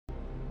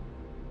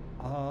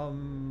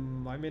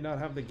I may not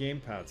have the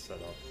gamepad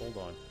set up. Hold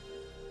on.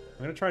 I'm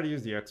gonna try to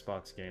use the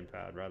Xbox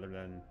gamepad rather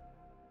than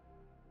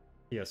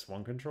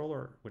PS1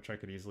 controller, which I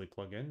could easily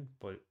plug in,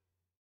 but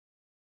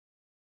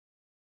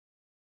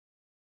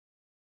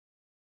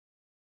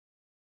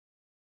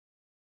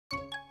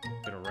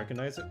gonna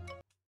recognize it?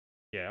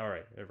 Yeah,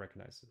 alright, it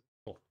recognizes it.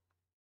 Cool.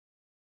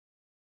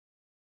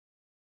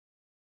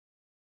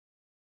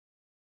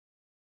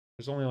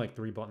 There's only like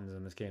 3 buttons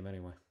in this game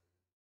anyway.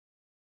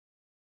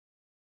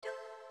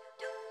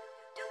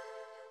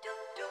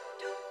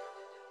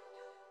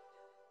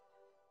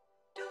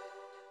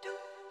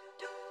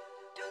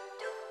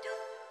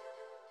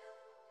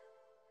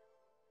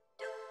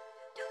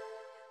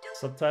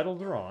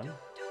 Subtitles are on.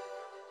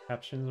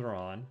 Captions are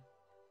on.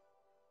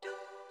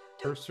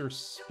 Cursor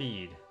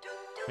speed.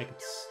 Make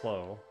it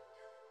slow.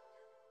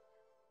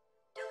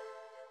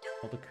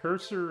 Well, the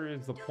cursor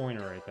is the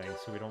pointer, I think,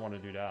 so we don't want to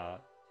do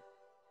that.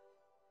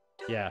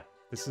 Yeah,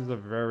 this is a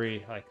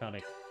very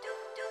iconic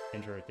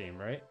intro theme,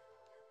 right?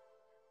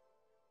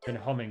 Been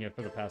humming it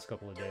for the past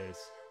couple of days.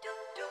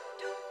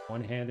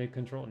 One-handed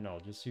control? No,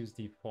 just use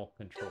default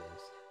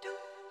controls.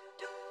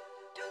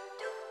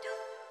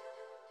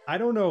 I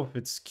don't know if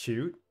it's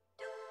cute.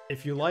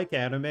 If you like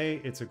anime,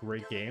 it's a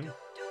great game.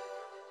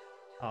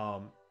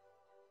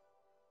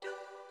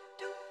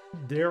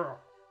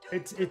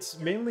 It's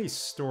mainly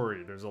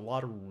story. There's a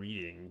lot of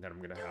reading that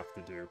I'm gonna have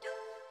to do.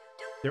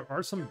 There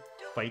are some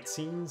fight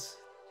scenes.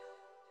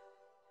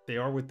 They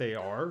are what they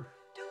are.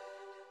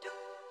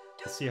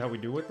 Let's see how we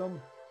do with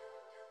them.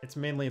 It's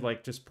mainly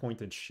like just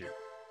point and shoot.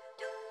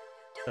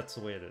 That's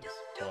the way it is.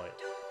 But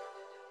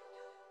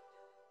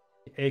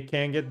it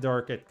can get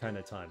dark at kind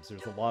of times.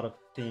 There's a lot of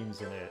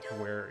themes in it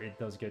where it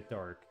does get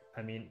dark.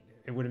 I mean,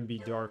 it wouldn't be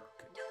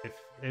dark if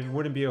it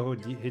wouldn't be a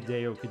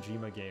Hideo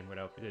Kojima game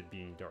without it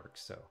being dark,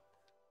 so.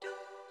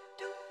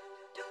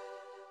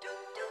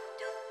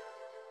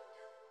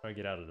 How do I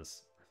get out of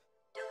this?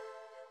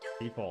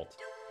 Default.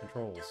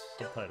 Controls.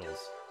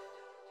 Subtitles.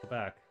 Go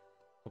back.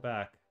 Go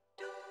back.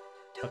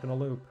 Stuck in a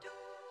loop.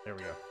 There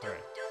we go.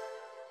 Alright.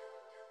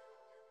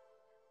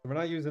 We're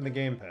not using the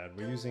gamepad.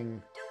 We're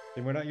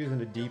not using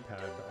the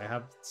D-pad, but I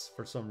have,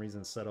 for some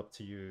reason, set up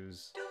to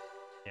use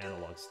the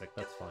analog stick.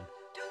 That's fine.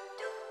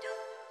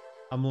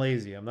 I'm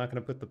lazy. I'm not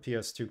going to put the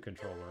PS2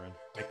 controller in.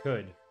 I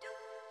could.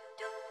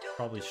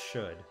 Probably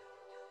should.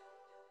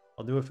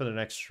 I'll do it for the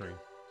next stream.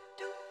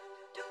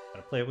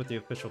 Gotta play it with the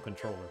official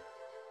controller.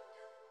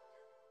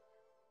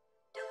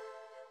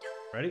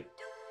 Ready?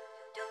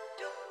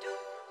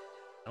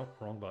 Nope,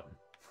 wrong button.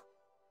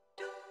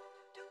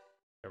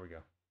 There we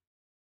go.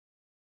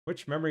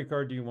 Which memory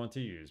card do you want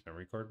to use?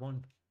 Memory card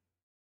 1?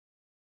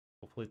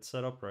 Hopefully it's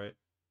set up right.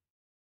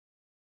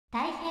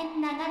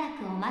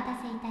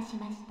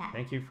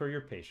 Thank you for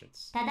your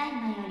patience.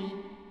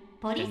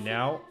 And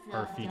now,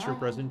 our feature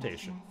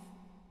presentation.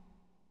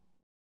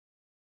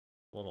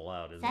 A little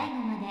loud, isn't it?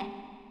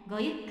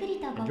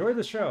 Enjoy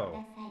the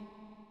show!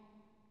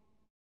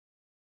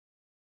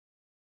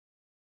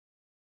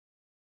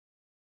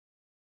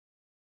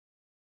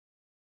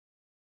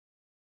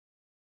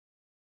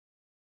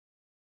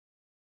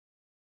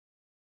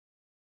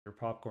 Your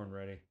popcorn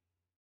ready.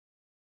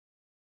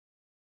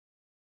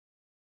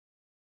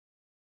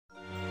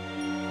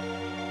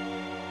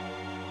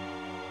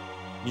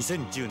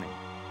 The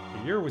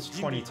year was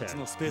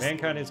 2010.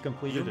 Mankind has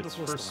completed its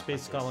first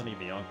space colony,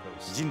 the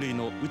Outpost.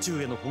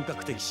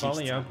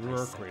 Finally outgrew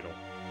our cradle.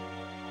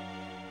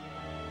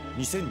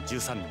 A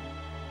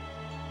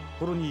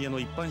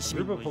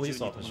group of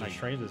police officers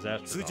trained as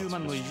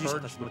astronauts was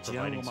charged with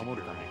providing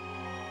security.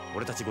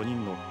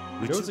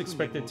 Those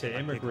expected to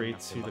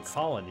immigrate to the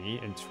colony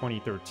in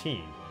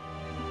 2013.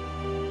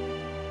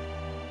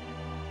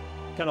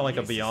 Kind of like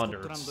a Beyond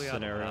Earth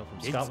scenario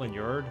from Scotland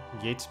Yard,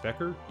 Yates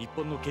Becker.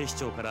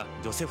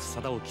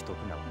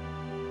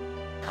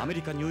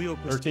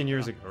 13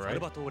 years ago,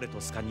 right? Of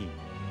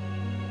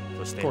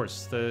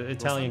course, the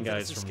Italian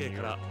guys from New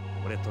York.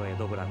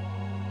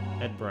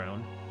 Ed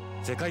Brown.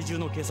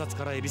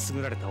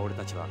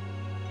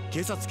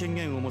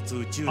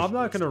 I'm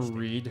not gonna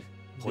read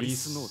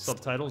these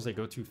subtitles, they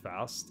go too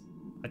fast.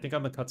 I think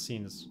on the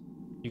cutscenes,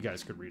 you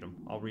guys could read them.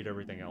 I'll read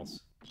everything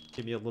else.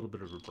 Give me a little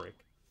bit of a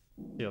break.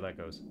 See how that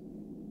goes.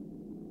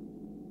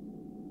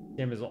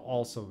 Game is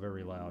also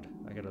very loud.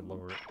 I gotta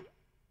lower it.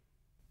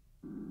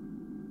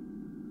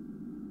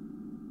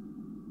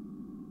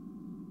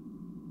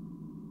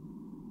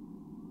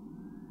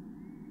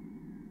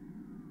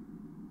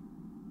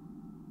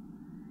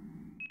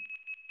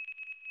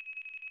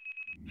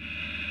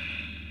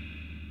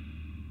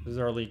 This is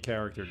our lead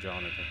character,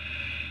 Jonathan.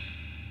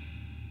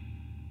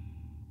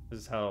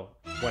 This is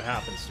what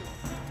happens to him.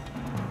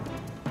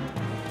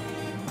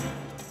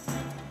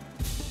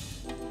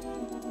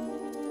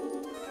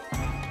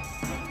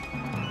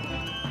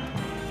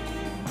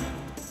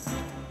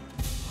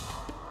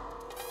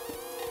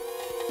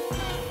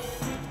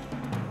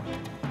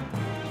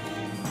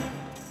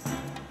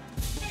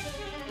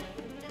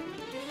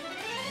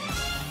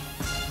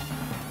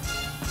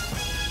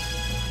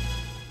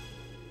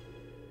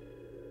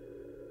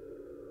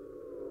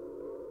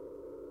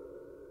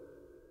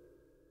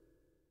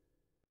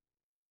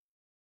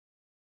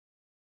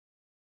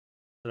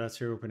 That's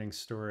your opening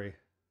story.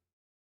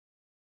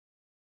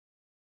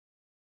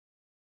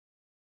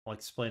 I'll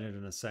explain it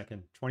in a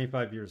second.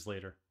 25 years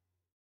later.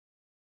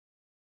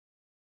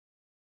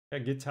 Yeah,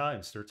 good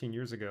times. 13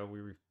 years ago, we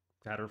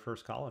had our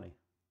first colony.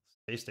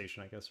 Space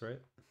station, I guess, right?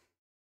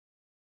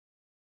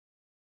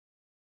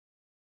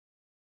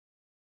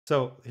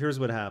 So here's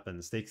what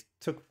happens. They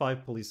took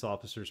 5 police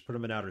officers, put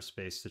them in outer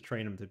space to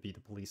train them to be the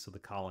police of the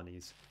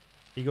colonies.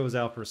 He goes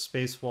out for a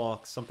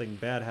spacewalk, something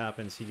bad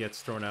happens, he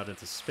gets thrown out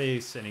into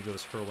space, and he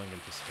goes hurling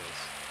into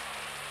space.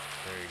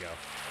 There you go.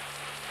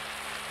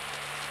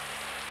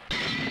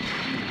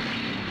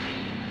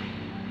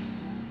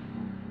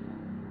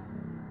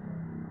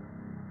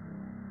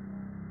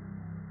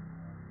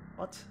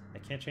 What? I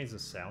can't change the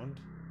sound?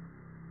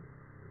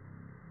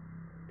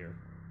 Here.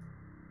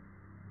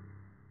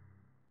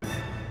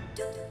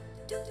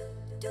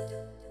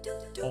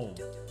 Home.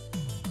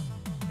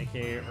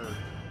 AKA Earth.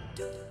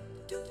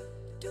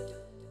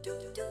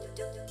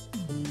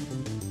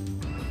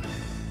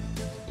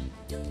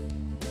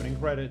 Opening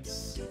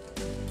credits.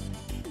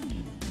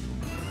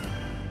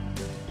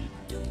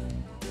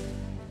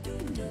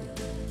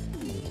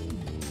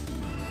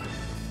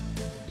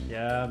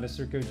 Yeah,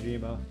 Mr.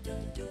 Kojima.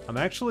 I'm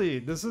actually,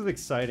 this is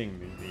exciting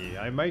me.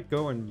 I might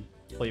go and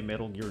play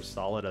Metal Gear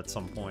Solid at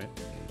some point.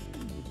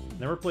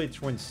 Never played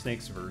Twin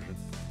Snakes version.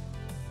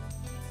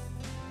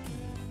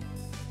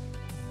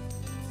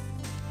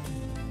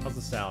 How's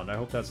the sound? I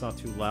hope that's not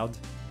too loud.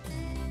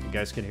 You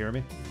guys can hear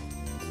me?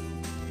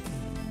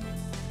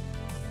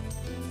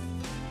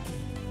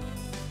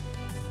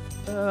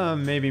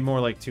 Maybe more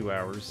like 2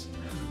 hours.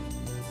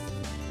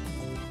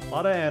 A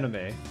lot of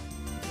anime.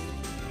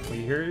 Well,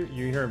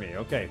 you hear me.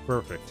 Okay,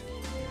 perfect.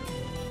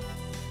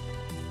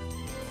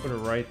 Put it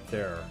right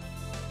there.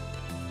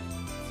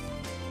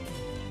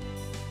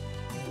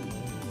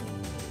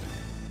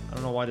 I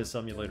don't know why this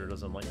emulator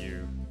doesn't let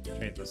you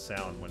change the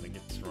sound when it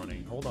gets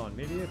running. Hold on,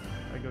 maybe if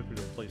I go through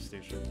the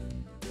PlayStation.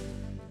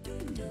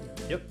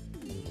 Yep.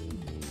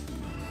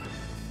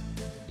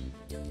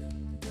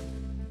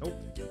 Nope.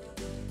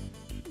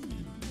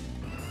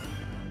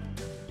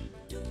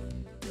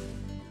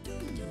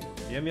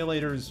 The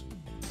emulator's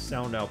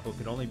sound output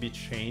can only be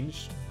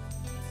changed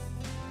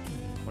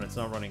when it's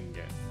not running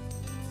again.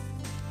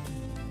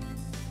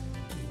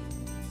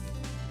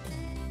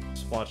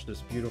 Just watch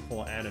this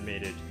beautiful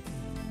animated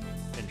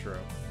intro.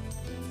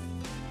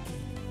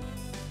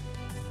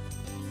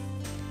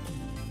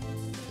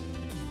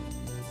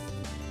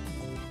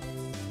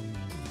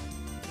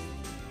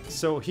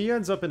 So he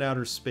ends up in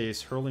outer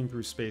space, hurling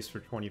through space for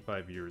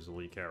 25 years, the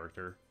lead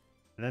character.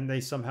 And then they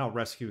somehow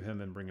rescue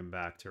him and bring him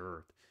back to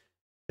Earth.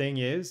 Thing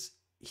is,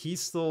 he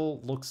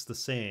still looks the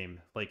same.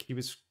 Like, he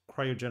was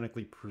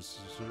cryogenically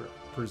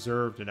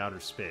preserved in outer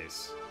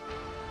space.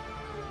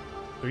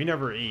 So he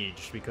never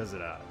aged because of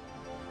that.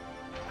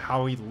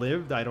 How he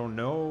lived, I don't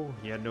know.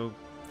 He had no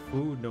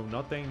food, no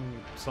nothing.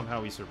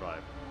 Somehow he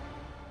survived.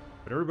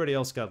 But everybody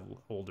else got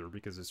older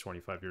because it's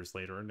 25 years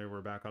later and they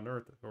were back on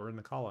Earth or in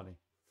the colony.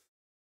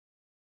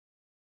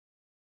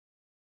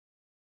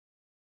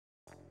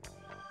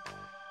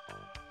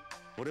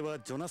俺は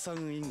ジョナサン・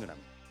イングラ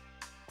ム。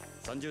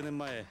30年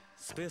前、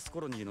スペース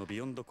コロニーのビ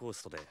ヨンドコー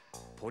ストで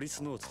ポリ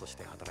スノーツとし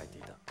て働いて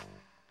いた。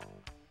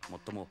もっ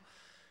とも、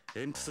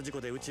エンプス事故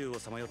で宇宙を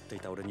さまよってい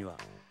た俺には、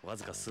わ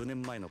ずか数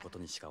年前のこと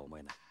にしか思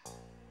えない。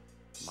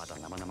まだ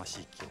生々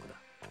しい記憶だ。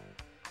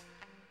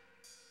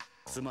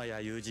妻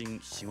や友人、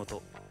仕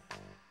事、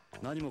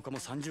何もかも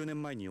30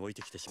年前に置い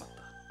てきてしまっ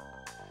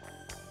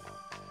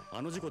た。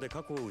あの事故で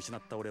過去を失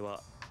った俺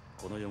は、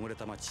この汚れ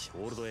た町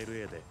オールド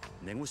LA で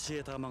ネゴシエ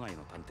ーターまがい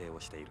の探偵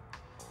をしている。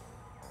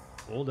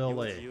Old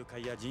LA。誘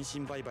拐や人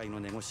身売買の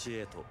ネゴシ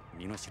エート、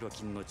身代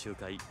金の仲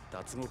介、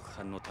脱獄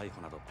犯の逮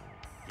捕など、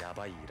や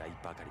ばい依頼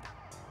ばかり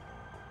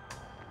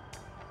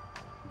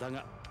だ。だ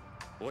が、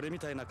俺み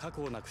たいな過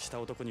去をなくした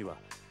男には、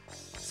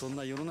そん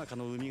な世の中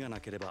の海が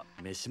なければ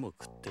飯も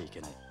食っていけ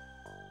ない。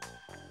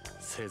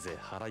せいぜい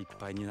腹いっ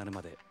ぱいになる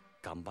まで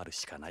頑張る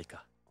しかない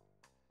か。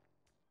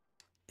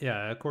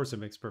Yeah, of course it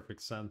makes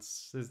perfect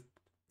sense.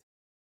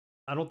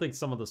 I don't think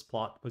some of this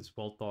plot was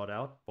well thought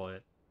out,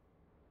 but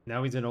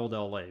now he's in old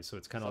LA, so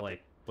it's kind of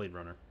like Blade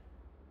Runner.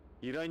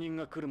 依頼人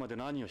が来るまで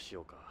何をし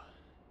ようか。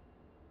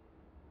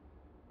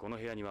この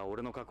部屋には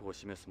俺の過去を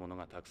示すもの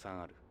がたくさ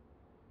んある。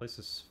Place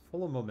is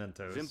full of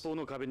mementos. 前方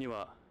の壁に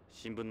は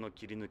新聞の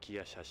切り抜き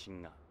や写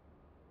真が。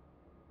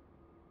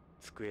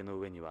机の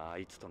上にはあ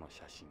いつとの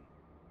写真。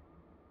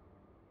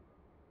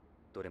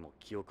どれも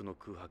記憶の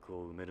空白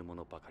を埋めるも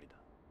のばかりだ。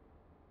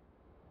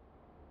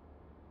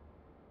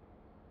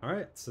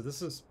Alright, so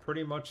this is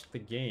pretty much the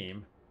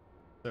game.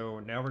 So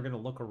now we're going to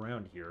look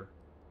around here.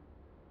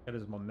 Get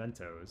his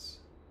mementos.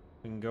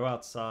 We can go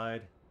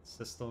outside.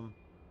 System.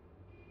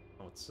 I don't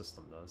know what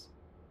system does.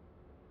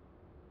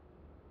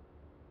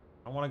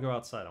 I want to go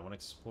outside. I want to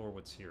explore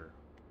what's here.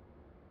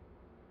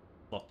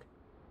 Look.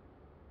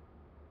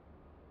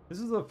 This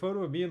is a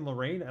photo of me and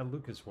Lorraine at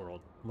Lucas World.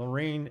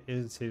 Lorraine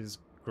is his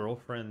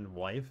girlfriend,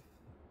 wife.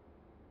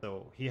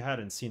 So he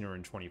hadn't seen her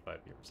in 25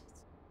 years.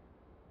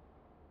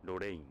 ロ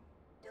レイン。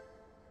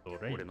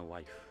Lorraine. 俺の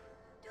ワイフ。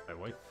 My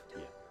wife?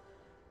 いや、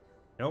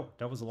 No,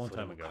 that was a long そ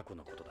れ time も ago. 過去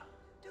のことだ。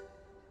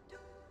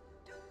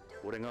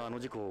俺があの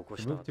事故を起こ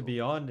She した moved to 後、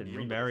 beyond and ビ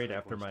ヨンドと remarried 再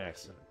after 婚した my ら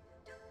しい。 accident.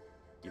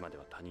 今で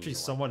は他人の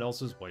She's ワイ someone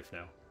else's wife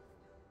now.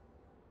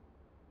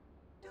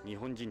 フ。日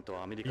本人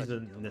とアメリカ She's 人 a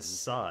との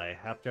Nisai,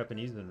 half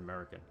Japanese and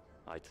American.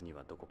 あいつに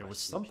はどこ There か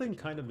was 神秘 something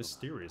的な kind と of ころが。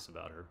 mysterious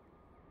about her.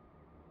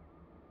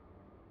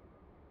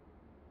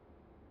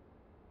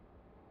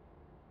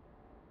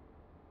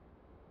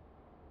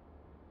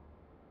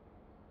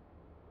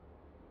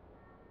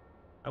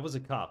 I was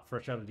a cop,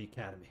 fresh out of the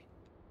academy.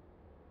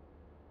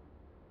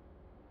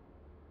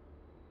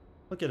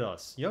 Look at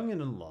us, young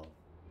and in love.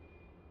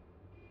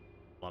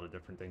 A lot of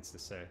different things to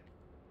say.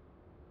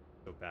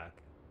 Go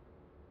back.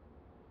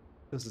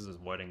 This is his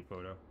wedding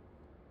photo.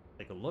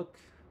 Take a look.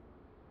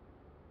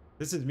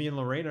 This is me and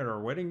Lorraine at our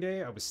wedding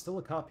day. I was still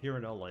a cop here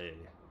in LA.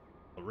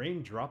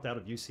 Lorraine dropped out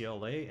of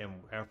UCLA and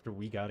after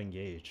we got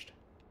engaged.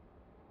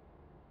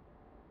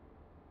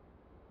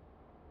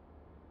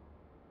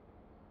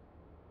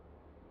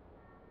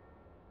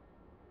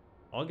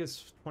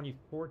 August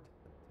 24th,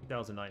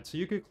 2009. So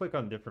you could click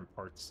on different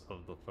parts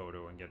of the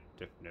photo and get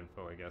different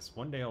info, I guess.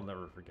 One day I'll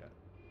never forget.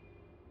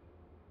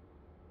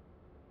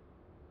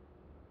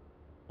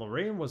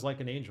 Lorraine was like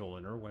an angel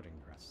in her wedding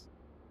dress.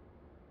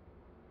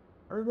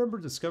 I remember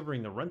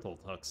discovering the rental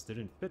tux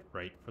didn't fit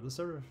right for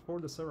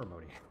the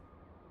ceremony.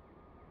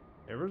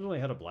 I originally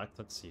had a black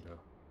tuxedo.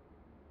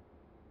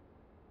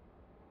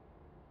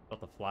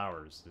 About the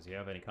flowers. Does he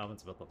have any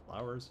comments about the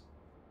flowers?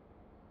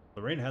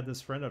 Lorraine had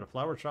this friend at a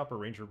flower shop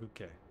arrange her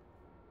bouquet.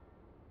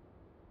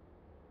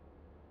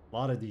 A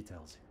lot of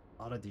details here.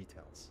 A lot of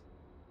details.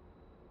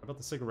 How about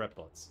the cigarette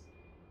butts?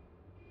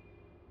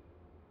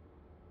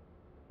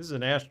 This is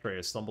an ashtray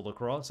I stumbled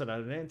across at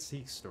an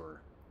antique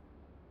store.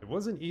 It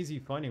wasn't easy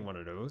finding one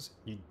of those.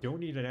 You don't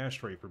need an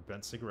ashtray for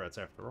bent cigarettes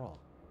after all.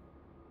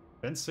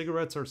 Bent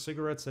cigarettes are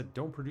cigarettes that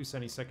don't produce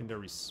any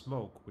secondary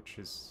smoke, which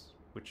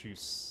you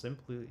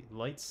simply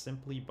light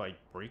simply by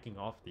breaking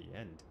off the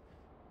end.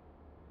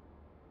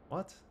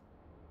 What?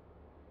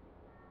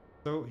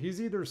 So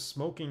he's either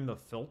smoking the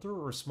filter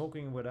or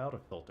smoking without a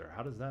filter.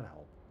 How does that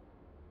help?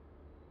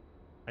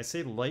 I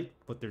say light,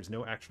 but there's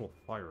no actual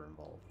fire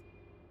involved.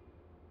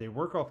 They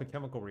work off a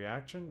chemical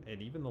reaction,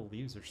 and even the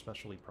leaves are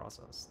specially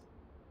processed.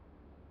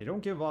 They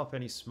don't give off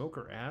any smoke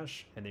or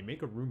ash, and they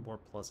make a room more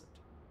pleasant.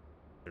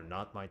 They're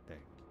not my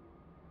thing.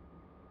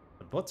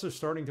 The butts are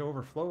starting to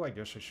overflow. I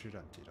guess I should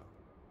empty them.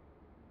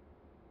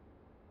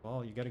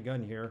 Well, you got a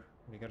gun here.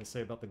 What do you got to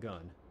say about the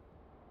gun?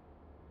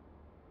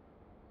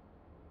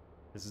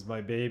 This is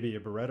my baby, a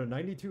Beretta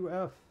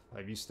 92F.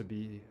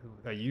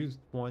 I used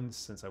one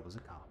since I was a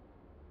cop.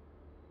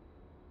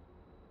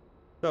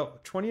 So,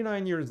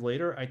 29 years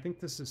later, I think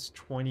this is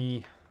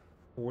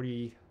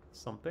 2040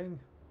 something,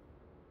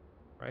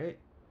 right?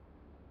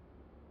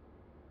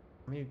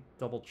 Let me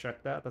double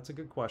check that. That's a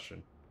good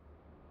question.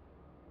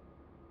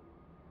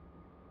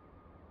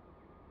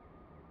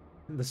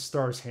 The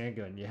Star's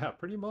handgun. Yeah,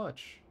 pretty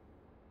much.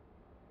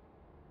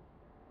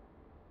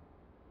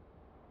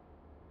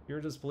 Here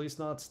does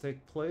Policenauts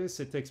take place?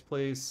 It takes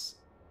place...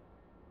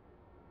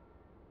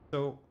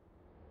 So,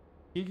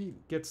 he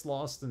gets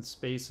lost in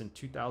space in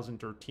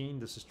 2013.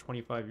 This is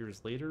 25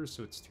 years later,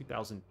 so it's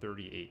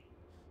 2038.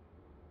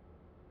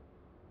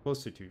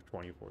 Close to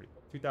 2040.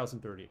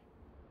 2038.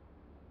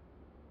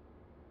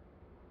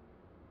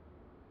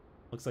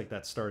 Looks like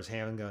that Star's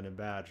handgun and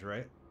badge,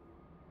 right?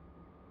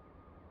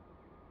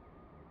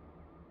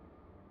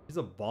 It's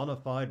a bona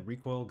fide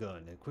recoil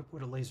gun, equipped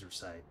with a laser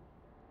sight.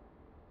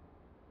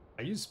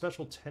 I use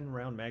special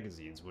 10-round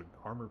magazines with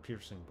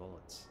armor-piercing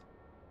bullets.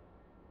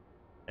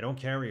 I don't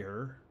carry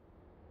her,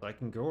 so I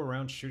can go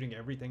around shooting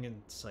everything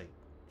in sight.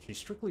 She's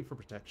strictly for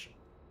protection.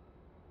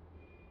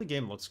 The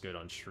game looks good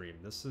on stream.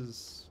 This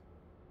is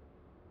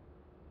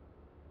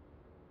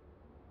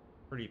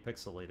pretty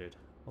pixelated.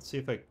 I'll see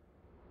if I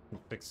can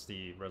fix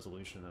the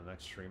resolution in the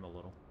next stream a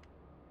little.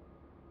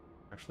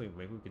 Actually,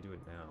 maybe we could do it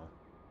now.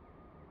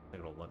 I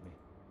think it'll let me.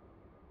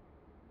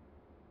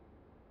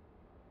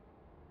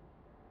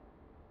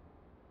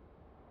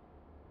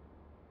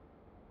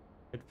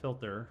 Hit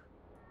filter.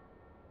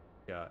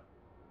 Yeah.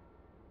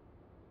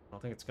 I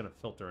don't think it's gonna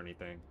filter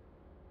anything.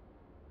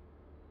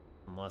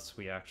 Unless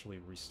we actually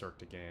restart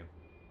the game.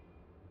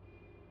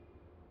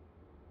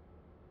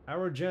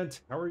 Howard Gent,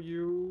 how are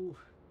you?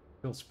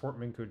 Phil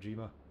Sportman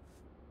Kojima.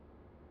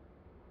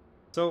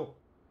 So,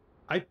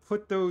 I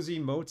put those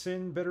emotes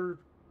in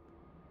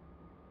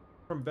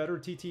from Better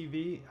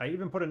TTV. I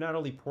even put a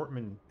Natalie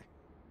Portman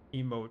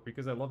emote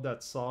because I love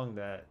that song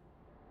that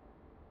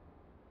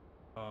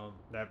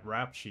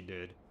rap she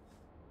did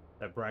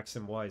that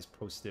Braxton Wise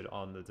posted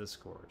on the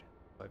Discord.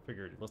 I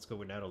figured let's go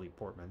with Natalie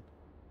Portman.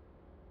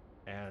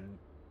 And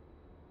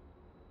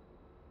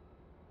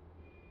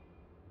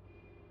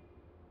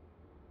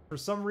for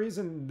some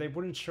reason they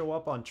wouldn't show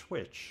up on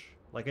Twitch.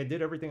 Like I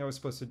did everything I was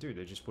supposed to do,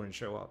 they just wouldn't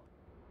show up.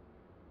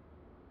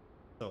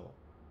 So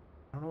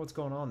I don't know what's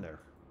going on there.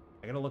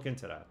 I gotta look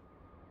into that.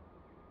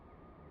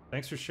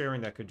 Thanks for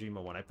sharing that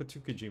Kojima one. I put 2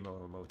 Kojima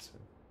emotes in.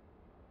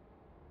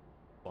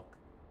 Look.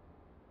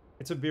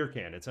 It's a beer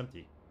can. It's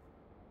empty.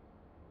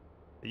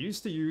 They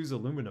used to use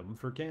aluminum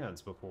for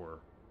cans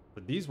before,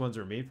 but these ones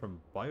are made from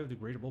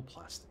biodegradable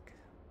plastic.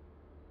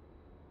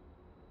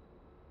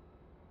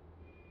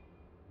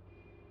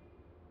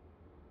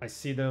 I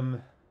see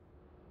them.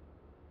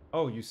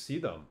 Oh, you see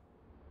them.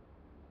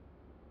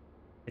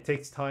 It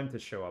takes time to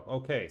show up.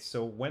 Okay,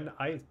 so when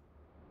I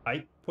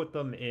put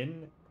them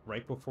in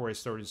right before I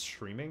started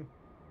streaming,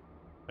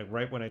 like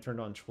right when I turned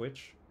on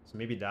Twitch, so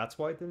maybe that's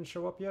why it didn't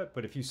show up yet,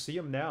 but if you see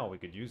them now, we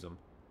could use them.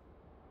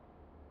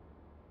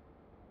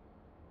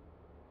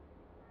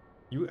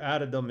 You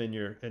added them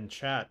in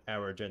chat,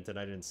 Argent, and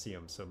I didn't see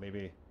them, so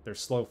maybe they're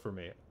slow for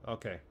me.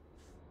 Okay.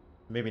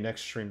 Maybe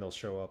next stream they'll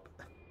show up.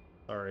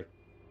 Sorry.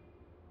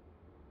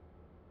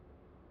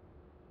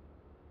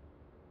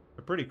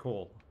 They're pretty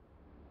cool.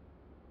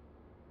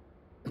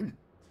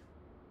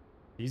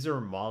 These are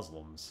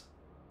Muslims.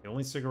 The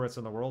only cigarettes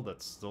in the world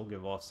that still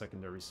give off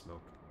secondary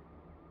smoke.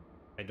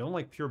 I don't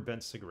like pure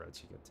bent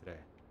cigarettes you get today.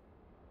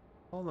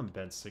 Call them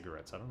bent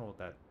cigarettes. I don't know what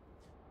that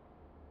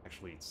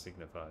actually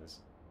signifies.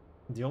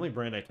 The only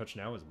brand I touch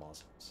now is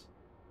Muslims.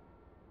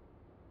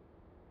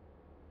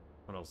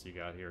 What else you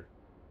got here?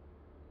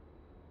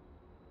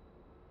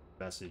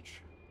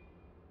 Message.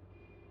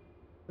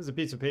 This is a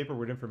piece of paper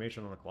with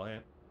information on the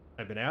client.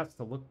 I've been asked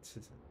to look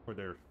for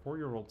their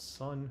 4-year-old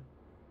son.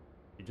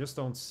 You just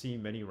don't see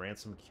many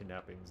ransom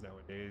kidnappings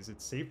nowadays.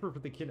 It's safer for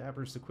the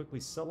kidnappers to quickly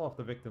sell off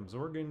the victim's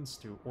organs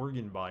to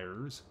organ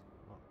buyers.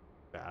 Oh,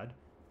 bad.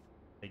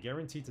 They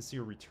guarantee to see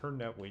a return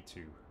that way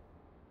too.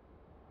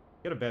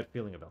 Get a bad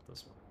feeling about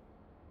this one.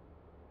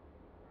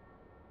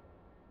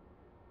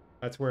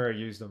 That's where I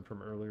used them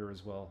from earlier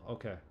as well.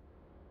 Okay.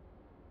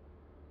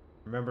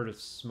 Remember to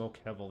smoke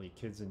heavily,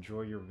 kids.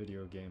 Enjoy your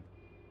video game.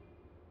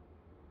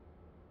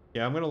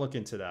 Yeah, I'm going to look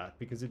into that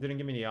because it didn't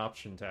give me the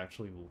option to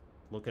actually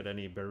look at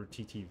any Beru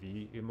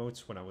TTV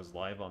emotes when I was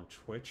live on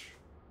Twitch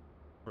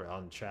or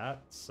on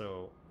chat.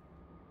 So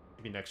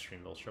maybe next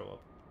stream they'll show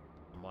up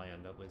on my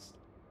end at least.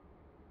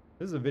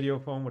 This is a video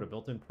phone with a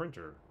built-in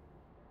printer.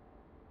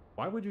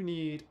 Why would you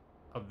need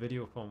a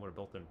video phone with a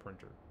built-in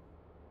printer?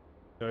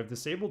 So I've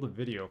disabled the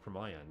video from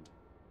my end.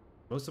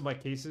 Most of my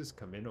cases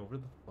come in over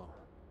the phone.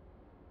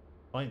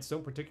 Clients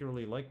don't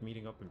particularly like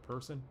meeting up in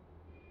person.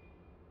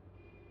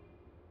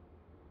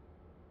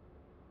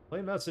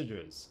 Play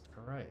messages.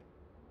 Alright.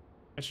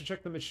 I should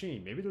check the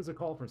machine. Maybe there's a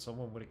call from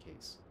someone with a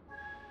case.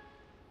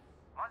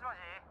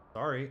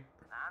 Sorry.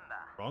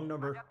 Wrong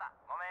number.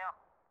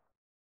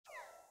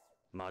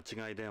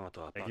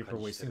 Thank you for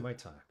wasting my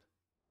time.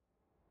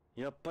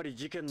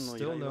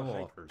 Still no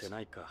offers.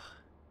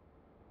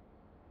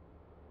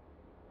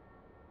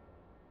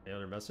 Any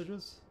other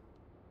messages?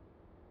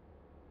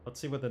 Let's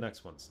see what the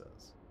next one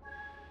says.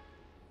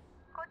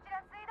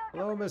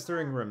 Hello,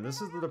 Mr. Ingram.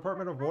 This is the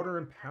Department of Water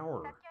and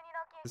Power.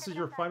 This is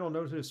your final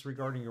notice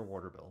regarding your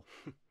water bill.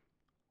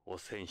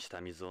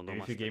 Maybe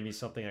if you gave me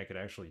something I could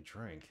actually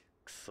drink.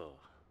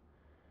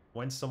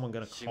 When's someone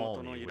gonna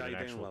call me with an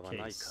actual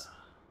case?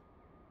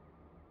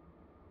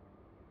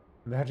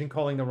 Imagine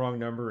calling the wrong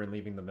number and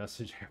leaving the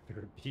message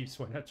after it beeps.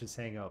 Why not just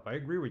hang up? I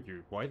agree with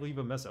you. Why leave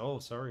a message? Oh,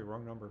 sorry,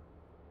 wrong number.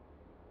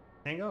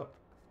 Hang up.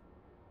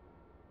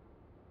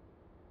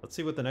 Let's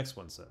see what the next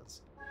one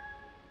says.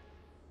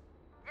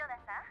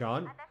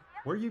 John,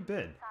 where you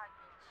been?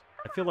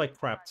 I feel like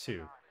crap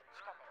too.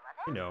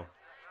 You know,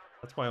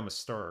 that's why I'm a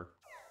star.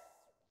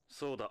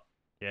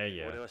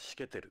 Yeah.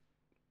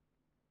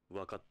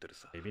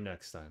 Maybe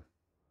next time.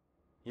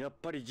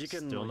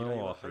 Still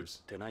no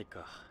offers. I don't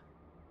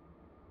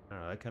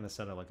know, that kind of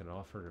sounded like an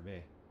offer to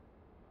me.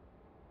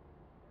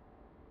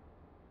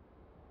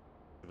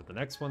 See what the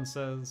next one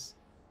says.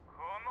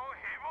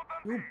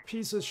 You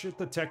piece of shit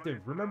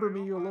detective. Remember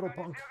me, you little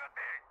punk?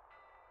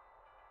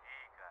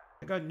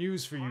 I got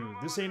news for you.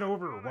 This ain't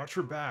over. Watch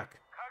your back.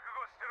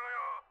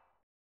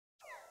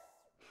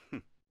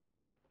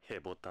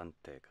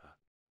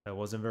 That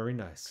wasn't very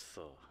nice.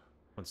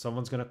 When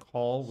someone's gonna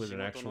call with an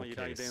actual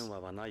case.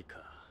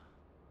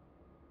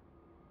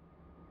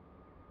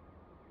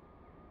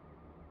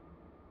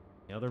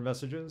 Any other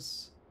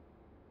messages?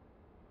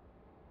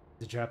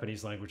 The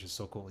Japanese language is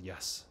so cool.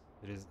 Yes,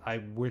 it is. I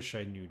wish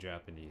I knew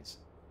Japanese.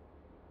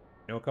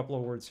 I know a couple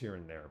of words here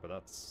and there, but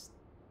that's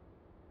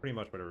pretty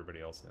much what everybody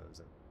else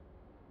knows.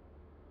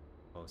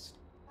 Most.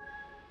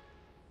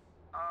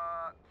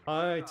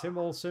 Hi, Tim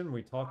Olson.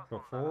 We talked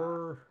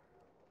before.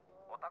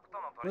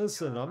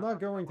 Listen, I'm not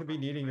going to be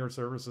needing your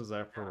services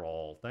after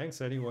all. Thanks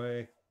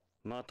anyway.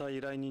 There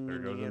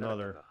goes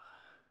another.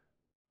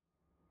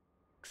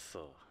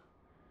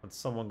 When's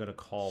someone gonna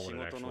call with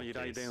an actual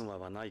case?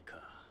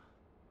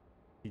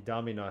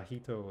 Hidami na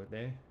hito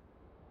ne?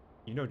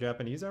 You know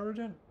Japanese,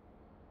 Arjun?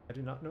 I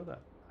did not know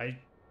that. I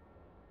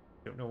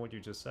don't know what you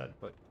just said,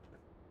 but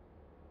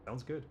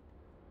sounds good.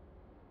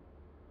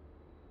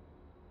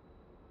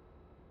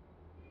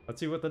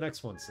 Let's see what the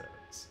next one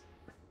says.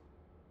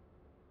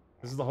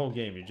 This is the whole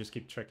game. You just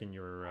keep checking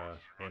your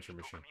answer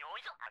machine.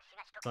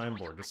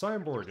 Signboard. The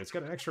signboard. It's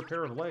got an extra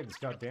pair of legs.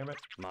 God damn it.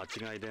 間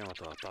違い電話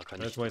とはバカ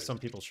に That's して why る some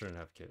people shouldn't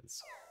have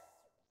kids.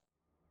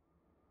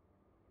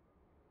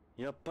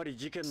 やっぱり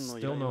事件の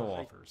依 Still 頼 no は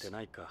入っ offers. て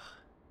ないか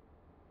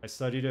I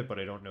studied it, but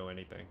I don't know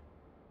anything.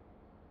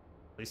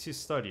 At least you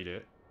studied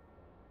it.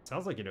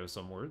 Sounds like you know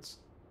some words.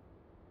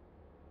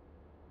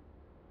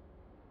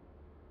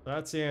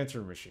 That's the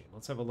answering machine.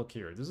 Let's have a look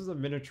here. This is a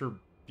miniature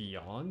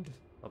Beyond?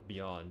 Of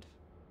Beyond.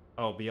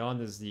 Oh,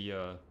 Beyond is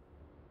the,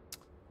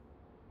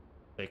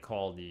 they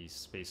call the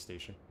space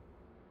station.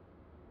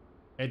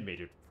 Ed made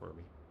it for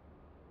me.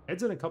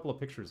 Ed's in a couple of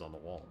pictures on the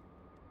wall.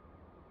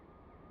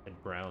 Ed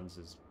Brown's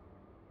is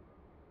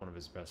one of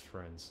his best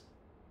friends.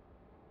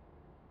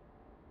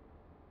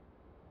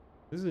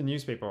 This is a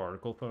newspaper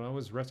article when I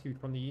was rescued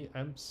from the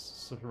EM's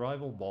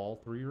survival ball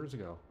 3 years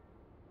ago.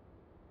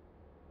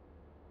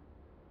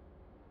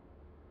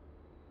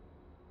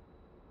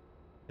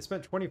 I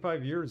spent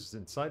 25 years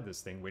inside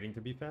this thing waiting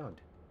to be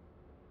found.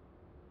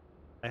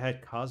 I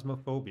had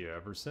cosmophobia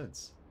ever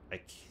since.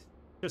 I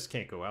just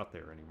can't go out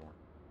there anymore.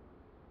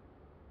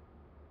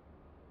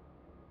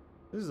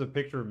 This is a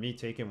picture of me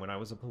taken when I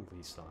was a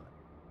policenaut.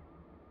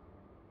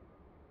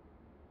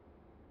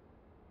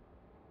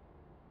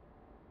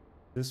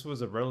 This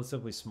was a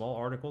relatively small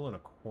article in a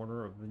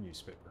corner of the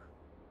newspaper.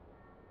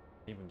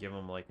 Even give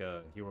them like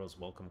a hero's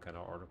welcome kind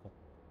of article.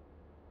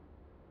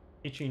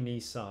 Ichi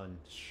Nissan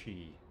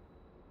Shi.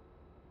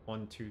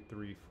 1, 2,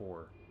 3,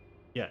 4.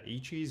 Yeah,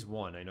 Ichi's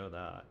 1, I know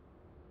that.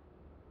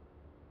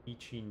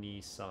 Ichi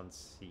Nissan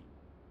Si.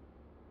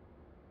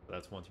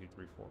 That's 1, 2,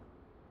 3, 4.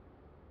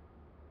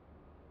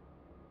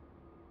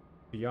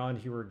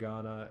 Beyond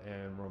hiragana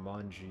and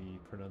romanji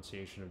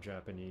pronunciation of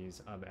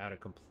Japanese, I'm at a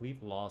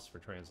complete loss for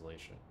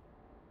translation.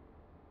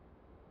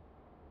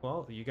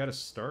 Well, you gotta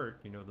start,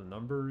 you know, the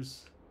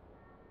numbers,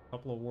 a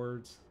couple of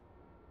words.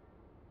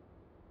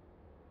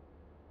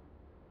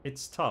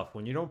 It's tough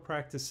when you don't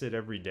practice it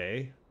every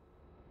day.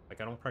 Like,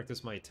 I don't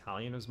practice my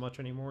Italian as much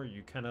anymore.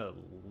 You kind of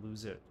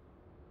lose it.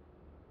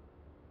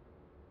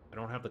 I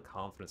don't have the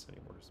confidence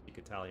anymore to speak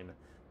Italian.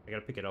 I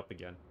gotta pick it up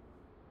again.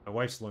 My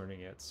wife's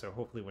learning it, so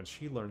hopefully when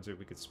she learns it,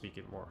 we could speak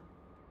it more.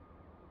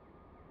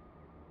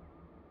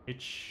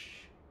 It's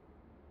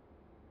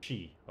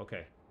she.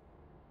 Okay.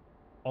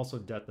 Also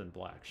death in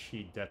black.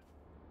 She, death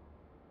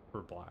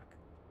for black.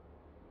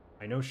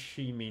 I know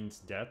she means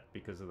death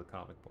because of the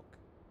comic book.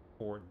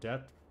 For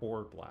death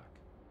for black.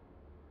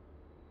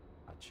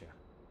 Gotcha.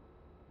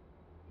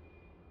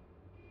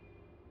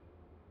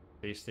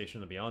 Base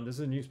Station of the Beyond. This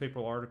is a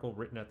newspaper article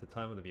written at the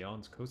time of the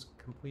Beyond's coast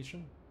completion.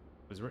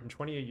 It was written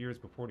 28 years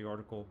before the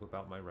article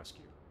about my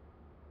rescue.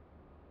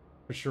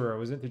 For sure, I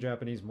was into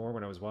Japanese more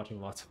when I was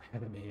watching lots of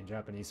anime and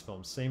Japanese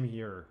films. Same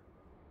here.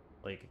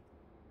 Like,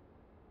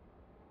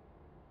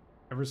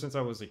 ever since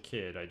I was a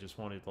kid, I just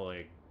wanted to,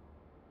 like,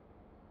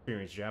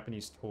 experience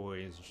Japanese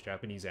toys,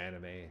 Japanese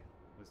anime. It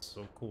was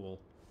so cool.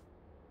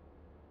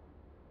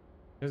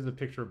 Here's the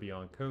picture of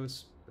Beyond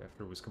Coast.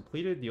 After it was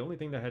completed, the only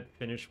thing that had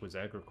finished was the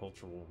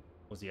agricultural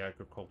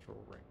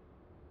ring.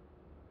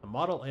 The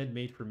model Ed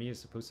made for me is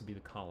supposed to be the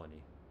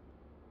colony.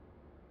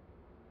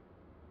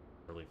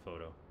 Early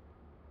photo.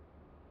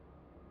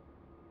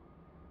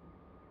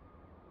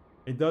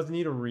 It does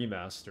need a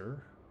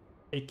remaster.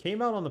 It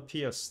came out on the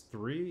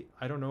PS3.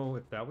 I don't know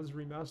if that was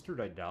remastered.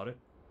 I doubt it.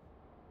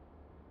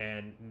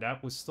 And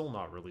that was still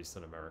not released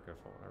in America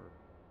for whatever.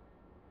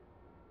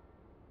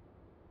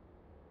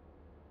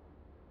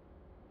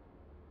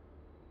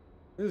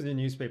 This is a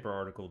newspaper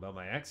article about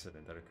my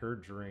accident that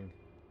occurred during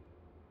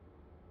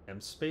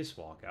M's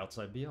spacewalk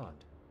outside Beyond.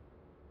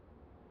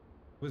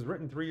 It was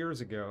written 3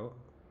 years ago,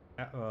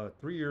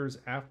 3 years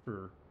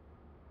after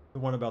the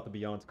one about the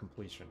Beyond's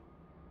completion.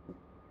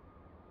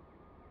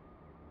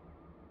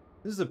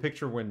 This is a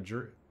picture when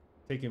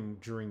taken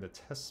during the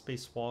test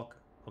spacewalk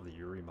of the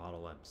Yuri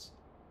Model M's.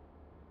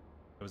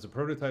 It was a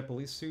prototype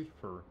police suit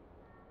for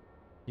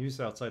use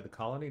outside the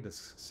colony, the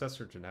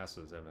successor to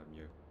NASA's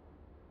MMU.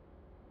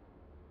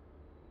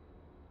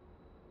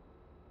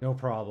 No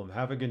problem.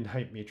 Have a good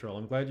night, Mitral.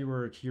 I'm glad you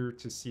were here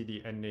to see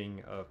the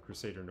ending of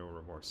Crusader No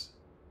Remorse.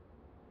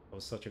 That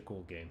was such a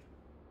cool game.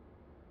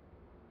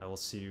 I will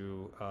see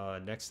you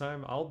next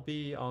time. I'll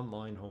be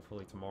online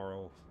hopefully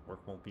tomorrow.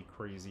 Work won't be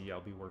crazy. I'll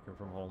be working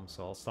from home,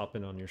 so I'll stop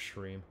in on your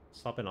stream.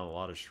 Stop in on a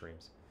lot of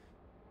streams.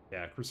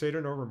 Yeah,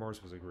 Crusader No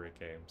Remorse was a great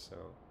game, so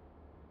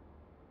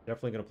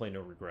definitely gonna play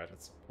No Regret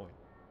at some point.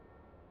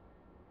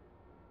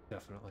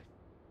 Definitely.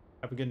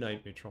 Have a good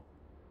night, Mitral.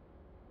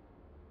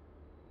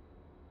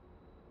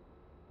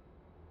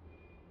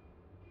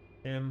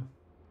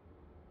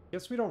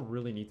 Guess we don't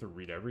really need to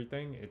read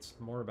everything. It's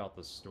more about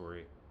the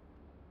story.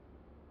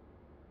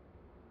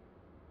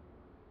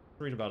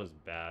 Read about his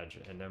badge,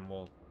 and then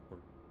we'll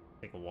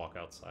take a walk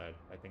outside.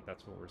 I think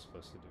that's what we're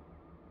supposed to do.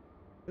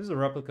 This is a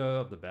replica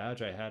of the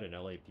badge I had in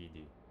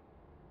LAPD.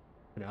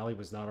 Finale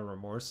was not a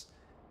remorse.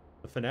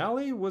 The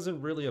finale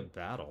wasn't really a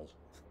battle.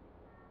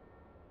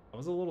 I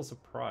was a little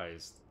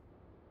surprised.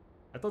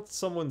 I thought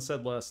someone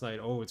said last night,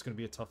 oh, it's going to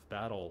be a tough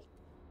battle.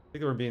 I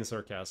think they were being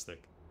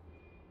sarcastic.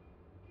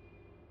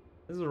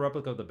 This is a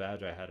replica of the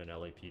badge I had in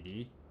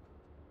LAPD.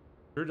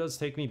 Sure does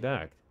take me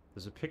back.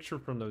 There's a picture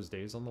from those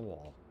days on the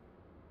wall.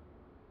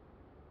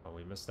 Oh,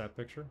 we missed that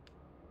picture?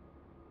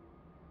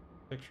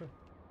 Picture?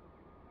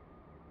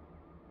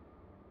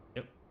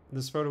 Yep.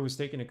 This photo was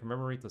taken to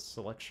commemorate the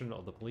selection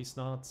of the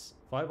Policenauts.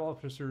 5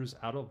 officers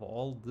out of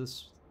all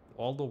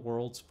the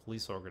world's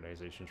police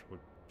organizations were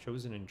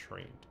chosen and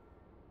trained.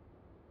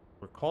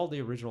 Were called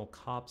the original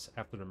cops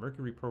after the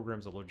Mercury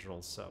program's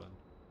original 7.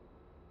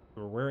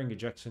 They were wearing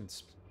ejection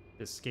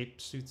escape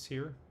suits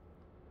here.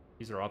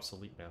 These are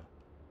obsolete now.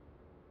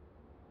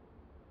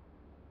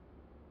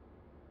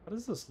 How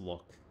does this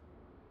look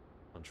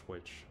on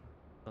Twitch?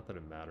 Not that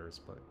it matters,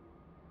 but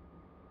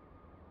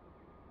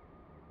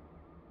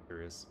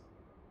curious.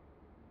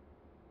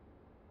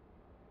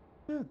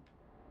 Yeah.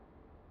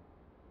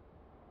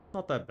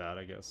 Not that bad,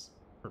 I guess,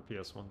 for a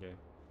PS1 game.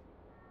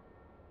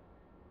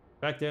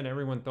 Back then,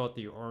 everyone thought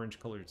the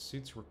orange-colored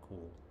suits were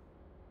cool.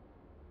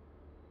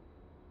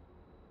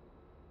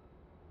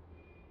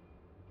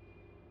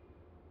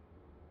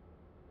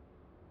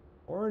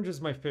 Orange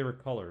is my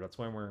favorite color. That's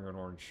why I'm wearing an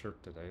orange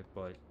shirt today,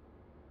 but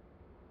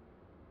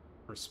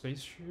for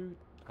space shoot,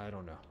 I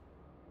don't know.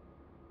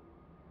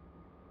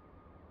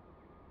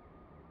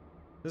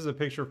 This is a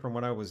picture from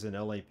when I was in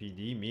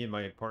LAPD. Me and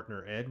my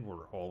partner Ed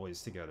were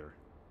always together.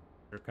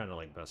 They're kind of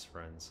like best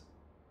friends.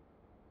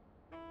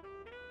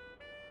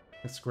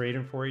 It's great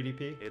in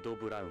 480p.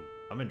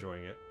 I'm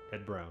enjoying it.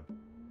 Ed Brown.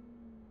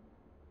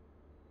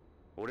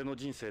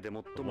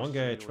 One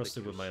guy I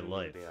trusted with my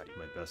life,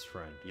 my best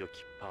friend,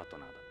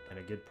 and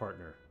a good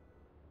partner.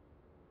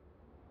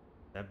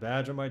 That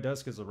badge on my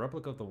desk is a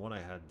replica of the one I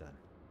had then.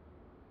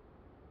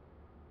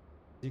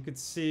 You could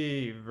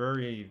see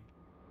very,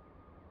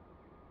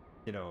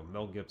 you know,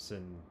 Mel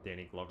Gibson,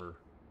 Danny Glover,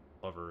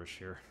 Glover-ish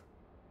here.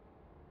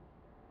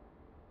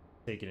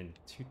 Taken in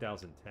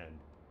 2010.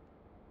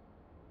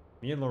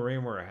 Me and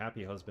Lorraine were a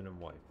happy husband and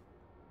wife.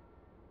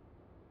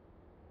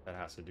 That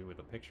has to do with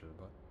the picture,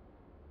 but...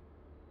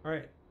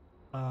 Alright.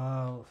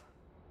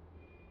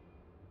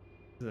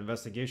 This is an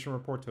investigation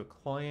report to a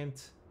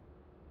client,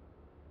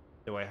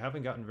 though I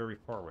haven't gotten very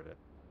far with it.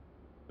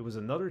 It was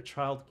another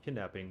child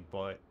kidnapping,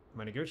 but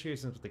my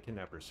negotiations with the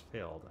kidnappers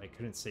failed. I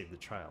couldn't save the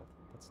child.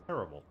 That's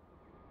terrible.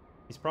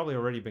 He's probably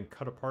already been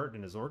cut apart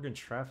and his organs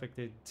trafficked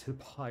to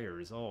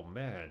buyers. Oh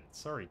man,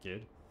 sorry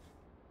kid.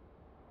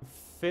 You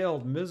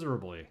failed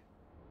miserably.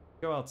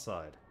 Go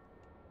outside.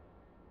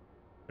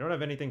 I don't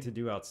have anything to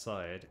do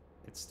outside.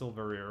 It's still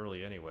very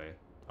early anyway.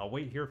 I'll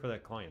wait here for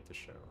that client to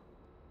show.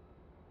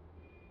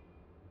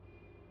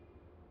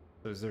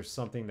 So is there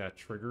something that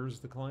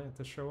triggers the client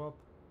to show up?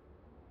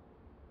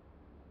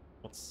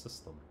 What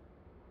system?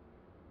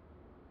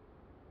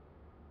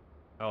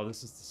 Oh,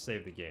 this is to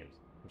save the game.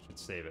 We should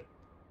save it.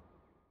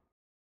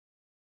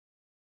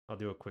 I'll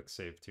do a quick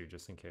save too,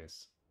 just in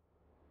case.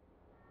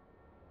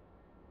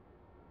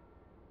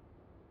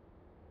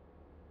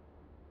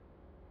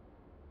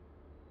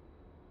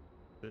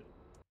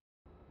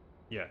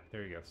 Yeah,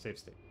 there you go. Save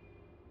state.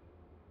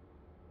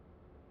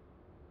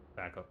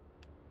 Back up.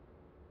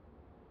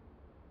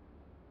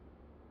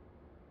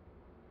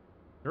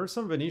 There are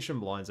some Venetian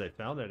blinds I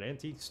found at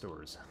antique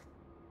stores.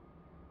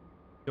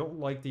 Don't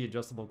like the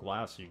adjustable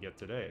glass you get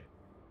today.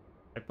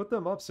 I put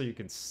them up so you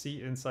can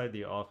see inside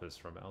the office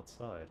from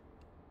outside.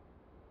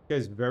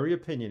 This guy's very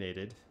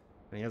opinionated,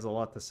 and he has a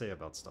lot to say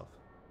about stuff.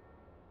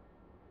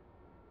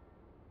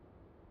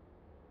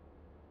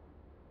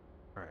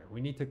 Alright, we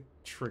need to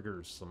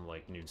trigger some,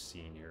 like, new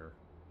scene here.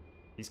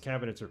 These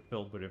cabinets are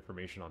filled with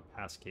information on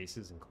past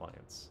cases and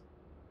clients.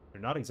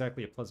 They're not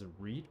exactly a pleasant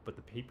read, but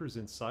the papers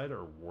inside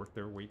are worth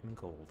their weight in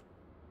gold.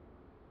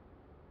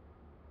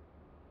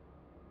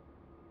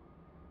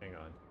 Hang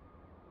on.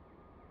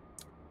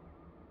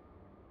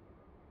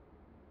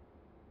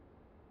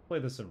 Play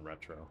this in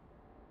retro.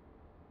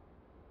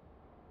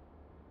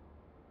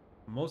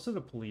 Most of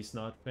the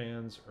Policenaut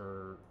fans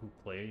who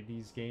play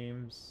these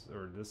games,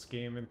 or this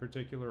game in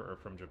particular, are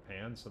from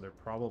Japan, so they're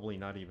probably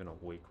not even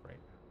awake right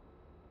now.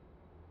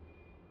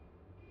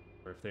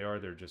 Or if they are,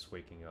 they're just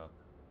waking up.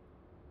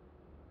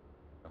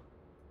 Oh.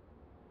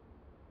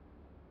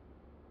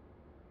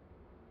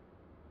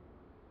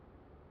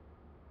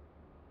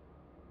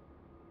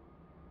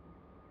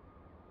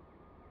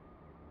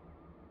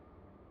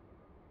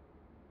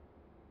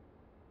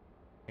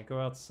 Can't go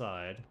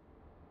outside.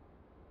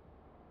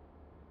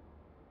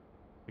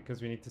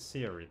 Because we need to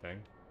see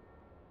everything.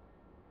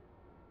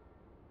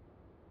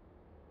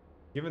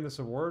 Given this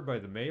award by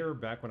the mayor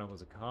back when I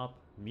was a cop,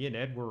 me and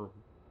Ed were a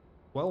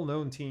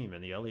well-known team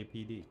in the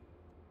LAPD.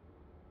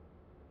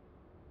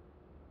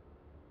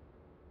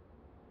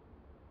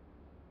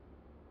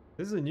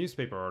 This is a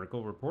newspaper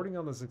article reporting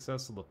on the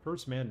success of the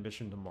first manned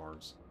mission to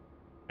Mars.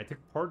 I took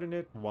part in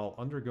it while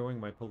undergoing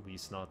my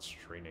Policenauts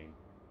training.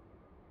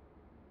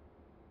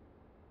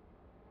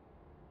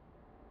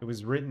 It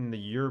was written the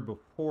year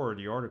before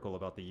the article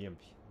about the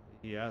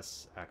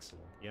EMPS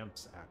accident.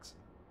 EMPS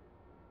accident.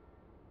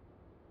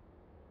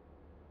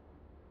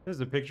 This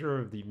is a picture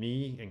of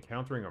me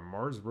encountering a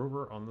Mars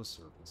rover on the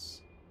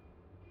surface.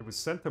 It was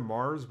sent to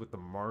Mars with the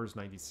Mars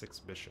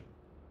 96 mission.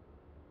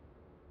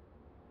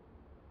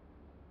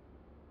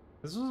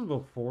 This was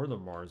before the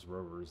Mars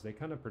rovers. They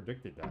kind of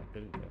predicted that,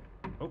 didn't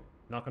they? Oh,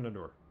 knock on the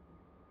door.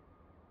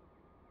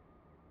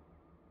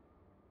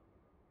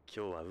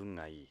 Oh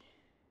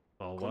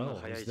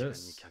well, who's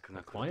this?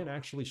 A client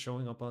actually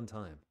showing up on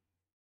time.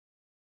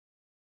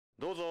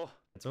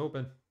 It's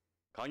open.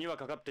 鍵は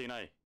かかっていな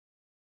い。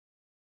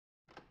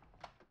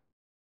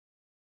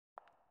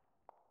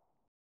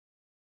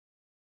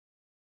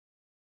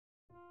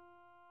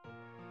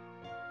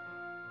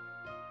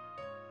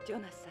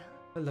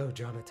Hello,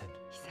 Jonathan.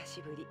 久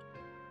しぶり。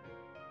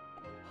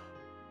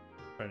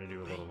 Trying to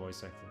do a little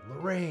voice acting.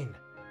 Lorraine!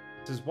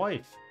 It's his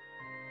wife.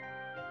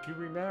 She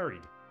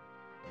remarried.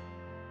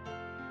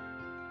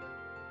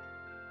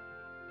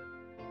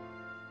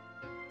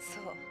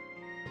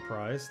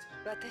 Surprised?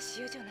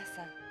 私よ、ジョナ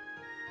サン。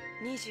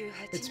28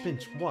 It's been,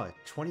 what,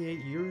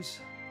 28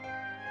 years?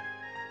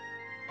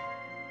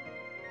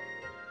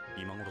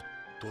 今頃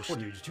どうして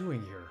What are you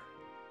doing here?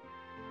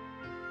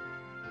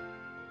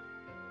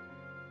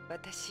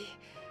 私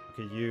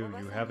Look at you,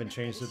 you haven't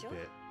changed a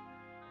bit.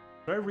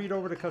 Should I read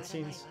over the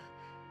cutscenes?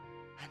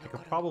 I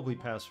could probably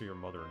pass for your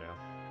mother now.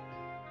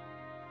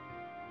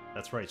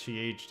 That's right, she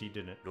aged, he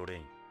didn't. ロレイ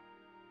ン、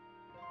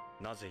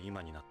なぜ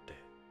今になって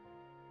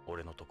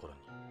俺のところに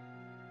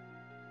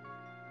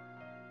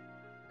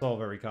It's all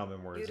very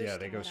common words. Yeah,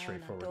 they go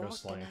straight forward, no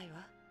slang.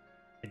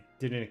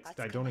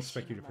 I don't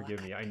expect you to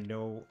forgive me. I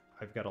know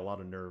I've got a lot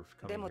of nerve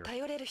coming here.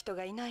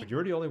 But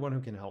you're the only one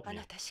who can help me.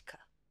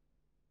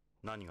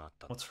 何があっ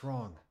た What's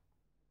wrong?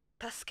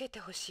 助けて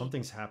ほしい。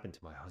 Something's happened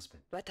to my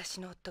husband. 私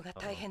の夫が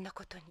大変な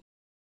ことに。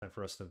 Time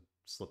for us to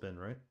slip in,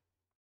 right?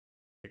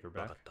 Take her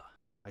分 back. かった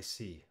I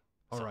see.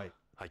 All right.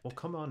 入って Well,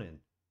 come on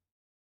in.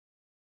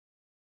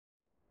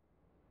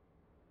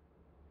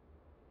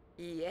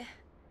 いいえ。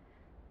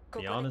 To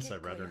be honest, I'd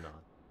rather not.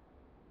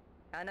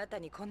 あなた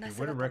にこんな You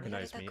姿 wouldn't 見ら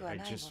れ recognize た me. くは I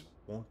ないも just ん。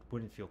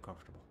 wouldn't feel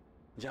comfortable.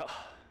 じゃ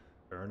あ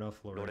Fair enough,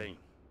 ロレイ Lorraine. ン、い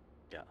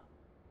や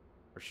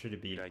Or should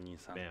it be 依頼人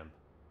さん ma'am?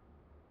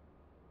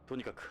 と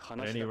にかく At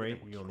話し any かけ rate,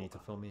 ても you'll 聞こ need う to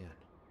か fill me in.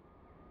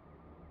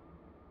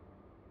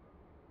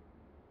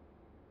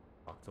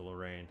 Talk to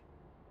Lorraine.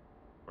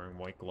 Wearing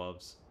white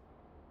gloves.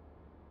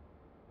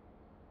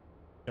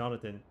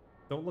 Jonathan,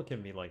 don't look at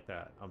me like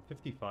that. I'm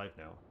 55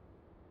 now.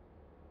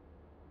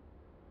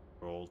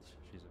 Old.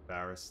 She's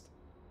embarrassed.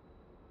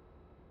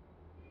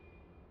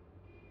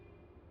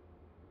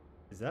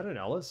 Is that an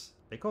Ellis?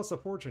 They cost a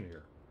fortune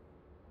here.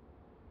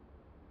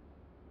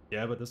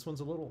 Yeah, but this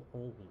one's a little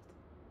old.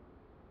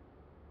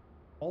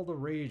 All the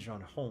rage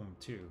on home,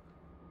 too.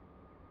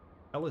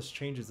 Ellis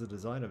changes the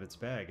design of its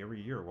bag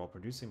every year while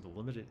producing them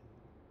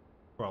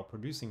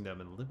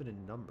in limited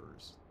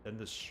numbers, then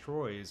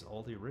destroys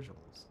all the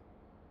originals.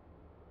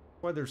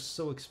 Why they're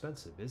so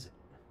expensive, is it?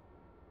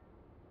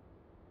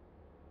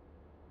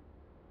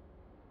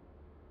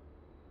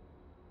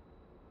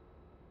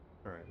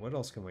 Alright, what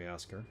else can we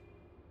ask her?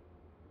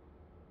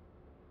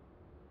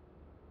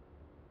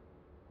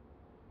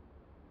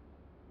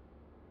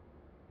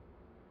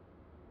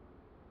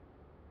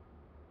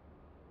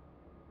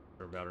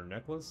 About her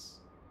necklace?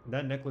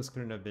 That necklace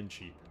couldn't have been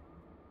cheap.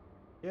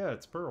 Yeah,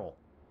 it's pearl.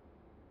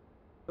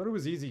 Thought it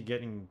was easy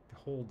getting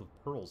hold of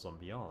pearls on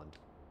Beyond.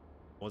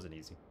 Wasn't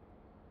easy.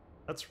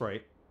 That's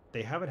right.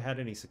 They haven't had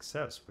any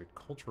success with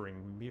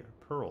culturing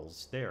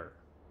pearls there.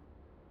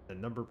 The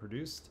number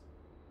produced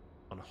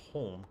on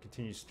home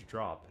continues to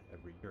drop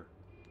every year.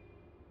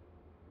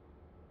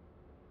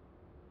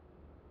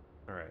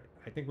 Alright,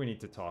 I think we need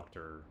to talk to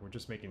her. We're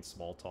just making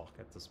small talk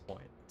at this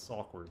point. It's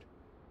awkward.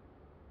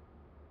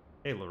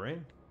 Hey,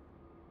 Lorraine?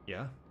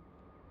 Yeah?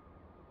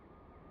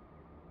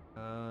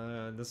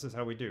 This is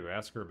how we do.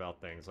 Ask her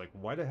about things. Like,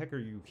 why the heck are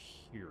you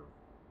here?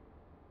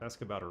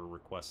 Ask about her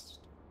requests.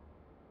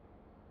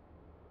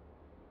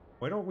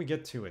 Why don't we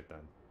get to it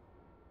then?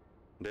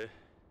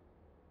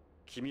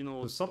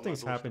 So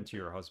something's happened to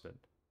your husband.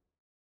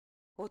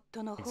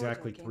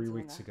 Exactly 3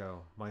 weeks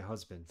ago, my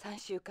husband,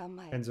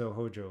 Kenzo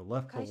Hojo,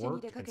 left for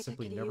work and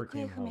simply never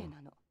came home.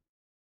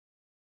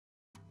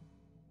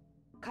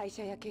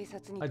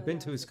 I've been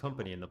to his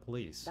company and the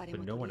police,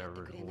 but no one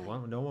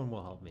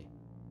will help me.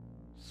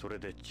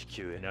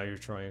 And now you're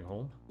trying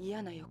home?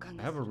 I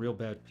have a real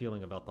bad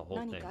feeling about the whole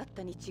thing.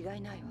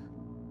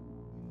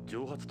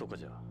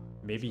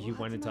 Maybe he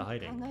went into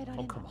hiding.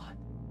 Oh, come on.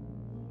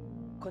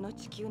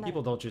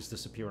 People don't just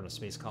disappear in a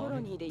space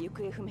colony.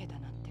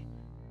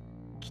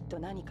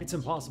 It's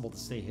impossible to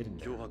stay hidden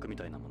there.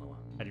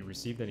 Had he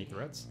received any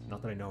threats?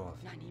 Not that I know of.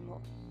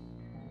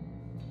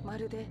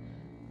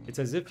 It's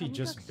as if he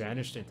just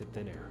vanished into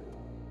thin air.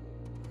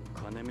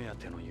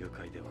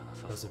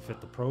 Doesn't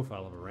fit the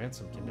profile of a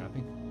ransom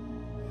kidnapping.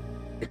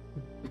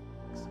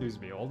 Excuse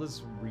me, all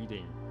this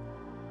reading.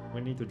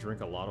 We need to drink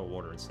a lot of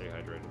water and stay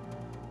hydrated.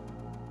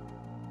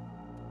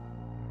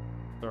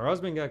 So her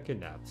husband got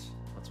kidnapped.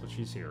 That's what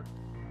she's here.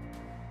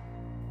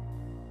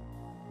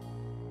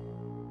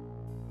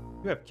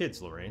 You have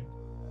kids, Lorraine.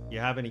 You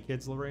have any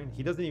kids, Lorraine?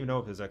 He doesn't even know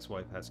if his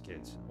ex-wife has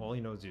kids. All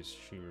he knows is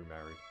she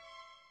remarried.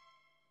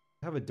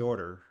 I have a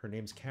daughter. Her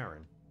name's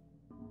Karen.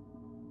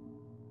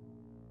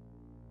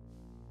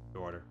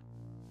 Daughter.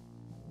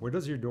 Where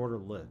does your daughter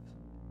live?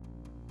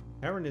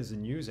 Karen is a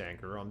news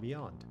anchor on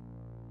Beyond.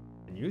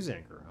 A news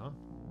anchor, huh?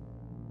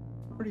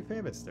 Pretty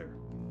famous there.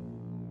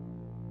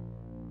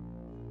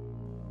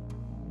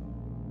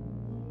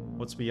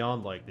 What's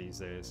Beyond like these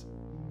days?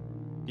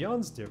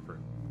 Beyond's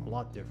different. A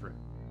lot different.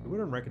 You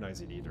wouldn't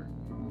recognize it either.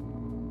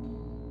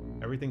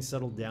 Everything's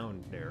settled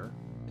down there.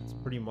 It's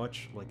pretty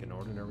much like an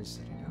ordinary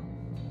city now.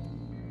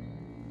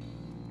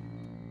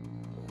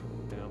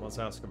 And let's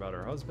ask about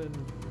her husband.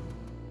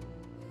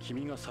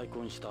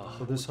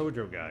 So this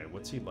Hojo guy,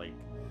 what's he like?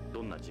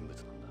 Well,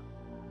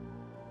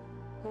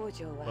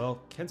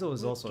 Kenzo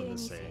is also in the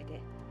same.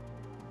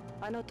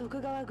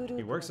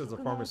 He works as a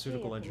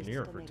pharmaceutical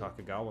engineer for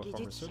Takagawa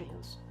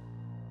Pharmaceuticals.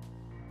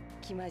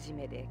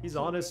 He's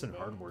honest and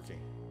hardworking.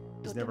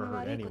 He's never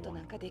hurt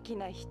anyone.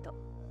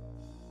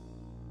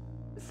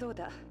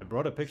 I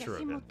brought a picture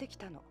of him.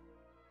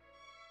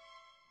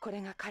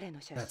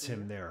 That's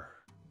him there.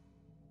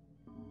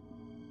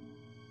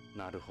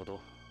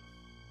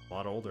 A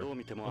lot older.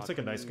 Looks like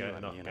a nice guy,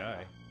 enough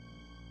guy.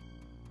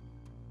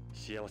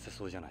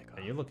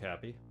 And you look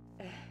happy.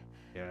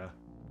 Yeah,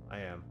 I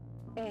am.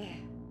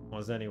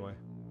 Was anyway.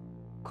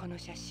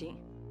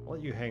 I'll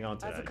let you hang on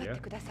to that, yeah?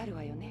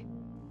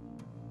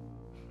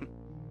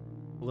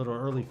 A little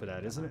early for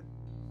that, isn't it?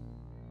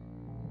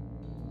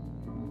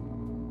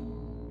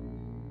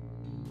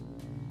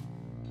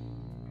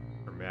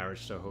 Her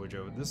marriage to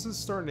Hojo. This is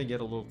starting to get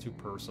a little too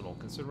personal,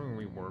 considering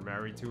we were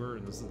married to her,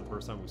 and this is the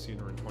first time we've seen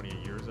her in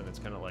 28 years, and it's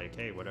kind of like,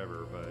 hey,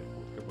 whatever, but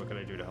what can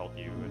I do to help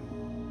you,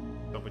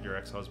 and help with your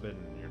ex-husband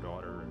and your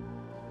daughter, and...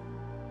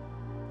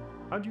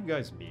 How'd you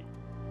guys meet?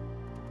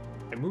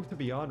 I moved to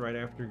Beyond right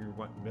after you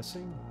went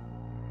missing,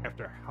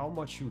 after how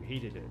much you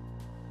hated it.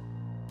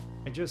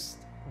 I just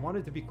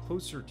wanted to be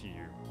closer to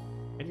you,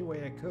 any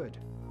way I could.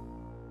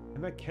 I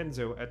met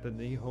Kenzo at the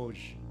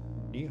Nihonjin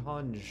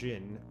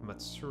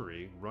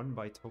Matsuri run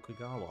by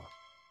Tokugawa.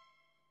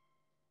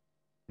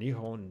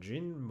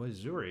 Nihonjin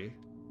Matsuri?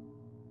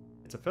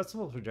 It's a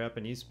festival for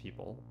Japanese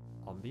people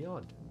on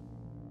Beyond.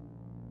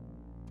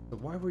 So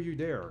why were you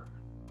there?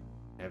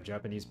 I have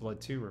Japanese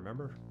blood too,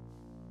 remember?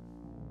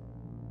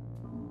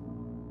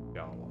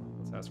 Tokugawa.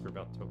 Let's ask her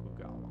about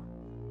Tokugawa.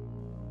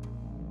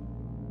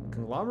 The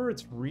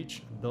conglomerate's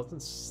reach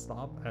doesn't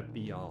stop at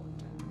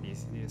Beyond. He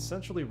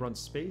essentially runs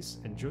space,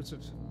 and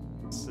Joseph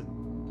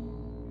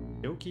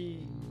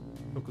Sadoki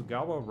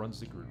Tokugawa runs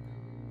the group.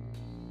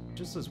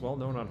 Just as well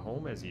known on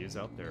home as he is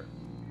out there.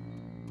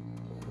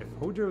 If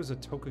Hojo is a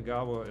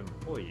Tokugawa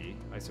employee,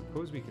 I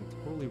suppose we can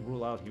totally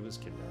rule out he was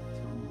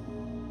kidnapped.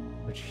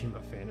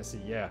 Kojima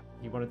fantasy, yeah.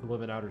 He wanted to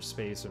live in outer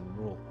space and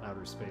rule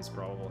outer space,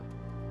 probably.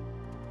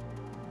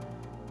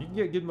 You can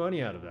get good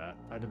money out of that,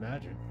 I'd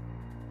imagine.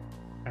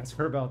 Ask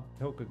her about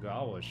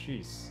Tokugawa,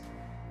 sheesh.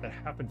 That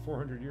happened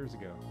 400 years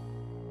ago.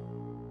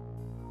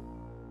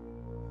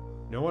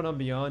 No one on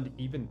Beyond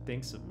even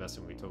thinks of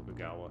messing with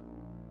Tokugawa.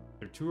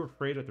 They're too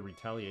afraid of the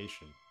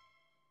retaliation.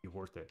 Be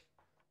worth it.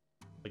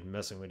 Like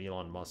messing with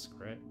Elon Musk,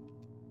 right?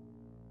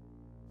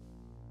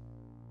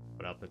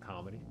 Without the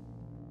comedy.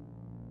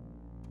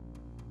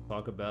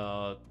 Talk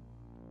about...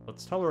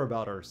 Let's tell her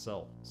about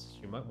ourselves.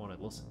 She might want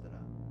to listen to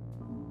that.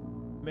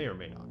 May or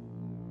may not.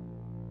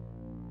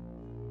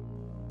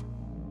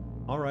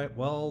 Alright,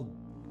 well...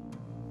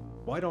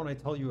 Why don't I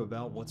tell you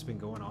about what's been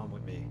going on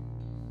with me?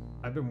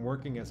 I've been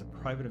working as a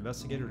private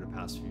investigator the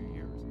past few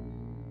years.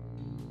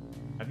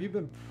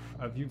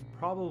 You've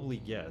probably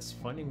guessed,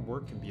 finding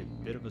work can be a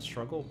bit of a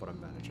struggle, but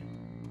I'm managing.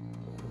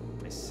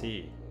 I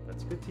see.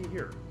 That's good to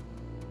hear.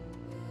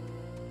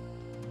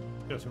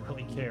 Doesn't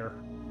really care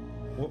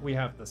what we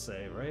have to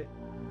say, right?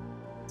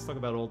 Let's talk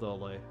about old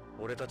LA.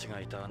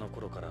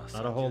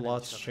 Not a whole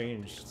lot's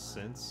changed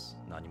since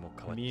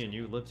me and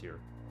you lived here.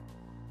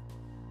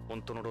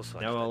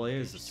 Now LA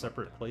is a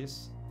separate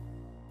place,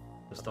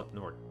 just up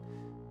north.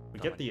 We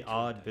get the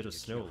odd bit of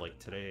snow like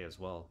today as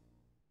well.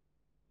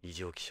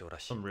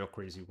 Some real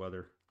crazy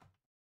weather.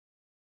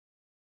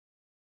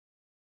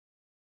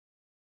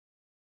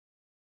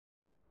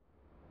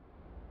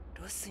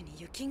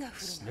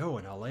 Snow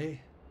in LA?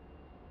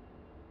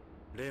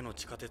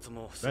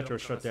 Metro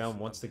shut down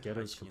once the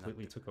ghettos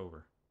completely took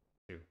over.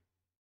 Too.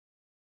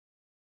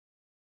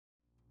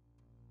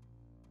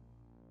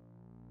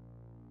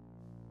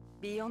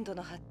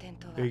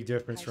 Big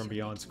difference from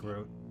Beyond's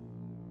growth.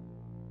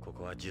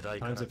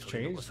 Times have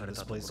changed and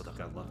this place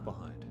got left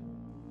behind.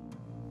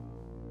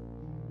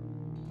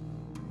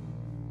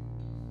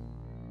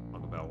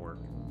 Talk about work.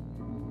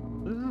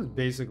 This is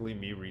basically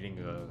me reading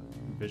a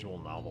visual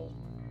novel.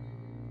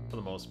 For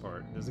the most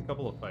part. There's a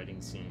couple of fighting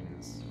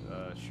scenes,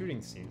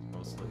 shooting scenes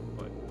mostly,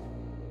 but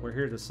we're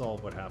here to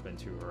solve what happened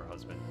to her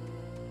husband.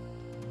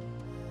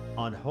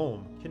 On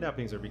home,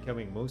 kidnappings are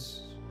becoming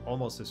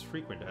almost as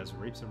frequent as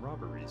rapes and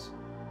robberies.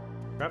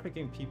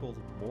 Trafficking people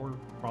more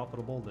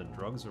profitable than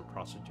drugs or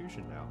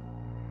prostitution now.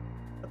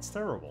 That's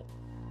terrible.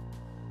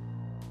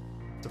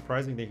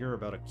 Surprising to hear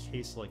about a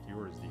case like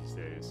yours these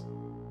days.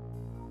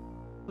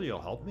 So you'll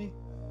help me?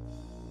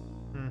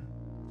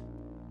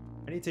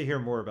 I need to hear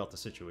more about the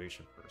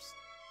situation first.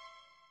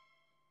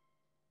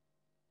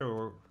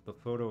 Show the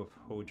photo of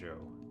Hojo.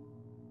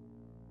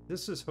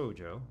 This is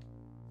Hojo.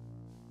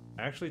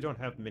 I actually don't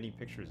have many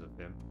pictures of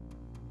him.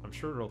 I'm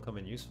sure it'll come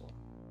in useful.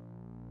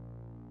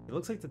 He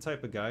looks like the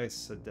type of guy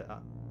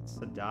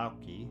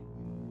Sadaki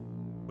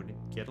would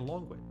get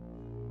along with.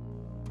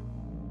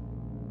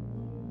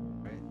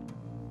 Right.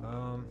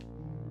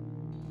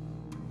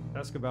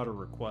 Ask about a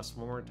request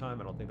one more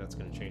time. I don't think that's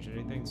going to change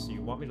anything. So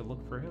you want me to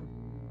look for him?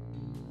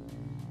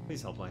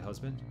 Please help my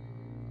husband.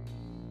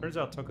 Turns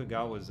out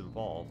Tokugawa was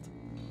involved.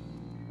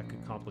 That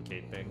could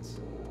complicate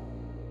things.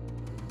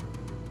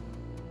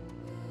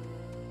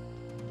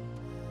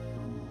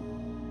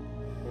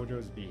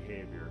 Hojo's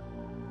behavior.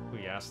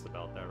 We asked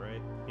about that,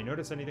 right? You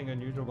notice anything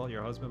unusual about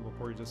your husband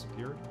before he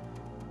disappeared?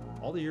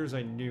 All the years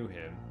I knew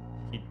him,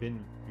 he'd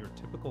been your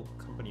typical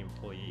company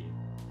employee.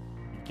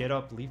 He'd get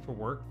up, leave for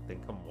work, then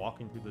come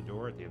walking through the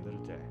door at the end of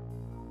the day.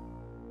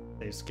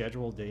 They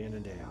schedule day in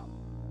and day out.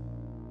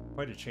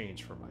 Quite a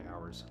change from my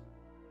hours.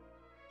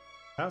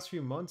 Past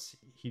few months,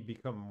 he'd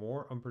become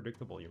more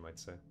unpredictable, you might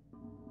say.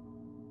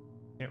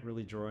 Can't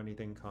really draw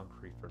anything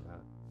concrete from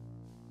that.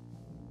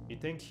 You'd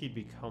think he'd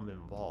become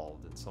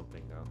involved in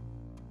something, though.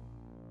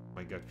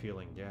 My gut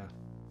feeling, yeah.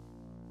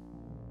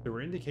 There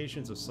were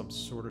indications of some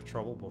sort of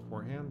trouble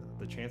beforehand.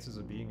 The chances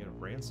of being a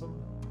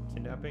ransom,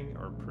 kidnapping,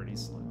 are pretty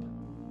slim.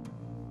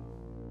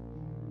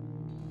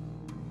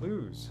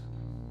 Clues.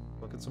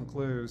 Look at some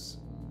clues.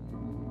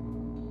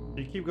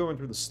 You keep going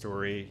through the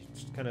story,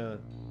 just kind of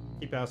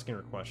keep asking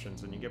her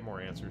questions, and you get more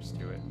answers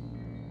to it.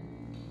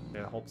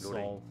 It helps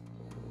solve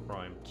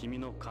crime.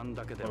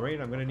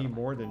 Lorraine, I'm going to need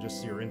more than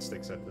just your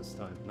instincts at this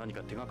time.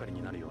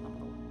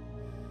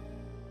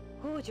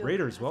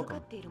 Raiders,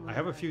 welcome. I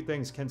have a few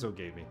things Kenzo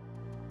gave me.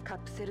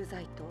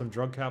 Some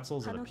drug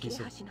capsules and a piece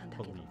of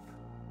leaf.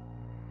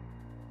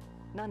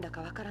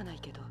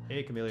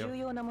 Hey,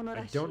 Camilio.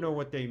 I don't know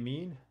what they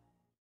mean.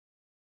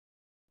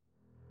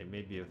 They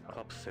may be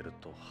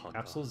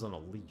capsules on a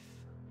leaf.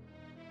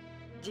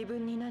 He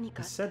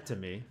said to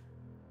me,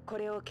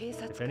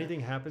 if anything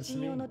happens to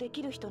me,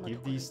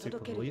 give these to the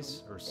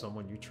police or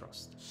someone you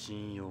trust.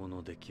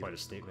 Quite a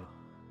statement.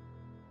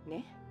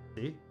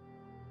 See?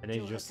 And then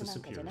he just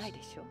disappears.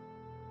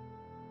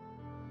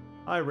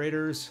 Hi,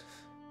 Raiders.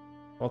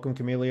 Welcome,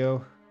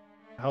 Camilio.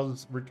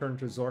 How's Return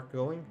to Zork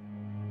going?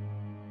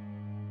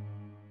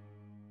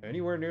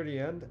 Anywhere near the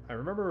end? I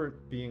remember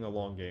it being a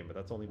long game, but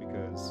that's only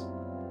because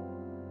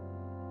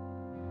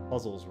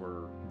puzzles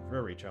were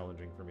very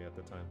challenging for me at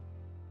the time.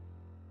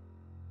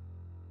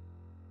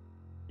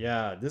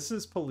 Yeah, this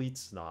is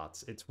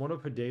Policenauts. It's one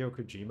of Hideo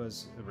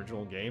Kojima's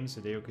original games.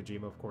 Hideo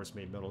Kojima, of course,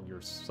 made Metal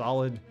Gear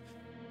Solid,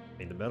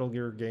 made the Metal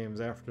Gear games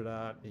after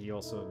that. He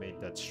also made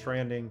Death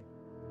Stranding.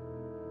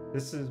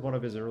 This is one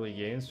of his early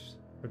games.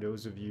 For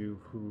those of you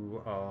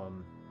who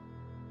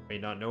may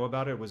not know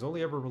about it, it was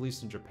only ever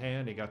released in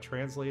Japan. It got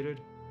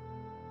translated.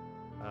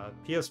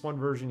 PS1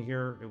 version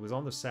here. It was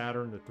on the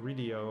Saturn, the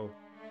 3DO.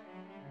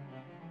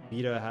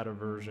 Vita had a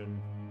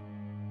version.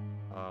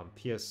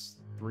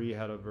 PS3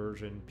 had a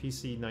version.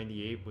 PC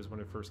 98 was when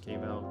it first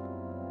came out.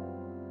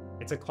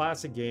 It's a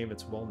classic game.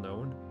 It's well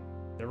known.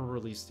 Never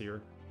released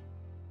here.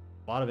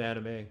 A lot of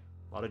anime, a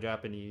lot of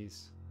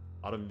Japanese,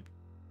 a lot of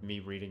me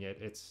reading it.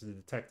 It's a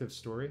detective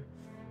story.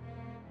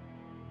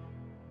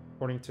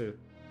 According to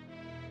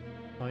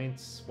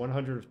points,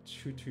 100 of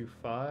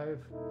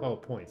 225. Oh,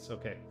 points.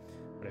 Okay.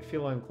 But I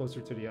feel I'm closer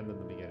to the end than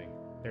the beginning.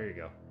 There you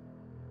go.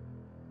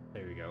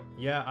 There you go.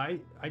 Yeah,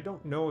 I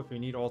don't know if you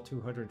need all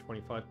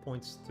 225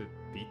 points to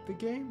beat the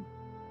game.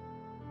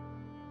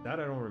 That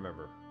I don't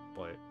remember,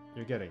 but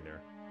you're getting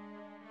there.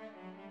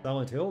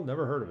 Silent Hill?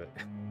 Never heard of it.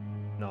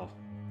 No,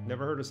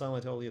 never heard of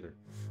Silent Hill either.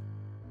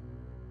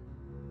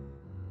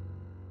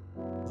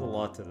 There's a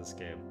lot to this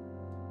game.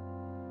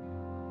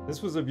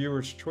 This was a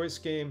viewer's choice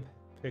game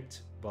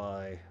picked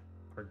by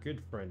our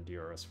good friend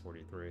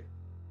DRS43.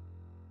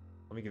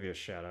 Let me give you a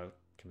shout out,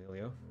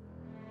 Camilio.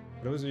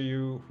 For those of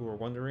you who are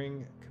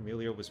wondering,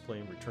 Camilio was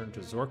playing Return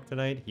to Zork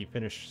tonight. He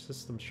finished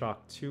System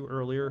Shock 2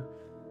 earlier.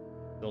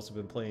 He's also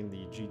been playing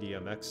the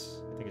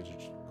GDMX, I think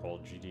it's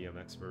called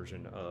GDMX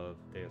version of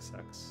Deus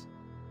Ex.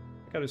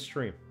 Check out his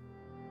stream.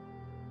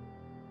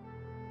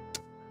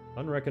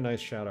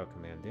 Unrecognized shoutout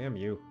command, damn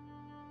you.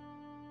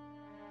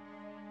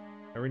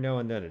 Every now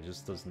and then it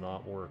just does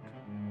not work.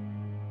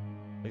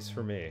 At least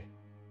for me.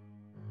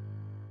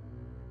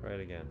 Try it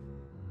again.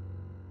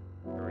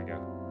 There we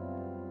go.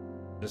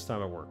 This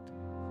time it worked.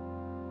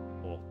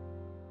 Cool.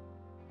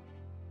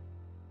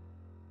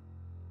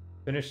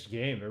 Finished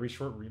game, very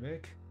short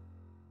remake.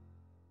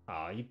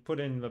 You put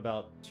in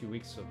about 2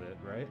 weeks of it,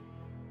 right?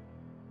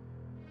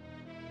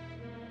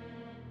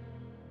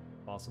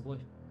 Possibly.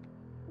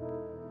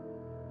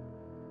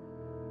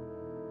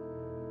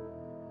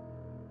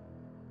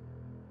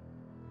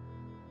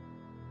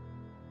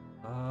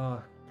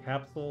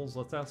 Capsules.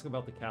 Let's ask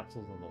about the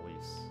capsules on the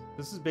lease.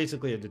 This is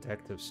basically a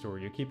detective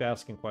story. You keep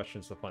asking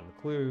questions to find the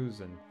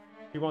clues, and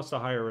She wants to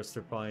hire us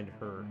to find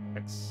her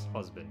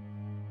ex-husband.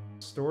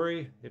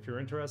 Story, if you're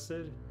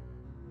interested,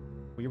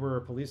 we were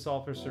a police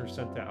officer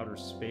sent to outer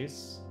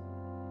space.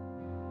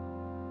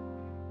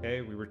 Okay,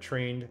 we were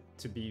trained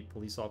to be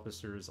police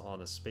officers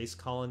on a space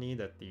colony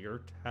that the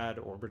Earth had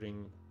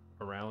orbiting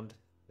around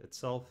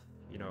itself.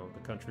 You know, the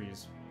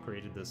countries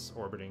created this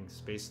orbiting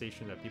space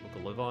station that people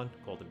could live on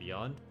called the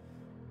Beyond.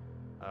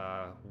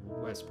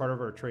 As part of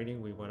our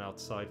training, we went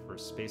outside for a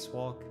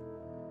spacewalk.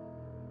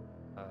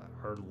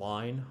 Our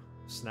line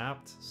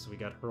snapped, so we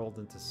got hurled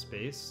into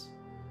space.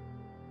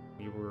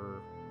 We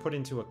were put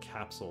into a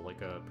capsule,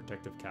 like a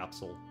protective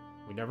capsule.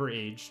 We never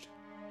aged.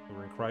 We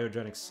were in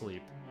cryogenic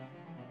sleep.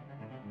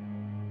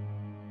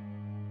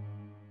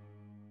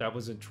 That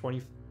was in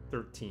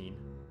 2013.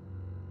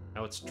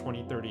 Now it's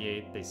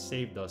 2038. They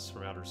saved us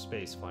from outer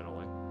space,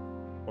 finally.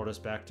 Brought us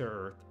back to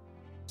Earth.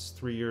 It's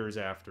 3 years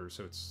after,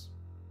 so it's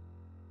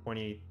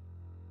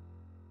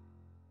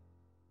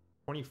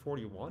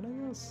 2041, I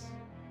guess?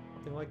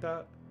 Something like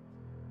that.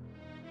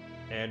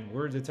 And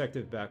we're a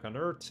detective back on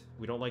Earth.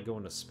 We don't like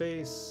going to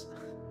space.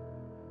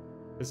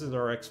 This is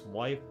our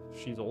ex-wife.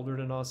 She's older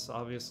than us,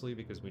 obviously,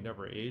 because we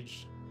never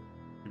aged.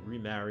 We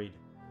remarried.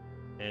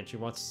 And she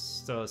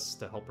wants us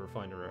to help her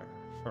find her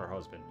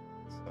husband.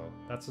 So,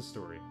 that's the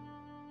story.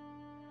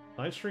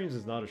 9 streams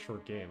is not a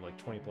short game, like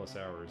 20 plus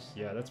hours.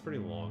 Yeah, that's pretty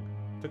long.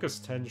 It took us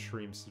 10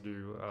 streams to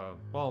do,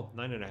 well,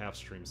 9.5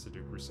 streams to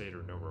do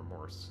Crusader No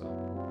Remorse, so...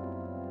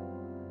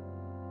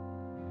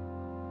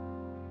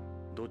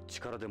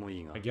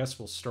 I guess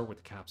we'll start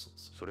with the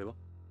capsules.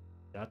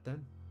 That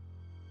then?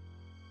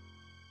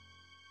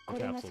 The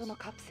capsules.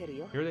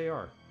 Here they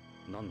are.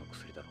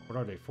 What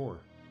are they for?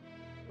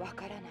 I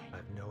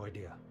have no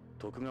idea.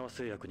 I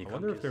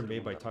wonder if they're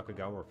made by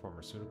Takagawa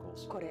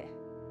Pharmaceuticals.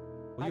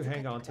 Will you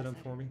hang on to them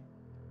for me?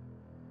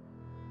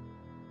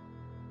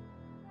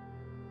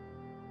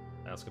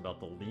 Ask about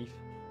the leaf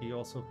he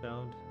also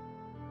found.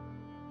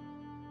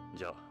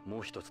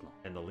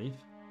 And the leaf?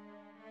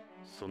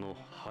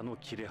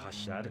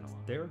 That is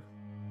there?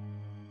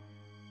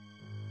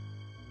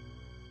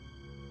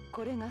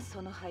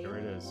 There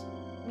it is.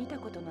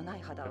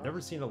 I've never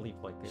seen a leaf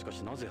like this.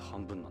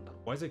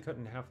 Why is it cut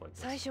in half like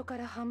this? It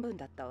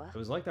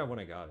was like that when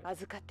I got it.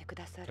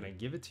 Can I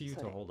give it to you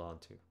to hold on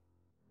to?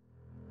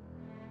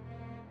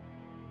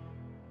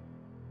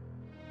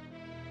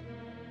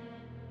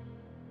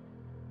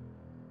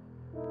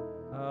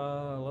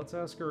 Let's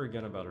ask her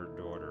again about her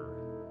daughter.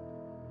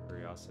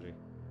 Curiosity.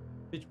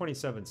 She'll be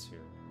 27 soon.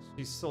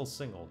 She's still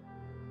single.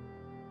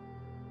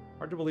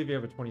 Hard to believe you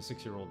have a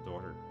 26-year-old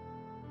daughter.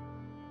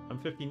 I'm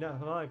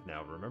 55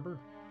 now, remember?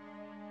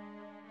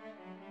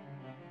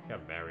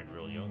 Got married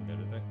real young,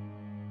 didn't they?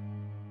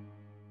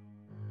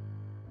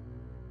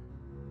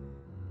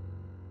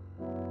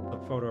 A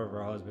photo of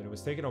her husband. It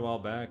was taken a while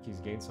back.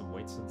 He's gained some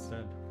weight since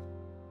then.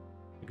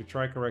 You could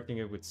try correcting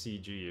it with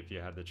CG if you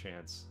had the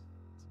chance.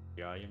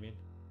 Yeah, you mean?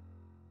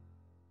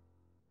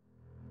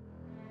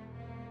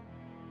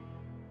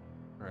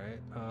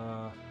 Alright,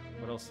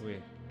 what else do we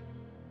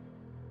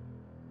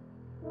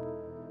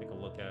take a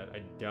look at?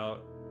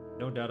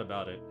 No doubt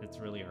about it, it's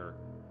really her.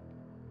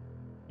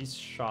 He's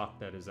shocked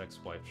that his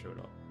ex-wife showed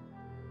up.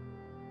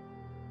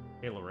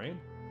 Hey, Lorraine?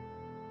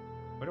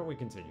 Why don't we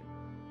continue?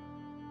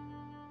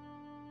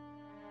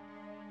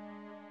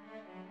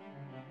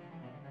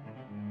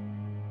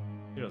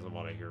 He doesn't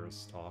want to hear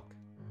us talk.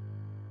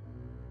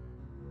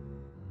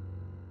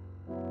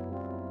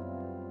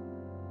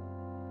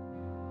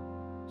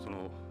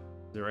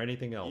 Is there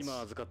anything else?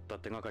 There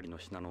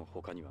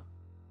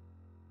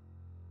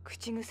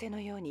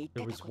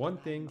was one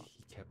thing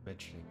he kept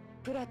mentioning.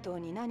 It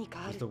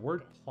was the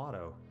word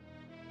Plato.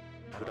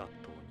 Plato?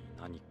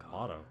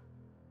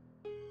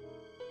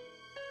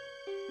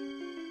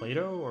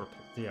 Plato or...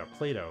 yeah,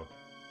 Plato.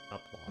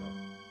 Not Plato.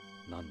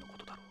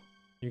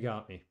 You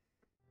got me.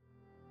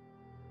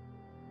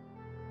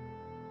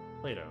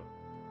 Plato.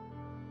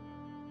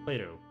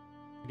 Plato.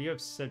 Could you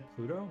have said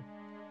Pluto?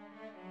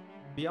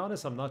 To be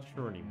honest, I'm not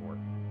sure anymore.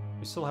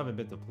 We still haven't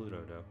been to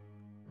Pluto, though.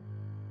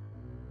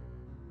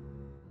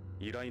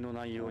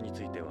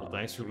 Well,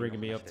 thanks for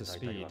bringing me up to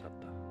speed.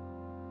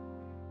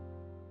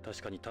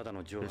 There's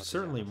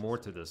certainly more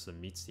to this than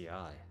meets the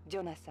eye.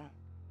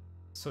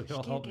 So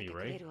you'll help me,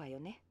 right?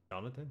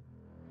 Jonathan?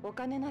 I'll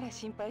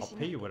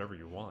pay you whatever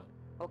you want.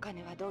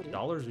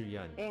 Dollars or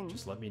yen,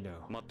 just let me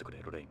know.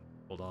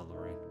 Hold on,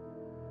 Lorraine.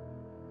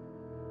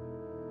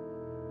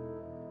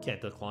 Can't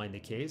decline the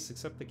case,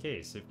 accept the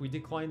case. If we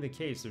decline the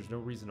case, there's no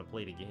reason to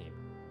play the game.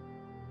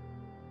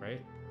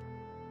 Right?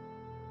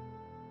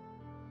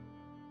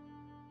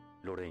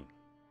 Lorraine.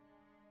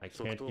 I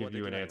can't give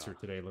you an answer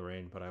today,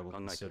 Lorraine, but I will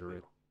consider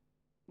it.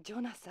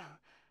 Jonathan,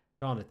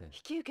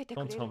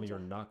 don't tell me you're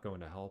not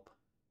going to help.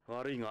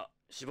 I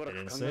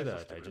didn't say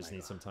that, I just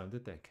need some time to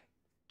think.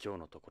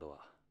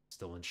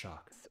 Still in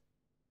shock.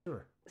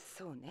 Sure.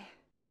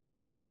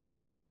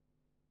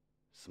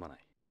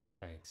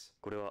 Thanks.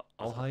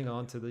 I'll hang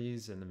on to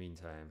these in the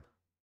meantime.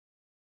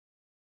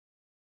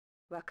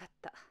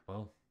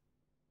 Well,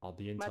 I'll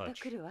be in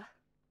touch.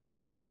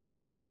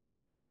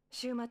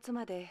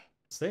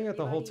 Staying at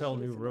the Hotel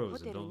New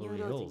Rose in Beverly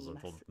Hills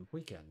until the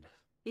weekend.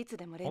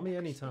 Call me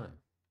anytime.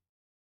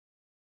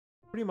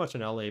 Pretty much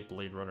an LA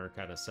Blade Runner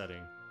kind of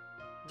setting.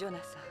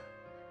 Jonathan.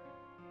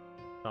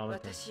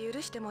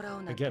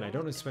 Again, I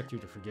don't expect you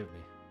to forgive me.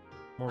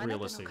 More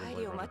realistic than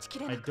Blade Runner.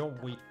 I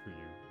don't wait for you.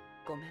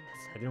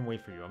 I didn't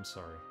wait for you, I'm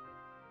sorry.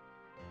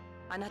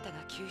 I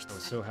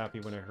was so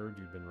happy when I heard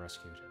you'd been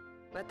rescued.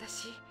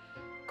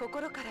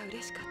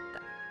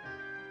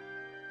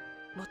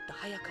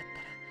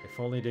 If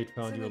only they'd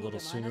found you a little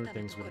sooner,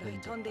 things would have been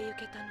different.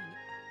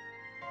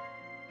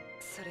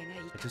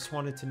 I just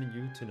wanted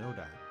you to know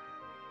that.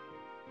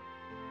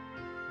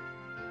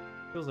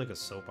 Feels like a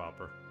soap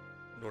opera.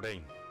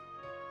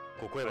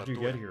 How'd you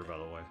get here, by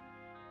the way?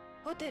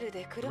 I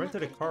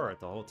rented a car at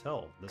the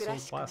hotel. This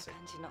old classic.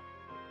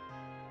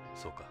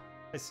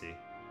 I see.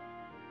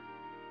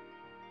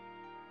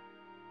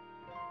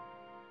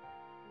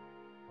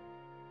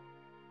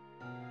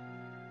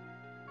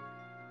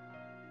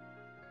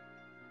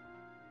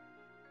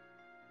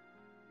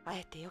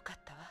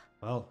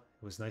 Well,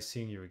 it was nice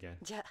seeing you again.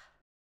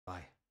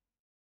 Bye.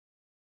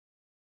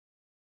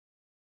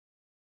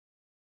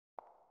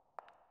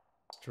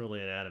 It's truly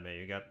an anime.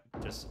 You got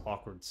just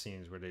awkward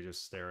scenes where they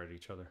just stare at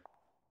each other.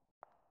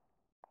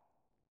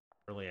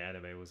 Early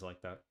anime was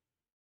like that.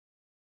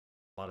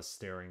 A lot of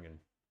staring and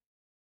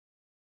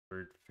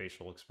weird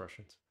facial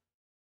expressions.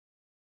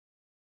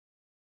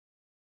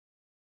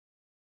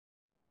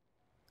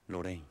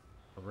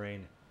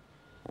 Lorraine.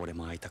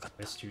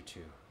 Missed you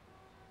too.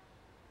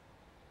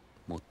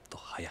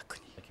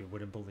 Like you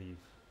wouldn't believe.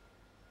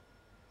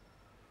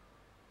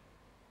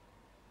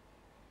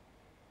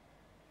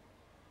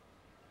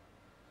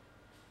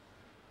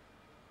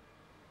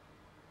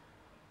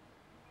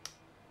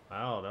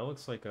 Wow, that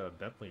looks like a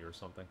Bentley or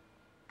something.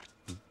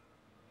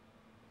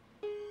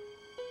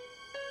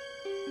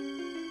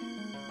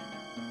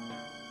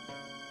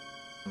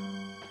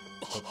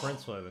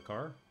 Footprints by the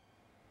car?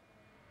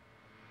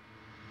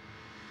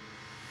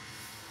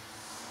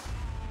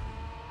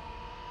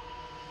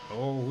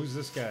 Oh, who's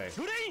this guy?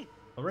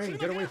 Lorraine,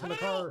 get away from the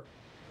car!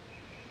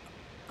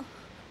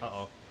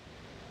 Uh-oh.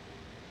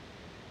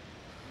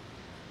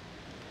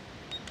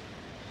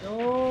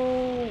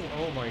 Oh!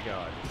 Oh my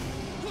god.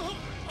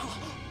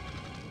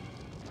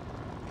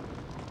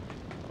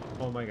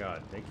 Oh my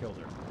god, they killed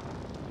her.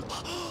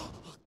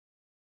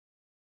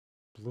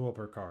 Blew up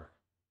her car.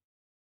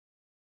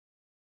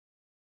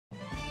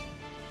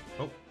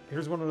 Oh,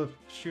 here's one of the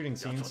shooting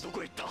scenes.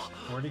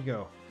 Where'd he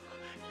go?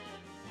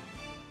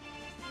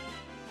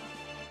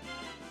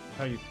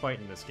 How you fight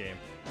in this game.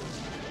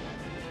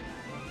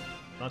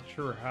 Not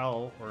sure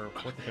how or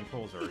what the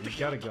controls are. He's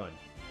got a gun.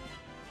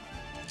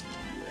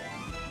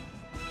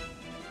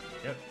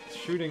 Yep,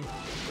 shooting.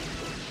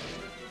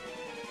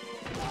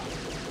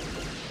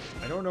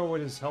 I don't know what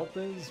his health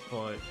is,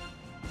 but...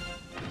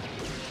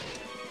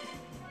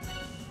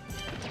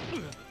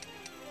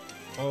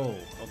 Oh,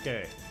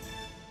 okay.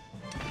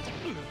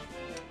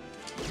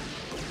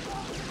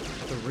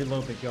 Have to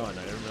reload the gun,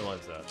 I didn't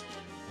realize that.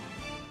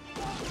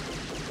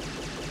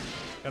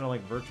 Kinda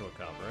like Virtual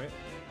Cop, right?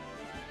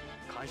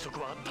 I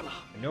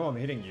know I'm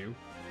hitting you.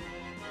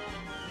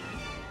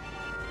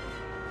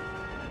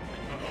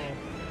 Uh-oh,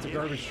 it's a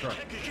garbage truck.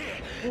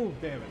 Oh,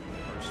 damn it.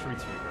 Or a street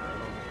sweeper,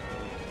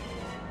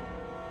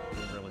 I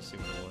didn't really see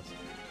what it was.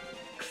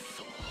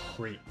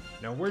 Great.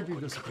 Now where'd you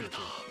disappear to?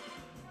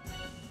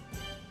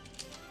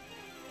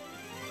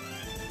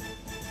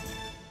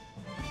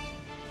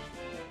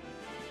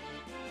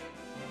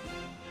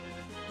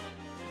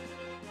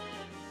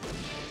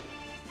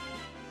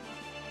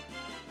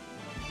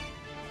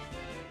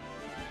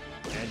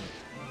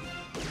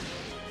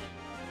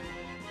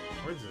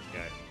 Where's this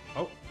guy?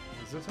 Oh,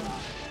 is this him?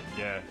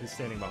 Yeah, he's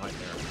standing behind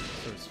there.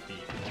 So his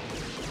feet.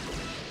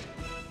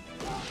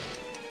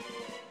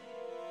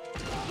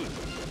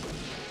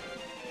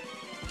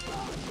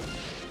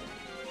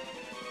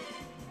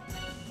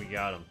 We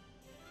got him.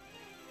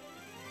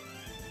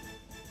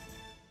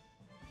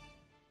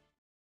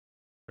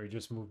 Or he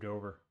just moved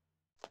over.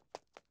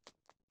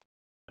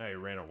 Oh, he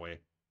ran away.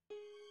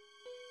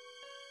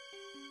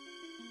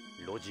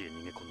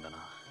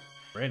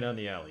 Ran down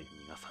the alley.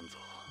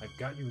 I've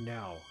got you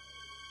now.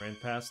 Ran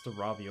past the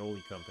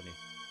ravioli company.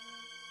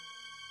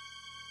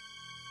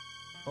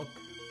 Look.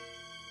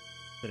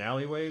 It's an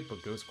alleyway,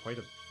 but goes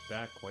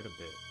back quite a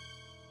bit.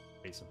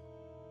 Face him.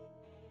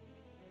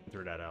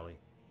 Through that alley.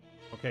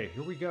 Okay,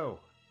 here we go.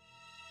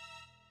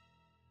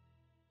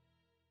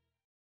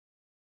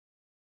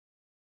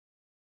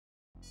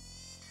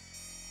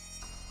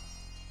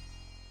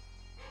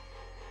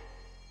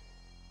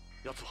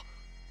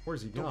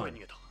 Where's he gone?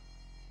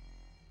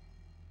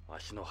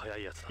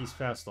 He's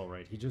fast,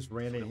 alright. He just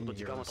ran in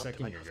here a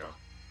second ago.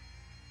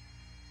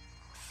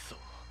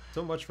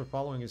 So much for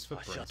following his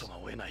footprints.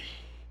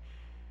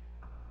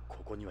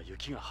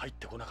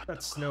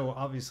 That snow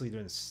obviously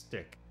didn't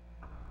stick.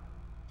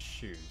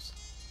 Shoes.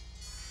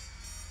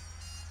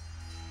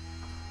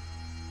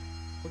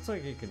 Looks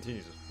like it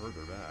continues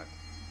further back.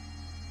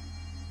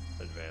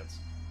 Advance.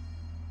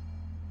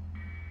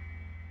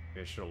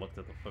 Maybe I should have looked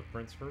at the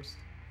footprints first.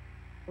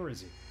 Where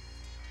is he?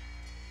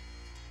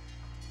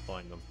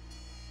 Find them.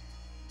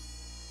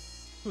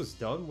 He was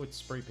done with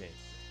spray paint.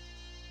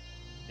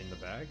 In the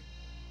bag?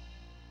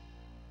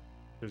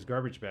 There's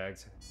garbage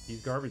bags.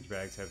 These garbage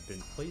bags have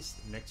been placed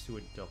next to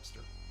a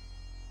dumpster.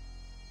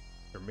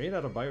 They're made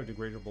out of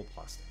biodegradable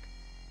plastic.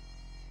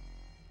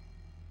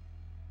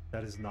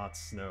 That is not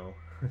snow.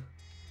 Of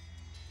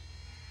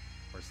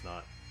course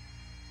not.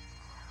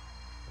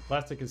 The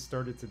plastic has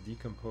started to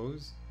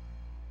decompose.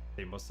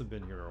 They must have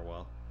been here a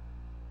while.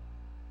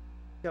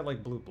 Got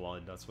like blue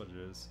blood, that's what it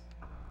is.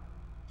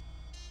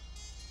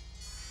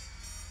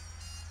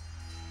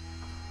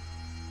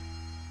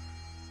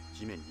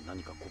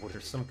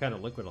 There's some kind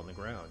of liquid on the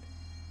ground.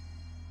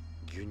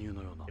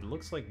 It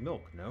looks like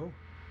milk, no?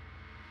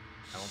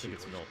 I don't think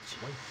it's milk.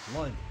 White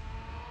blood.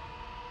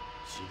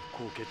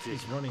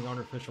 He's running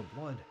artificial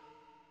blood.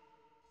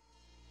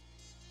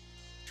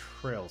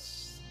 Trail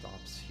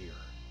stops here.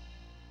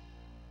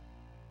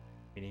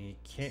 Meaning he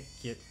can't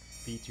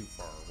be too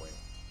far away.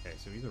 Okay,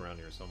 so he's around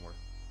here somewhere.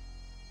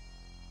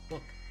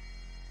 Look.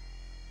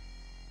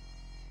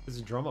 There's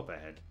a drum up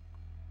ahead.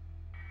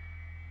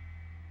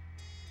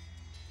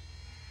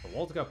 The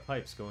wall's got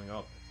pipes going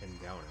up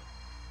and down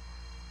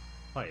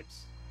it.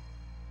 Pipes.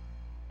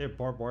 They have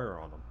barbed wire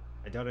on them.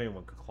 I doubt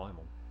anyone could climb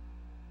them.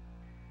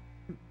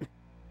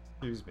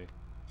 Excuse me.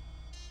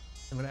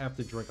 I'm gonna have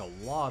to drink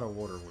a lot of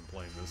water when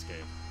playing this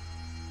game.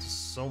 It's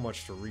so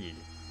much to read.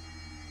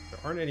 There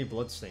aren't any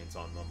bloodstains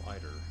on them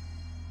either.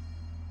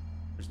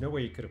 There's no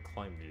way you could have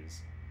climbed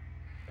these.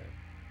 Okay.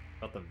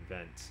 About the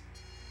vent.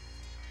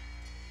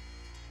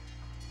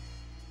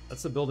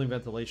 That's the building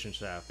ventilation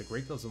shaft. The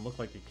grate doesn't look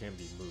like it can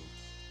be moved.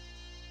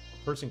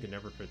 A person could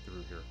never fit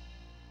through here.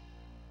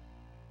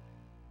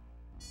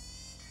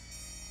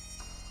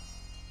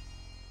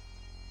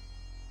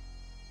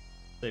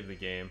 Save the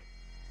game.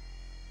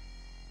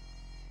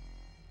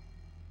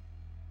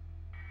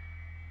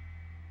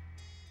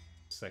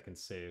 Second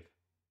save.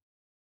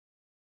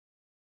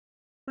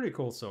 Pretty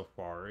cool so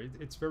far.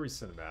 It's very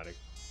cinematic.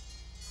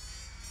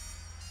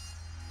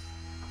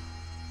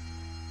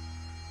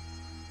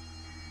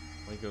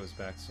 He goes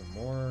back some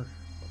more.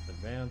 Let's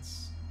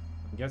advance.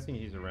 I'm guessing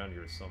he's around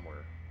here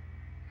somewhere.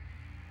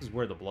 This is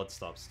where the blood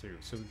stops too.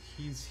 So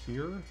he's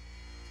here?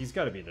 He's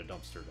got to be in a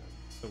dumpster then.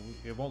 So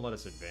it won't let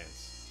us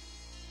advance.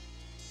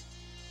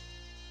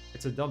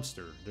 It's a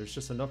dumpster. There's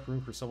just enough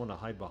room for someone to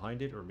hide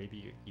behind it or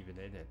maybe even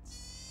in it.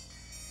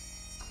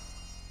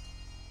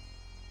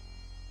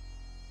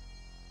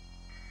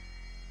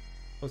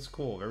 Looks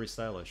cool. Very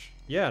stylish.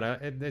 Yeah,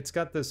 it's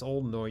got this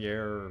old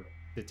Noir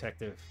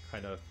detective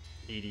kind of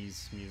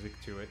 80s music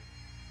to it.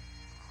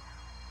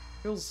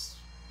 Feels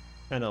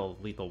kind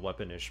of Lethal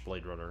Weapon-ish,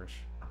 Blade Runner-ish.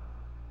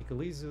 It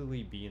could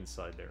easily be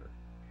inside there.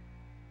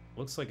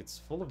 Looks like it's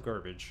full of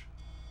garbage.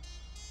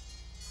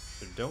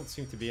 There don't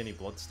seem to be any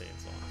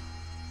bloodstains on it.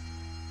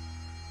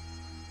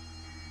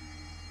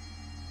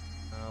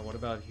 What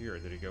about here?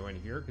 Did it go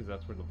in here? Because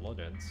that's where the blood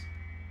ends.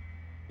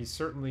 He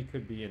certainly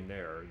could be in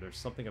there. There's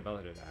something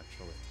about it,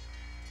 actually.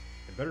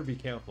 I better be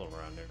careful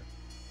around there.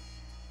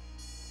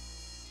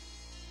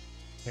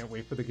 Can't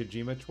wait for the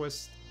Kojima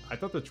twist. I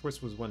thought the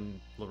twist was when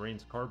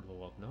Lorraine's car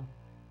blew up, no?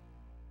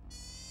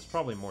 There's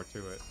probably more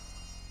to it.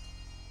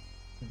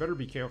 You better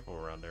be careful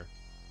around there.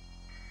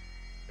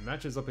 It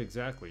matches up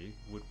exactly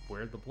with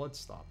where the blood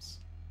stops.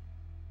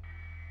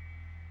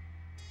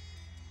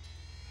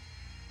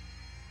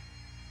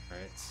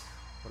 Alright,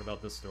 what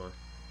about this door?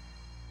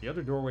 The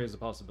other doorway is a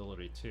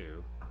possibility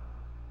too.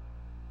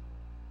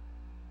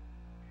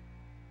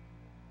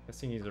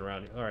 Guessing he's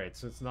around. Alright,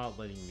 so it's not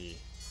letting me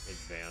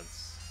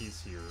advance.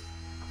 He's here.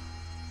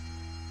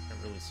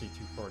 Can't really see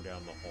too far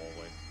down the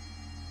hallway.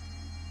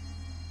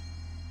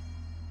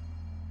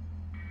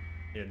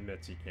 He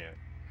admits he can't.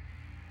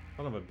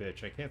 Son of a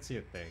bitch, I can't see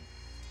a thing.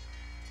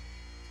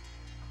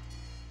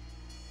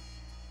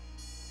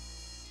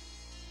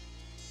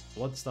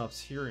 Blood stops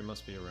here, he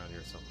must be around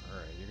here somewhere.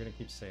 Alright, you're gonna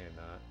keep saying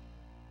that.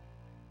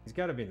 He's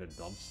gotta be in the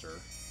dumpster.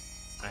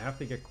 I have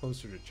to get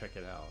closer to check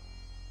it out.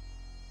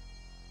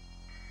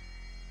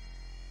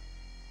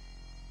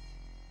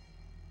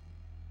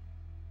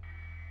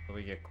 When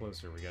we get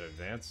closer, we gotta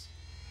advance.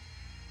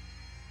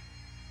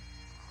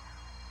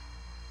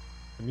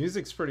 The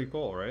music's pretty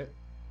cool, right?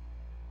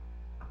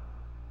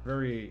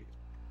 Very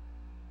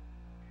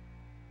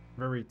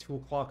 2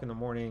 o'clock in the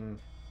morning,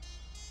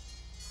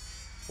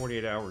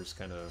 48 hours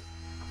kind of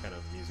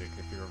music,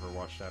 if you ever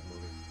watched that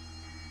movie.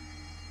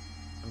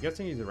 I'm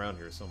guessing he's around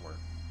here somewhere.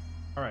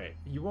 Alright,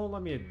 you won't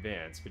let me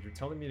advance, but you're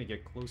telling me to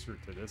get closer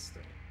to this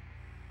thing.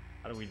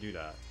 How do we do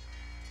that?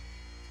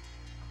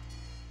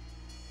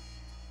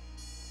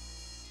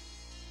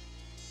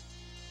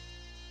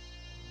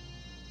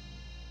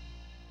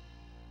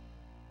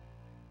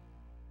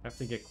 I have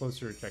to get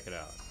closer to check it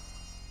out.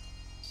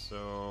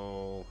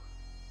 So...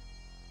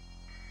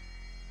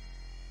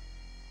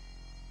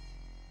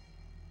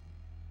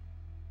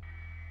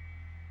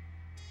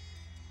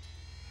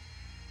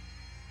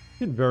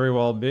 could very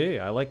well be.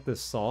 I like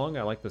this song.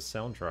 I like the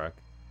soundtrack.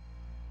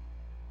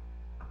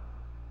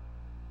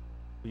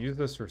 We'll use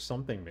this for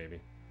something, maybe.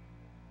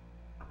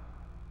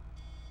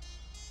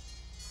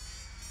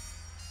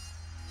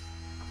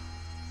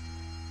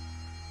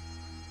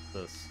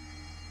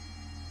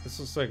 This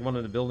looks like one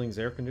of the building's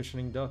air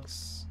conditioning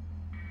ducts.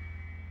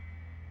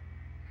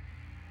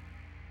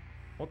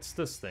 What's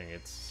this thing?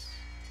 It's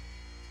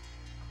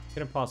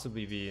gonna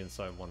possibly be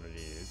inside one of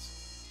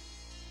these.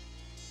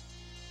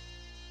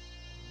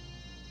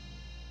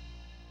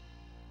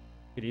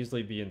 Could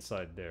easily be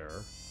inside there.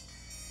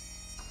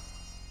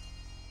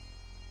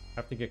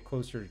 Have to get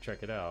closer to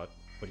check it out,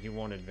 but he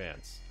won't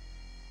advance.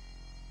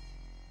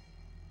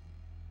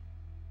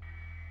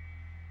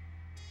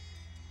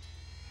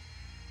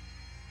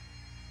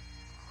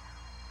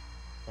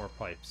 More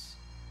pipes.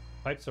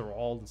 Pipes are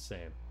all the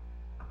same.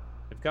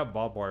 They've got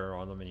barbed wire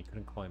on them and you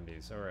couldn't climb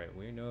these. Alright,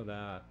 we know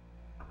that.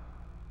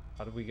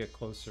 How do we get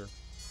closer?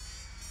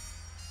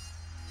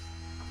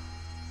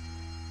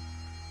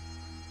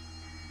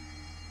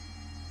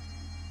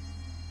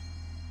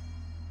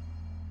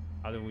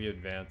 How do we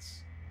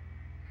advance?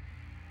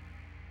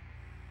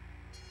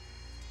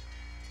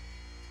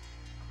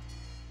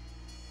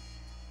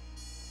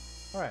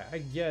 Alright, I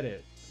get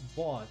it,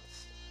 but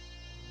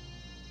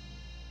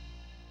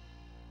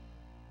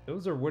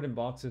those are wooden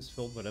boxes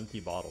filled with empty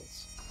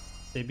bottles.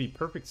 They'd be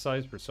perfect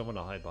size for someone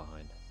to hide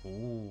behind.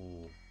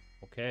 Ooh,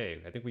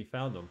 okay, I think we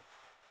found them.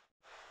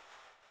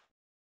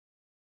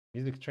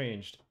 Music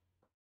changed.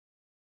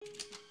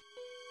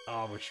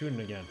 Oh, we're shooting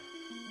again.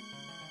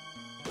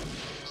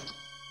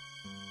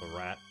 The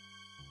rat.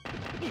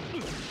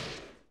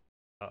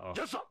 Uh-oh.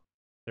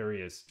 There he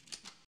is.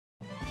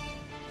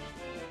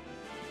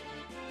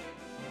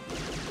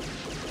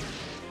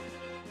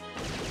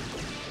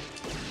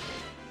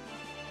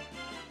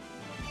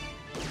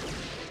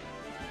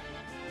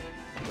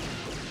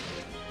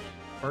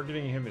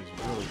 Targeting him is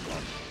really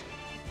tough.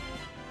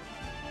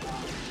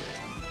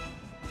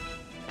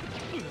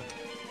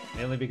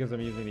 Mainly because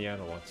I'm using the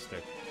analog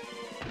stick.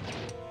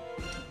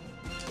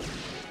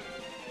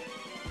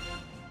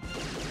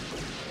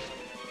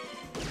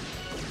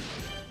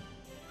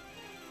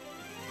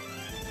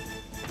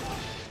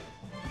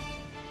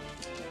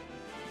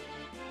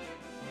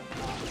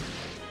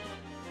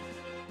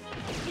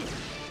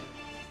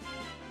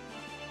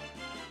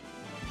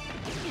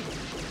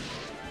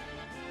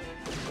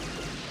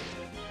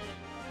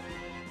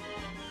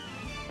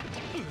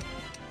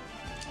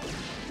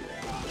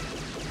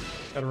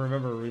 Gotta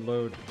remember to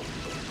reload.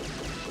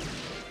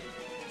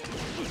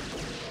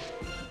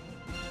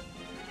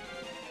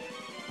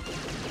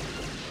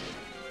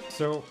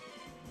 So,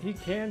 he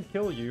can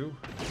kill you.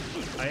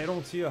 I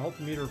don't see a health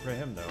meter for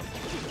him, though.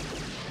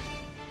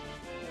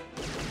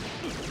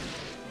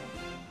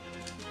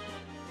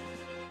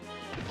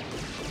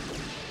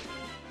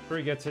 Sure,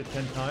 he gets hit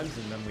 10 times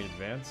and then we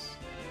advance.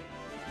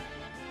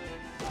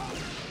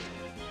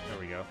 There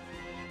we go.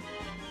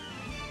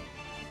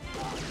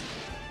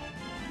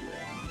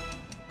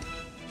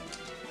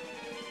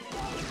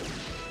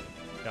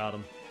 Got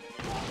him.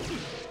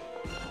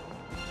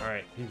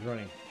 Alright, he's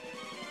running.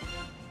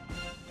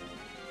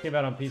 Came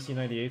out on PC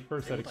 98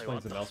 first, that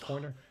explains the mouse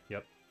pointer.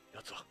 Yep.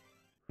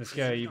 This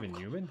guy even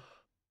human?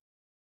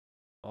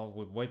 Oh,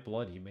 with white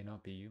blood, he may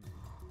not be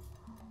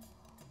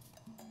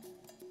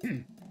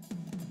human.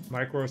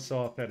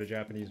 Microsoft had a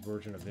Japanese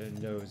version of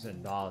Windows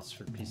and DOS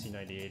for PC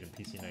 98 and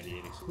PC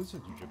 98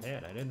 exclusive to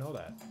Japan. I didn't know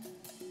that.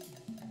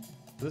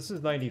 This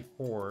is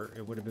 94.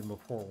 It would have been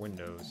before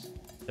Windows.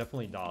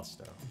 Definitely DOS,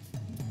 though.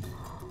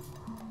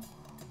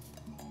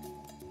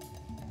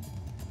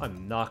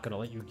 I'm not gonna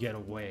let you get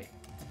away.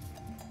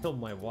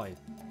 Killed my wife.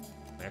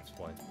 My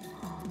ex-wife.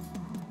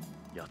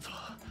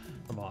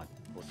 Come on.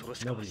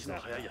 Nobody's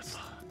that fast.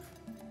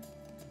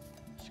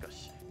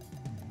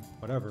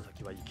 Whatever.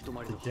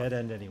 It's a dead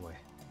end anyway.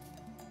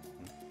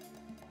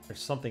 There's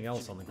something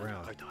else on the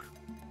ground.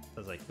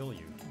 Says I kill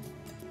you.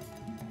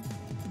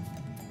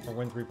 Or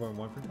Win 3.1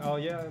 for... Oh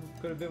yeah, it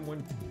could have been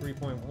Win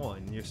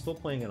 3.1. You're still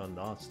playing it on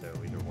DOS though,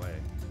 either way.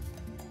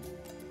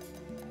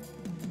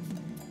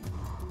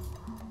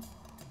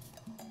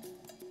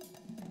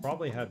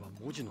 Probably had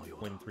Win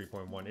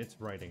 3.1. It's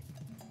writing.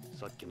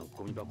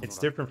 It's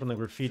different from the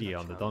graffiti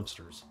on the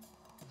dumpsters.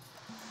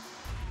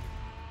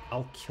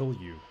 I'll kill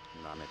you,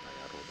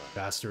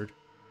 bastard.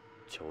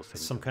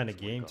 It's some kind of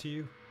game to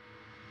you?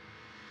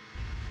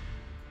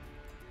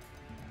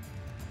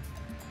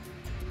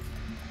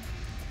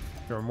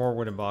 There are more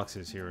wooden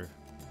boxes here.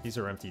 These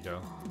are empty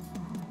though.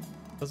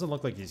 Doesn't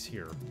look like he's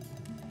here.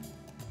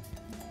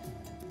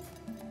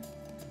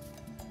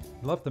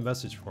 He left a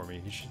message for me.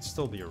 He should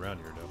still be around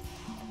here though.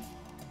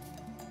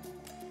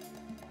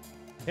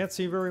 Can't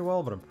see very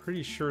well, but I'm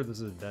pretty sure this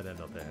is a dead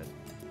end up ahead.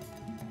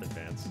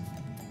 Advance.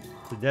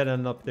 The dead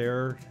end up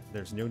there.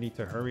 There's no need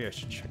to hurry. I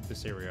should check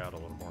this area out a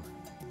little more.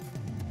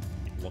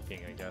 Keep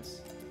looking, I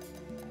guess.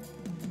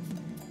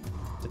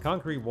 It's a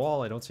concrete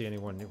wall. I don't see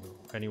anyone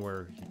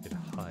anywhere he could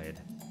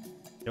hide.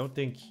 I don't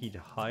think he'd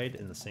hide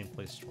in the same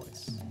place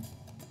twice.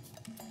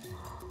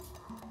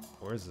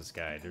 Where is this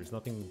guy? There's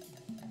nothing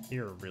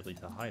here really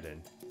to hide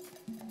in.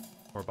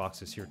 More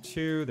boxes here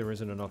too. There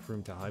isn't enough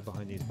room to hide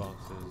behind these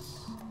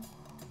boxes.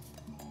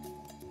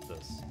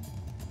 This.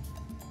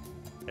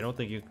 I don't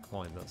think you can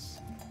climb this.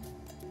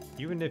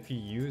 Even if you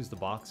use the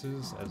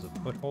boxes as a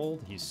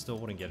foothold, he still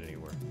wouldn't get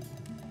anywhere.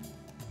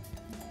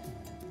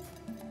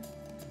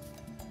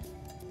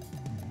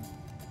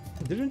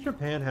 Didn't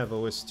Japan have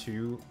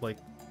OS2? Like,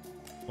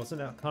 wasn't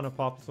that kind of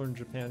popular in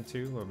Japan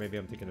too? Or maybe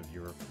I'm thinking of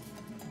Europe.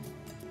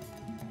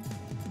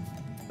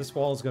 This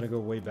wall is going to go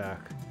way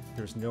back.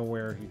 There's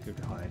nowhere he could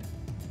hide.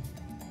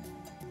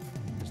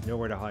 There's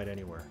nowhere to hide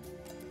anywhere.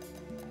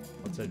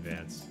 Let's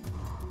advance.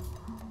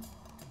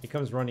 He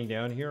comes running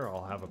down here,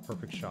 I'll have a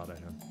perfect shot at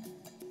him.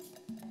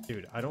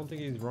 Dude, I don't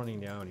think he's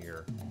running down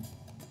here.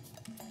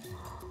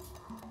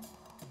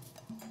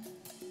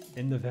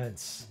 In the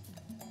vents.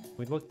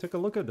 We took a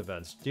look at the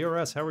vents.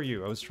 DRS, how are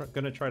you? I was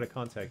gonna try to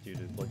contact you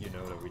to let you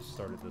know that we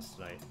started this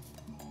tonight.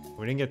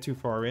 We didn't get too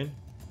far in.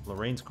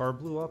 Lorraine's car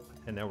blew up,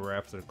 and now we're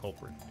after the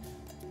culprit.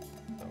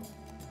 So,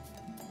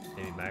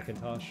 maybe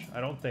Macintosh? I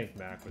don't think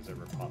Mac was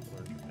ever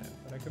popular in Japan,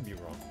 but I could be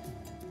wrong.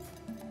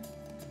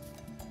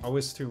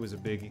 OS2 was a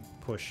big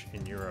push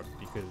in Europe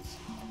because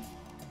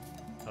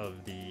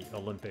of the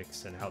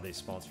Olympics and how they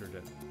sponsored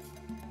it.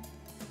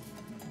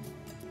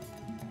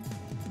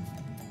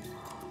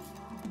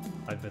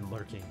 I've been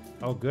lurking.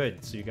 Oh,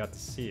 good. So you got to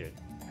see it.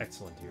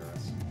 Excellent,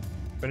 DRS.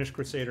 Finished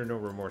Crusader No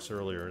Remorse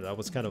earlier. That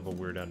was kind of a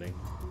weird ending.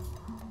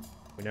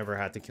 We never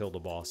had to kill the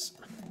boss.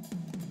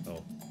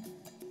 Oh.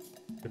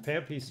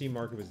 Japan PC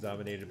market was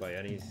dominated by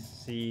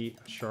NEC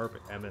Sharp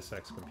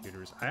MSX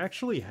computers. I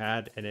actually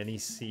had an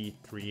NEC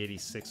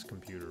 386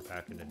 computer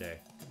back in the day.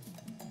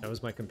 That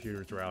was my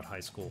computer throughout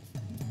high school.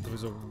 It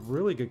was a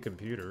really good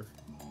computer.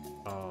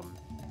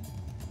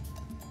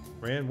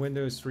 Ran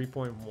Windows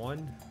 3.1.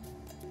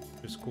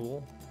 It was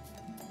cool.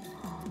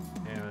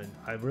 And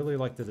I really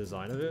liked the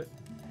design of it.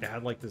 It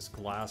had like this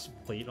glass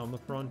plate on the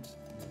front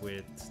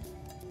with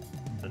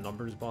the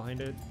numbers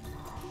behind it.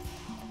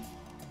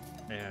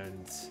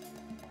 And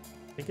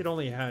I think it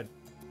only had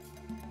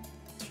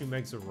 2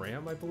 megs of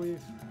RAM, I believe.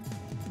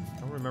 I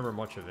don't remember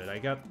much of it. I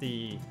have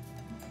the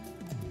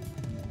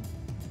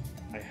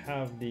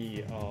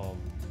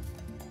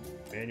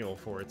manual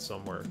for it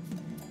somewhere.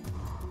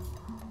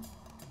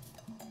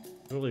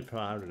 Really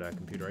proud of that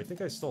computer. I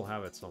think I still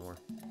have it somewhere.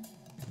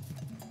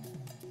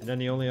 And then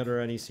the only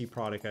other NEC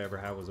product I ever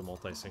had was a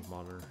multi-sync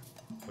monitor,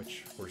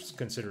 which was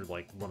considered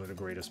like one of the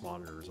greatest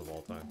monitors of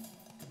all time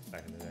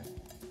back in the day.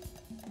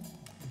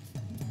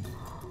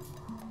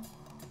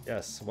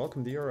 Yes,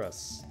 welcome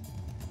DRS.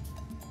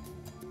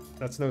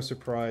 That's no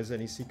surprise.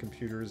 NEC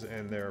computers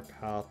and their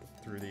path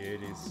through the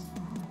 80s.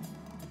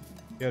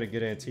 You had a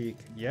good antique.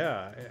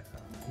 Yeah,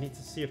 I need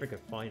to see if I could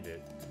find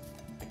it.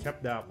 I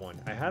kept that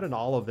one. I had an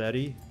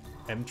Olivetti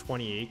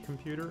M28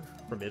 computer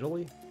from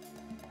Italy.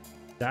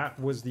 That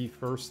was the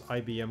first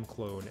IBM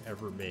clone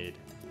ever made.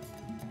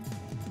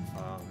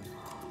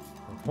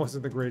 It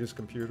wasn't the greatest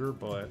computer,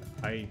 but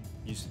I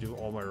used to do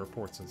all my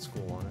reports in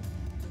school on it.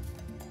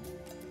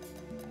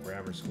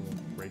 Grammar school,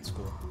 grade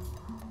school.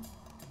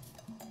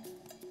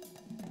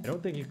 I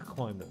don't think you can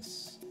climb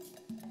this.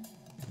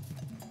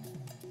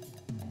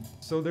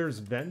 So there's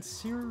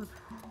vents here?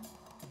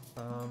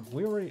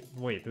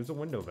 Wait, there's a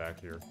window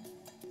back here.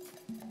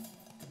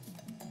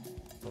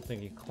 Don't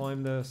think you can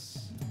climb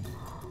this.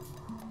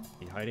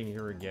 You hiding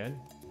here again?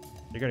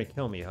 You're gonna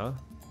kill me, huh?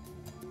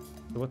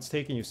 So what's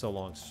taking you so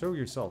long? Show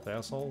yourself,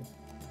 asshole.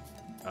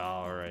 Oh,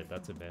 alright,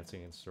 that's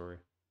advancing in story.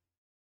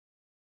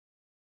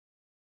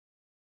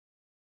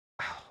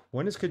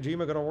 When is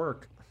Kojima gonna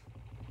work?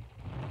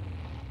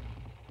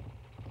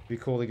 Be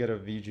cool to get a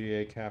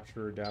VGA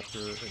capture adapter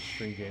and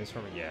stream games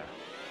from it. Yeah.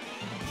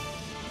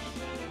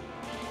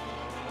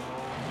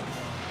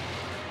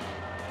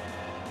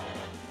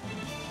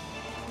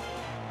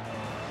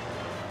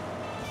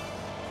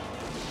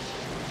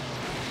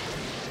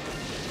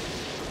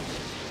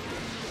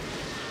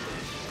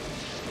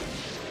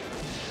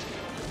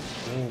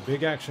 Oh,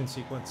 big action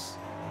sequence.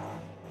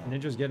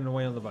 Ninja's getting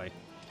away on the bike.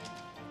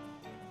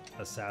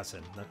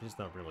 Assassin. He's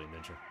not really a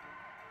ninja.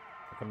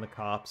 Here come the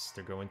cops.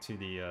 They're going to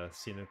the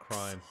scene of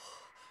crime.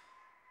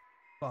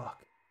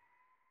 Fuck.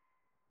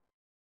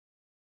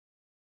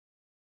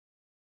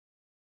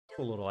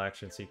 Cool little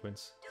action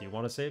sequence. Do you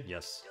want to save?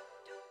 Yes.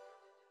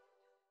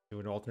 Do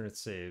an alternate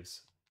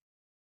saves.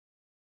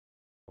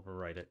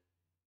 Overwrite it.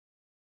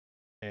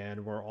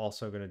 And we're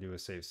also going to do a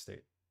save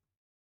state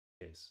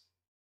case.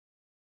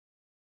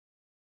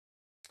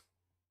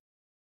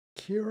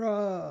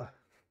 Kira!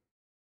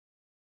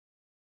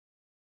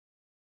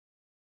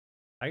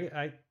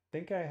 I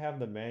think I have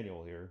the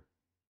manual here.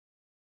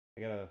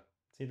 It's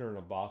either in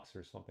a box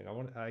or something.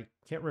 I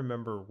can't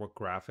remember what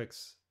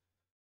graphics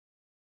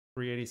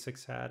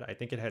 386 had. I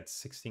think it had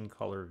 16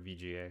 color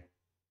VGA.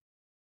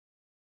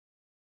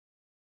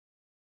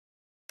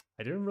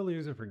 I didn't really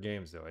use it for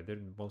games though. I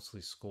did mostly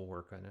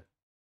schoolwork on it.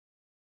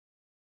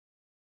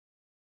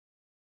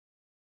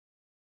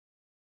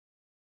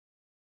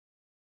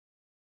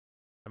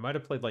 I might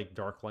have played like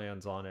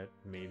Darklands on it,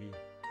 maybe.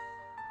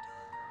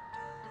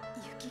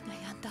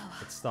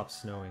 It stopped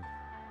snowing.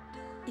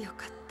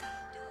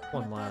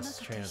 One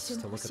last chance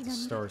to look at the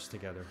stars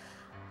together.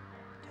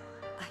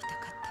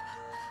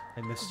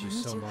 I missed you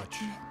so much.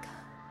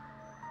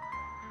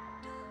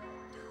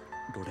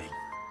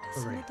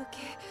 Lorraine,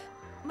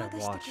 that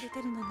watch.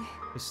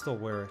 I still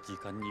wear it.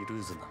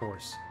 Of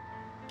course.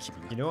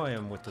 You know I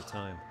am with the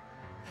time.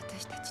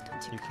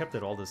 You kept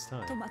it all this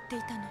time.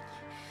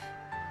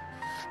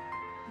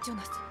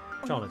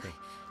 Jonathan,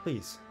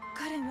 please.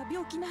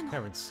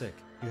 Karen's sick.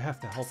 You have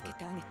to help her.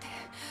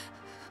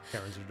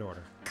 Karen's your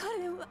daughter.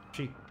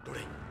 She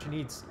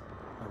needs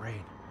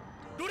Lorraine.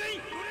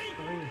 Lorraine.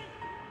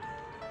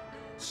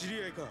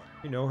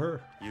 You know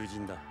her? He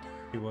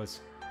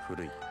was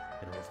an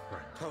old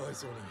friend.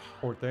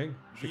 Poor thing.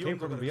 She came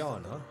from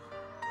beyond, huh?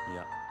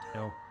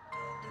 No.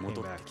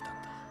 Came back.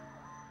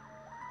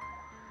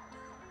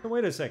 So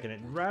wait a second.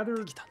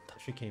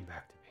 She came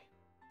back to me.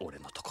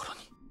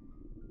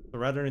 So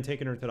rather than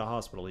taking her to the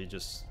hospital, he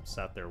just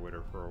sat there with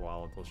her for a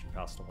while until she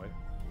passed away.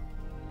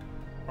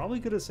 Probably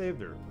could have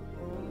saved her.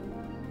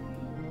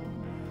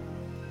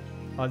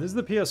 This is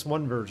the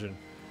PS1 version.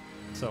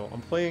 So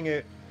I'm playing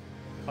it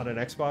on an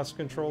Xbox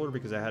controller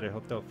because I had it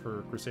hooked up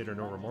for Crusader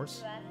No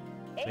Remorse.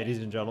 Ladies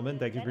and gentlemen,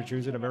 thank you for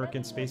choosing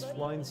American Space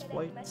Lines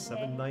Flight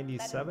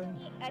 797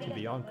 to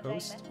Beyond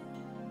Coast.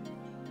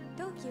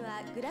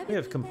 We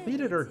have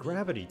completed our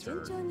gravity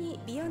turn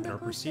and are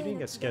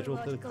proceeding as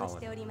scheduled to the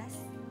colony.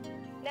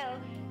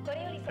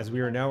 As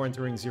we are now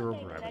entering zero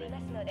gravity.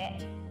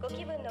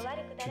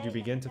 Should you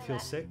begin to feel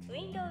sick,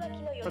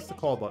 press the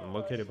call button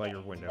located by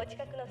your window,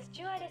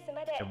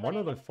 and one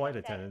of the flight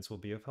attendants will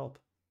be of help.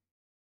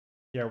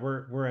 Yeah,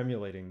 we're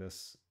emulating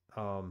this.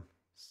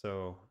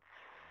 So...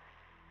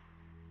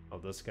 Oh,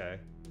 this guy.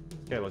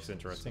 This guy looks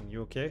interesting.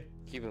 You okay?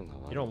 You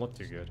don't look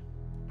too good.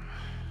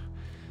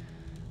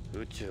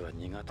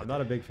 I'm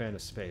not a big fan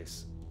of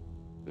space.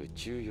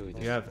 You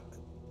have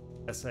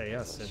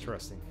SAS,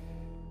 interesting.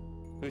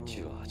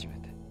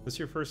 This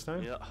your first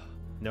time?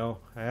 No,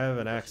 I had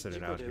an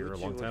accident out here a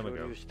long time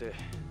ago.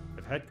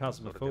 I've had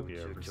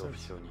cosmophobia ever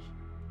since.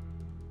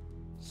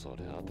 Sorry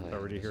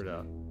to hear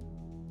that.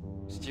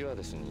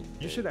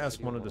 You should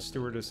ask one of the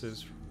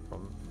stewardesses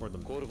for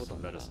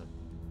some medicine.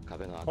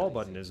 Call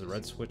button is the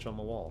red switch on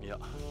the wall.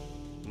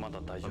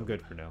 I'm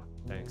good for now.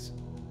 Thanks.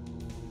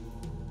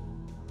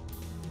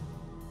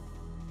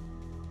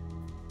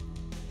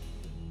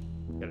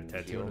 Got a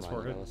tattoo on his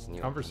forehead?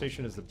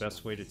 Conversation is the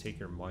best way to take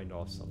your mind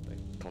off something.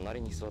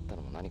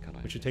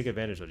 We should take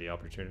advantage of the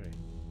opportunity.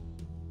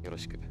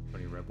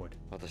 Tony Redwood.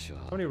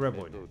 Tony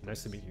Redwood,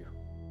 nice to meet you.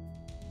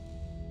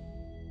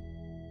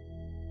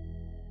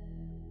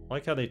 I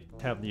like how they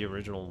have the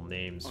original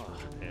names from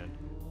Japan.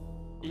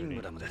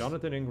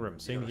 Jonathan Ingram,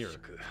 same here.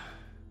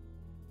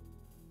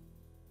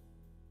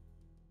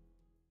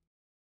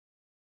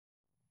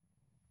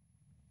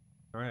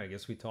 Alright, I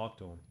guess we talked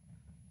to him.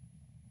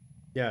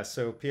 Yeah,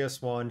 so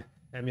PS1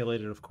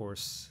 emulated, of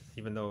course,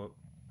 even though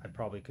I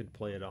probably could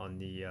play it on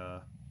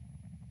the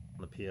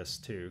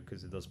PS2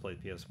 because it does play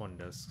PS1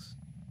 discs.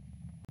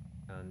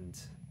 And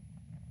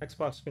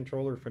Xbox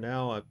controller for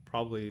now. I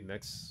probably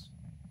next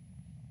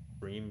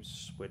stream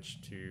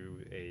switch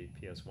to a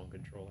PS1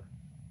 controller.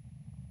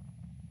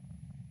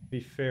 To be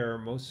fair,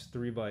 most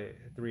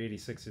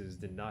 3x386s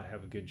did not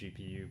have a good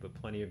GPU, but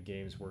plenty of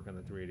games work on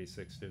the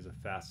 386. There's a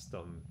fast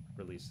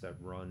release that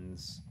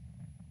runs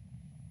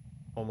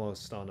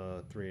almost on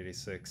a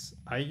 386.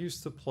 I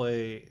used to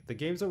play... The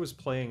games I was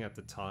playing at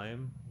the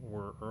time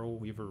were Earl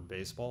Weaver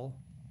Baseball.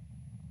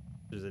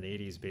 It was an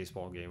 80s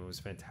baseball game. It was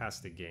a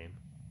fantastic game.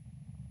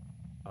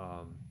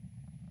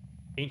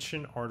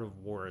 Ancient Art of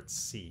War at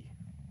Sea.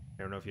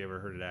 I don't know if you ever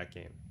heard of that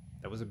game.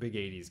 That was a big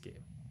 80s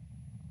game.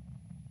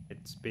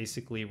 It's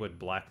basically what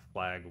Black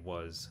Flag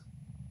was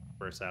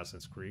for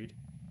Assassin's Creed.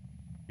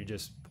 You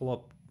just pull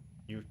up...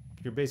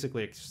 You're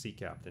basically a sea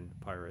captain,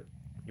 pirate.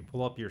 You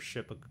pull up your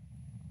ship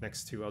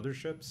next to other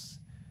ships,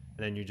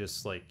 and then you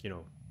just, like, you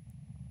know,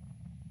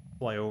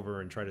 fly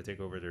over and try to take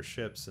over their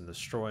ships and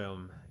destroy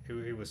them.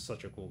 It was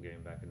such a cool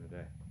game back in the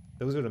day.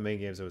 Those are the main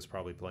games I was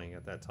probably playing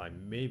at that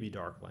time. Maybe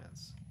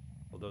Darklands.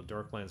 Although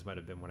Darklands might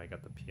have been when I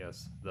got the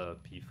P5,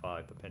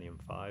 the Pentium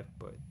 5,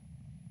 but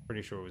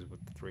pretty sure it was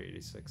with the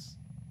 386.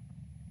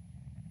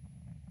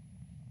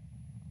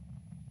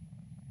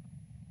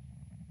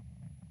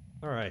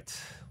 Alright,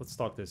 let's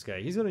talk to this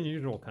guy. He's an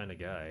unusual kind of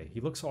guy. He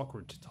looks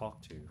awkward to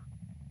talk to.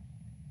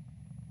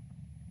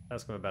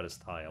 Ask him about his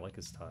tie. I like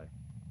his tie.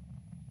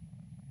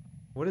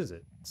 What is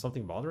it?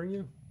 Something bothering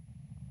you?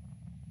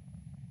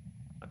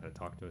 Not gonna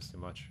talk to us too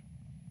much.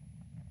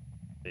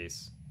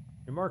 Face.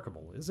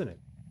 Remarkable, isn't it?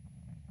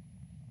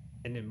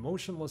 An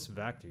emotionless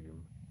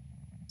vacuum,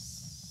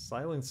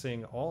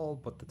 silencing all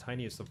but the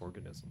tiniest of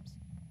organisms.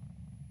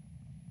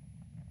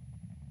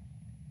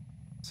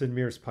 Sid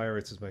Meier's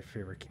Pirates is my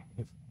favorite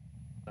game.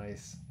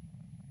 Nice.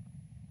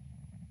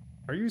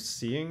 Are you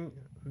seeing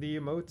the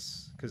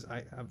emotes? Because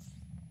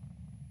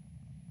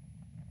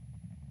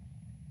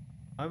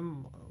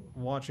I'm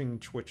watching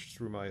Twitch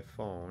through my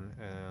phone,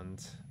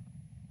 and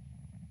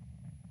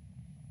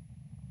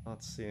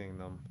Not seeing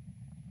them.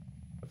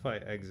 If I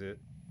exit...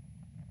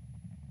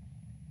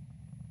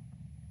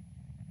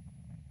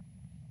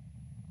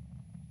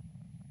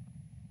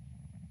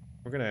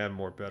 We're gonna add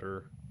more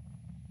better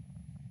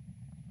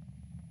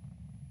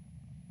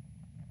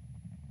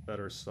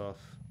stuff.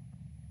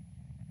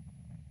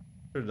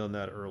 Should have done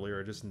that earlier,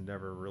 I just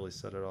never really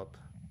set it up.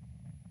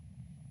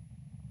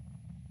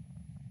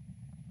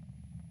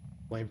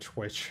 Blame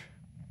Twitch.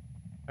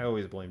 I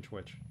always blame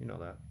Twitch, you know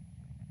that.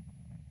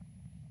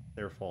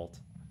 Their fault.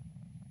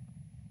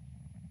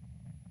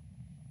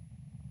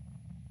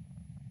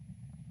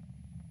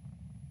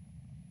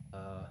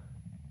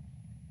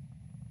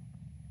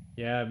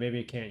 Yeah, maybe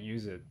you can't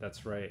use it.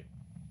 That's right.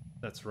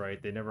 That's right.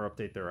 They never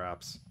update their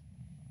apps.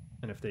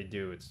 And if they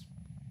do, it's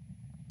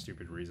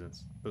stupid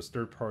reasons. Those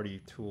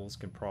third-party tools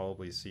can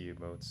probably see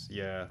emotes.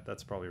 Yeah,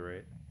 that's probably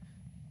right.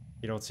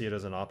 You don't see it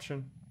as an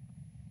option?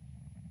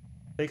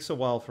 Takes a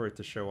while for it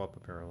to show up,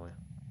 apparently.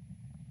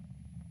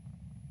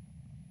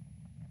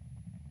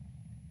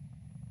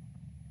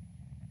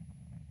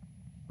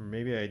 Or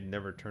maybe I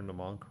never turned them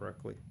on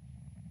correctly.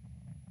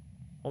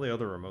 All the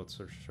other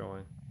emotes are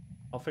showing.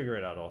 I'll figure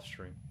it out off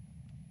stream.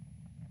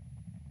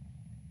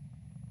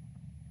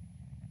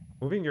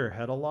 Moving your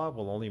head a lot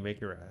will only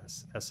make your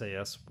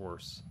SAS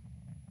worse.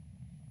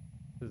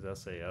 What is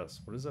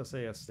SAS? What does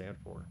SAS stand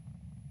for?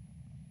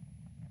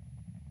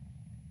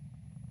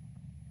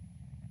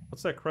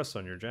 What's that crest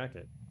on your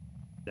jacket?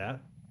 That?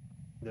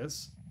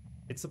 This?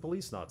 It's the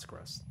Policenauts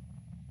crest.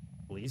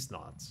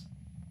 Policenauts.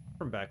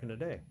 From back in the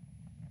day.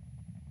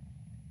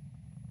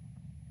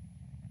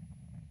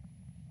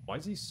 Why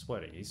is he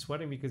sweating? He's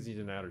sweating because he's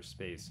in outer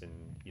space and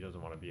he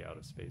doesn't want to be out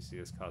of space. He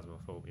has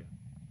cosmophobia.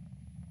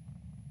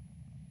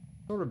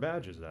 What sort of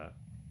badge is that?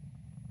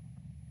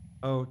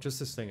 Oh, just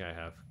this thing I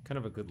have. Kind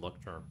of a good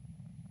luck charm.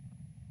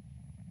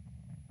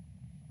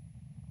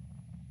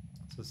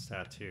 It's this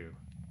tattoo.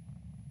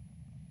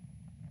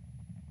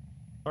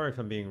 Sorry if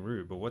I'm being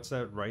rude, but what's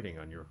that writing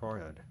on your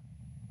forehead?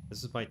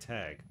 This is my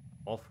tag.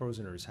 All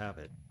Frozeners have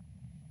it.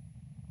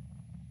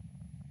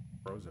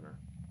 Frozener.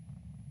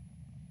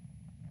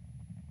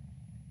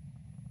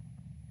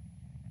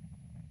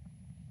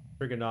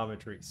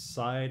 Trigonometry.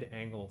 Side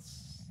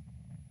angles.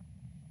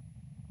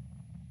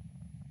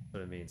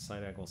 What it means.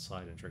 Side angle,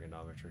 side in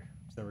trigonometry.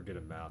 I was never good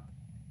at math.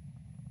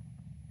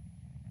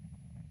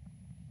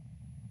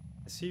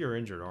 I see your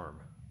injured arm.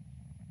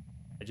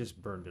 I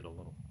just burned it a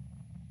little.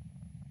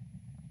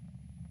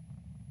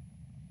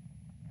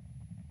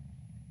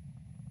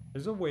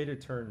 There's a way to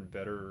turn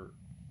better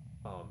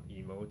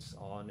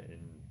emotes on in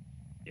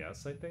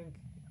yes, I think.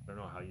 I don't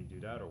know how you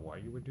do that or why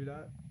you would do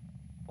that.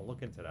 I'll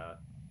look into that.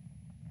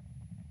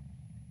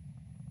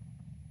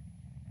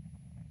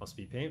 Must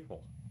be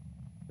painful.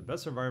 The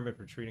best environment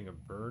for treating a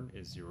burn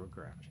is 0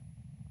 gravity.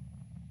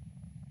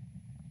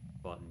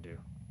 Button do.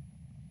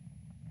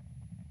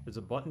 There's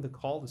a button to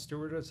call the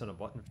stewardess and a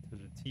button to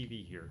the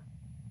TV here.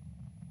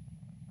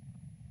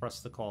 Press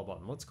the call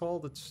button. Let's call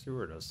the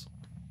stewardess.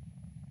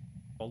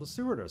 Call the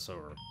stewardess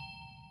over.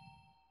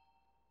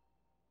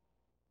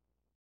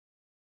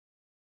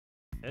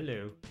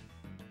 Hello.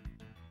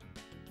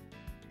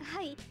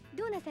 Hi,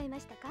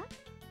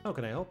 how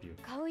can I help you?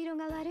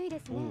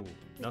 Ooh,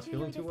 not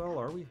feeling too well,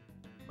 are we?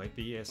 Might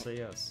be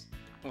SAS.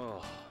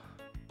 Oh.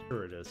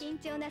 Sure it is.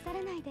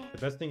 The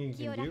best thing you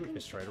can do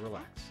is try to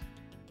relax.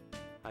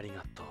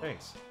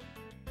 Thanks.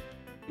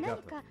 You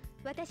got them.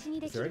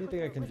 Is there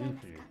anything I can do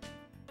for you?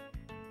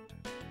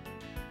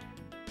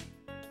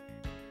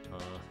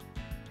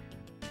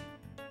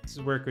 This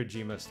is where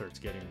Kojima starts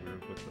getting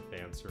rude with the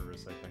fan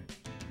service, I think.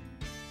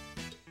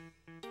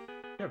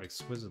 You have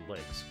exquisite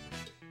legs.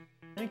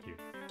 Thank you.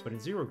 But in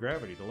 0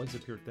 gravity, the legs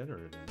appear thinner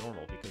than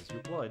normal because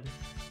your blood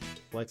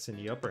collects in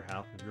the upper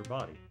half of your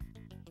body.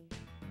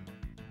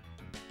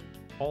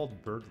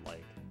 Called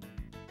bird-like.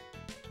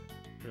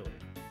 Really?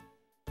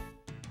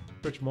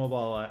 Twitch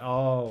mobile,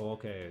 oh,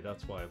 okay,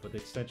 that's why. But the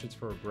extensions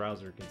for a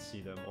browser can see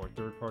them, or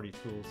third-party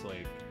tools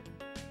like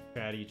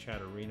Chatty,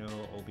 Chatterino,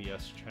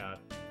 OBS chat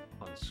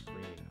on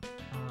screen.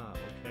 Ah,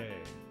 okay.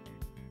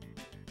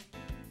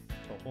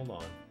 Oh, hold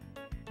on.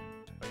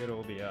 If I go to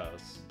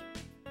OBS,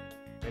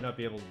 I may not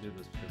be able to do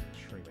this because it's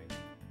streaming.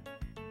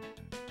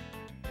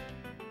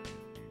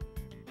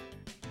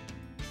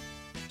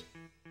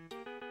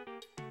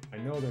 I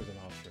know there's an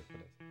option for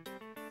this.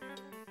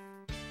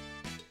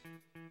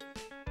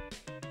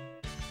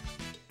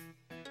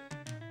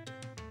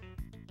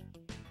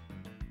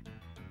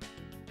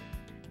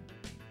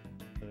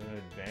 Is it an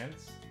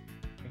advanced?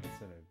 I think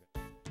it's an advanced.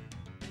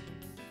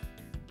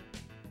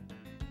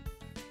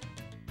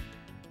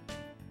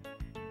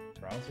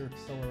 Browser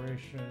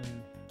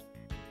acceleration.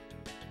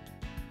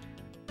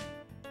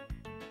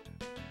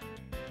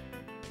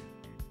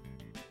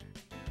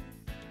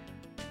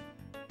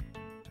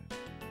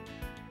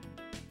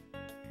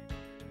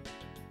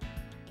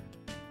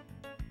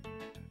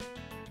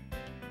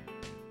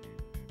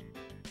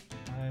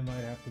 I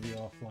might have to be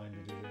offline to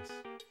do this.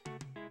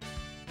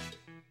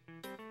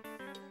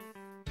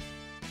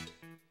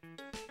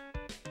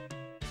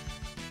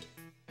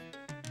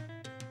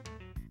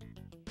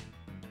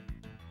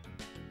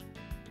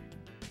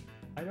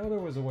 I know there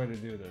was a way to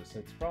do this.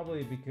 It's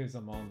probably because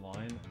I'm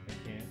online.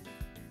 I can't.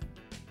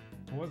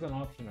 It was an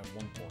option at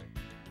one point.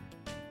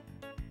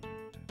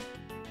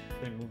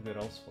 They moved it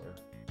elsewhere.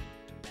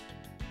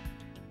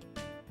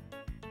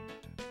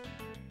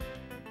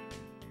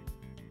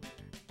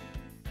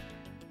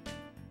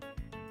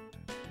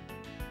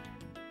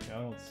 Yeah,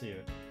 I don't see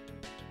it.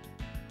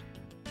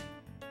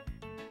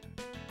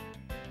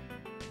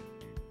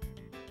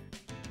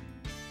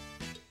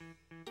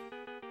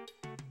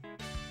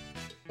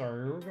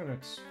 Sorry, we're gonna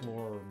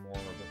explore more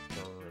of the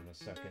fur in a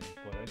second,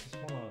 but I just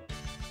wanna...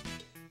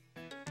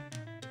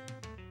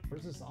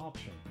 Where's this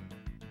option?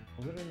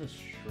 Was it in the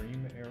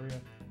stream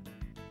area?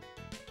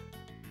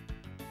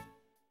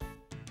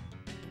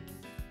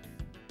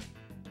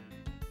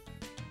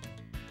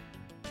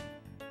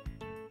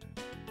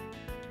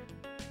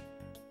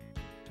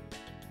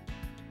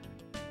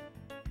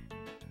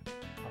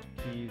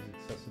 Hotkeys,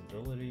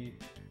 accessibility.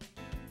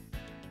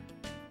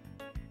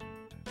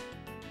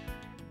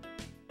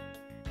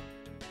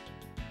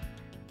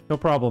 No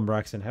problem,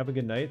 Braxton. Have a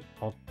good night.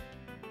 I'll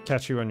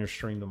catch you on your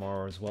stream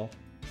tomorrow as well.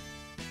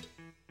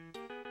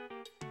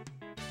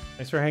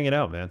 Thanks for hanging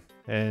out, man.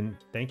 And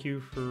thank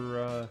you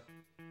for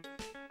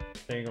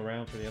staying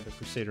around for the other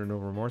Crusader No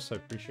Remorse. I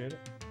appreciate it.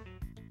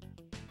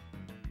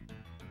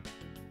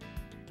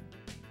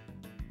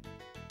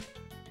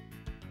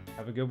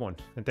 Have a good one.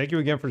 And thank you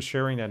again for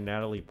sharing that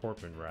Natalie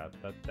Portman rap.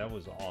 That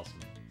was awesome.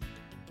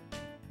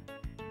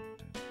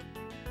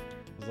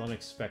 It was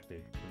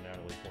unexpected from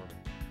Natalie Portman.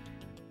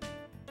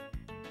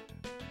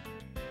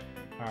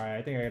 Alright,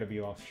 I think I gotta be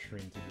off stream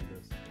to do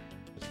this.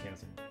 Just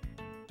cancel.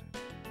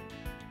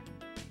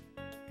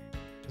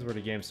 This is where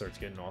the game starts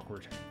getting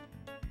awkward.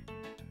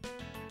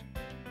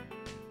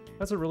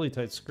 That's a really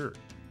tight skirt.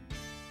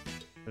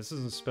 This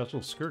is a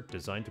special skirt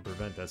designed to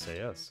prevent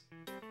SAS.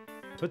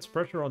 It puts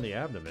pressure on the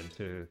abdomen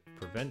to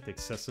prevent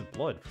excessive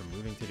blood from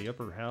moving to the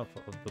upper half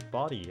of the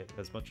body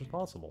as much as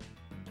possible.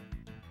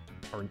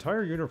 Our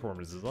entire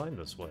uniform is designed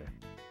this way.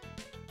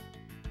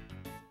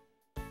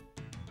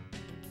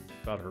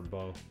 About her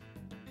bow.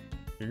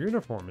 Your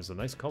uniform is a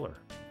nice color.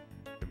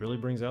 It really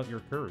brings out your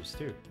curves,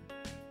 too.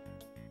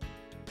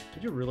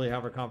 Did you really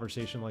have a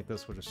conversation like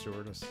this with a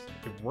stewardess?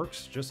 It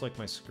works just like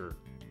my skirt.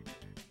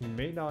 You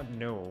may not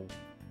know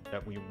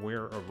that we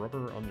wear a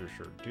rubber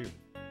undershirt, too.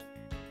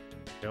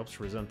 It helps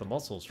prevent the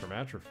muscles from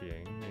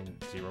atrophying in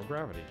zero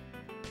gravity.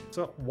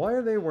 So, why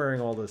are they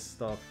wearing all this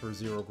stuff for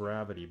zero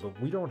gravity, but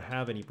we don't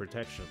have any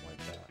protection like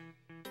that?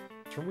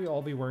 Shouldn't we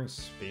all be wearing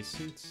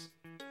spacesuits?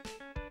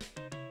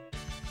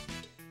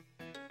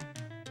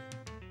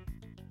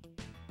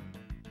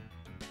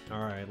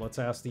 Alright, let's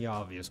ask the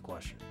obvious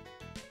question.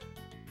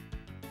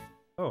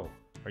 Oh,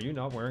 are you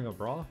not wearing a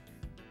bra?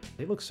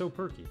 They look so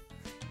perky.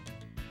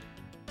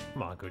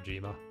 Come on,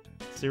 Kojima.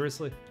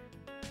 Seriously?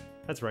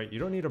 That's right, you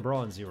don't need a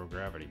bra in zero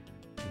gravity.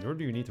 Nor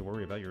do you need to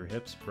worry about your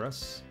hips,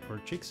 breasts, or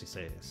cheeks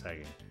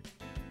sagging.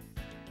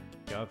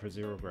 God for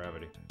zero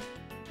gravity.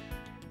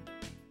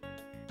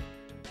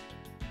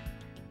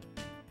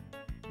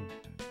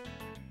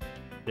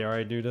 Dare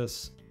I do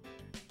this?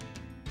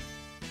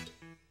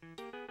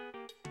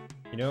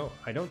 You know,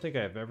 I don't think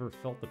I've ever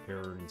felt the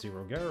pair in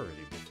zero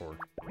gravity before.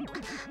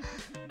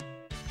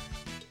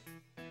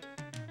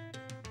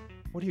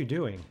 What are you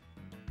doing?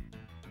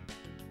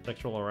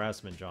 Sexual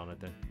harassment,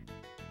 Jonathan.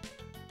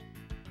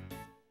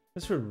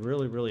 This would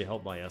really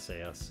help my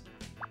SAS.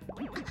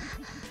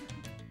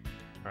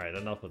 Alright,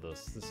 enough of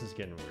this. This is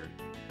getting weird.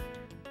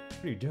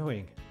 What are you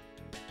doing?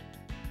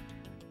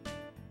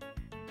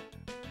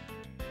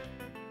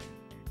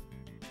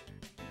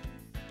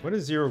 What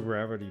is zero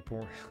gravity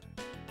porn?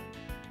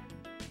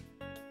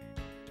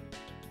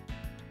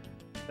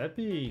 That'd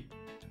be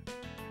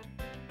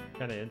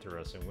kind of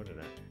interesting, wouldn't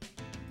it?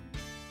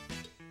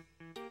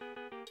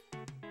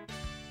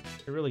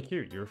 You're really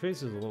cute. Your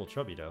face is a little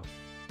chubby, though.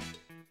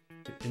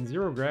 In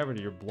zero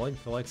gravity, your blood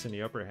collects in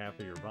the upper half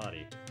of your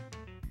body,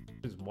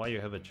 which is why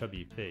you have a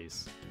chubby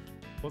face,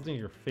 causing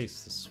your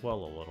face to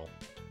swell a little.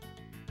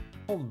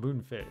 Called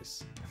moon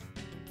face.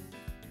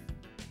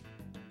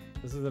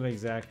 This is an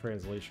exact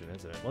translation,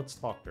 isn't it? Let's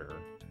talk to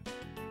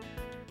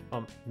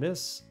her.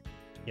 Miss?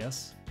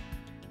 Yes?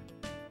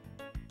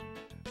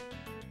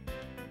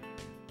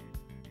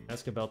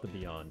 Ask about the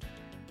Beyond.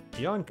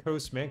 Beyond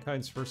Coast,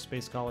 mankind's first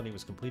space colony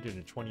was completed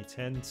in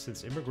 2010.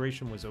 Since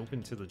immigration was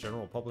open to the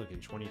general public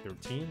in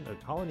 2013, the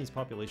colony's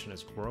population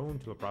has grown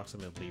to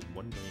approximately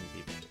 1 million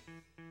people.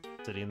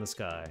 City in the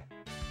sky.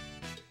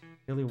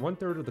 Nearly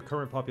 1/3 of the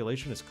current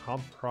population is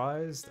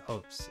comprised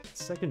of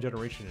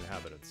second-generation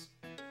inhabitants.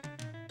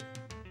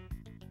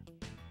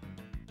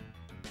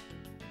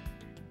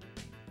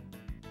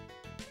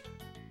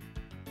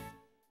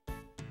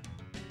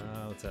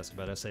 Let's ask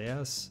about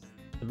SAS.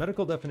 The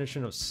medical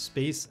definition of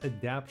Space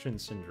Adaptation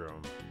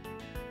Syndrome,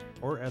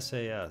 or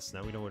SAS,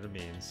 now we know what it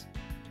means,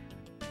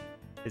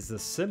 is the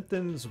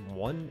symptoms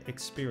one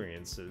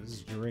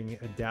experiences during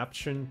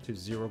adaptation to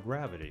zero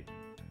gravity.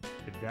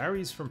 It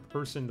varies from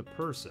person to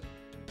person.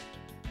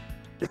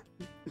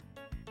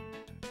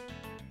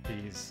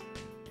 Jeez.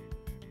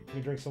 Let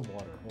me drink some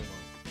water. Hold on.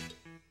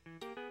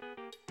 I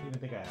don't even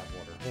think I have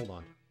water. Hold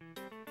on.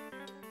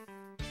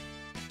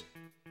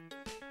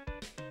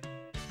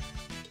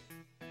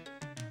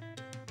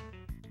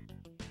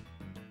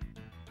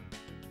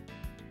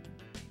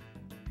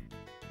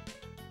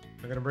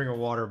 I'm gonna bring a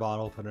water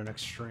bottle for the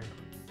next stream.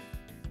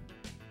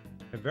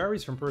 It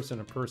varies from person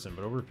to person,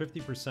 but over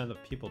 50%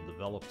 of people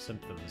develop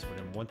symptoms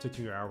within 1 to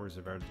 2 hours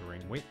of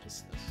entering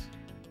weightlessness.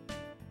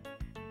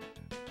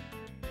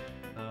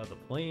 The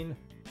plane.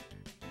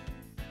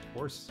 Of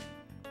course.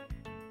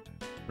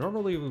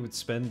 Normally we would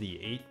spend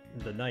the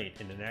night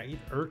in an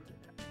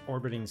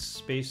Earth-orbiting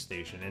space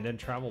station and then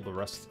travel the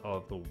rest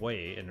of the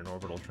way in an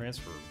orbital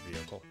transfer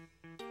vehicle.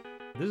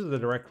 This is the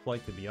direct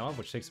flight to beyond,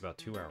 which takes about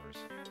 2 hours.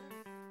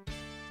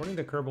 According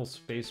to Kerbal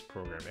Space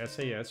Program,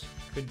 SAS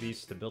could be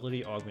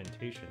Stability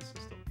Augmentation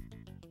System.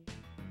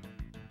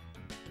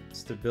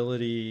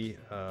 Stability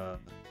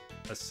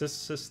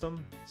Assist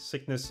System,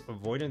 Sickness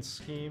Avoidance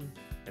Scheme,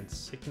 and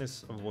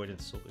Sickness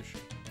Avoidance Solution.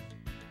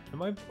 It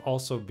might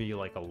also be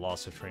like a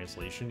loss of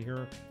translation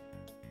here.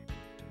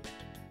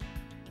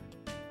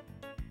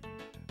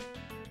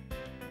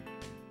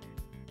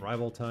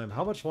 Arrival time.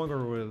 How much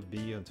longer will it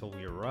be until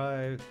we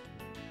arrive?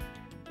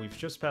 We've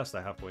just passed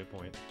the halfway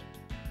point.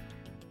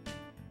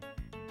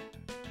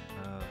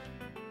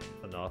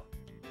 Enough.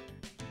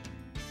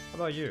 How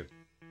about you?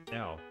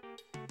 Now.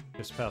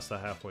 Just past the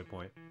halfway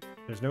point.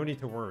 There's no need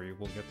to worry.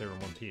 We'll get there in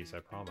one piece, I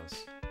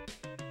promise.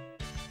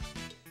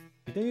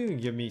 You think you can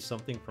give me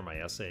something for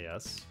my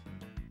SAS?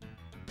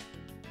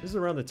 This is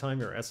around the time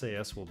your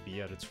SAS will be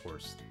at its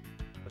worst.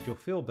 But you'll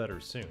feel better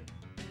soon.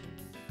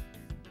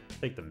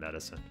 Take the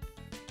medicine.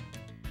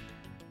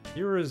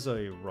 Here is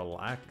a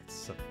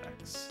Relax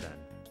Effects then.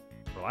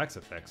 Relax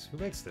Effects? Who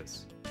makes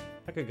this?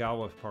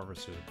 Nakagawa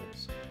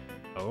Pharmaceuticals.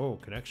 Oh,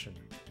 connection.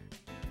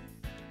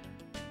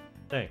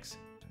 Thanks.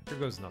 Here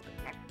goes nothing.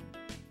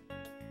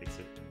 Fix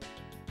it.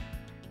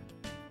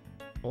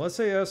 Well,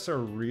 SAS are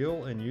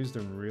real and used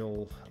in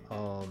real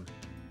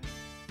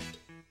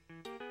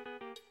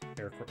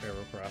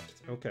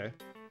aircraft. Okay.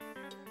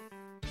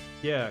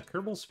 Yeah,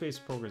 Kerbal Space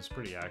Program is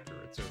pretty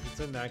accurate, so if it's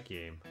in that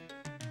game.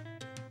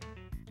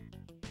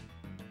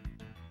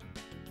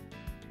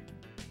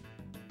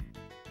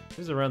 This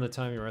is around the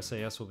time your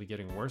SAS will be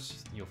getting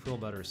worse. You'll feel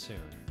better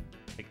soon.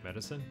 Take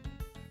medicine?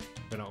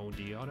 Gonna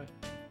OD on it?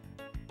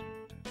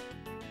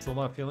 Still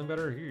not feeling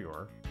better? Here you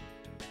are.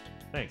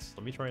 Thanks.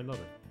 Let me try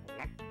another.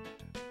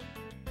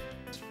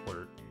 Let's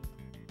flirt.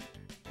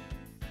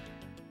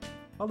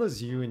 How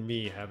does you and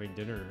me having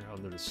dinner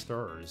under the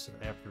stars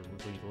after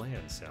we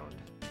land sound?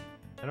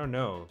 I don't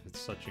know if it's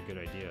such a good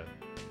idea.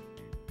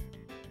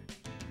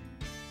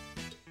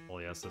 All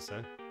he has to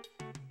say.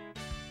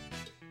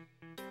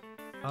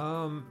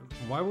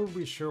 Why would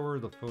we show her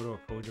the photo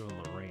of Hojo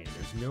and Lorraine?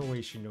 There's no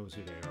way she knows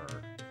who they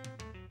are.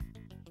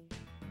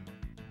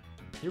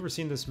 You ever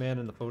seen this man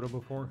in the photo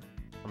before?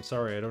 I'm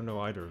sorry, I don't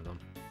know either of them.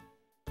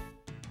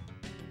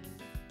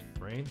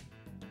 Lorraine?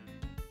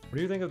 What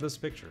do you think of this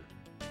picture?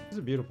 She's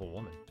a beautiful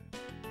woman.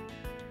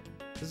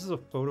 This is a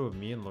photo of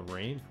me and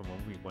Lorraine from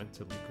when we went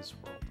to Lucas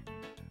World.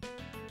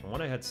 The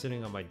one I had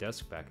sitting on my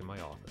desk back in my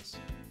office.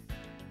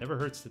 Never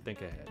hurts to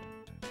think ahead.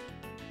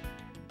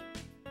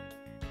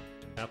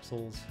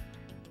 Capsules.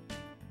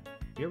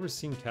 You ever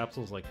seen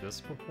capsules like this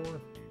before?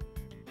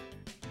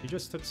 You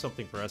just took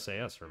something for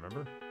SAS,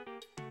 remember?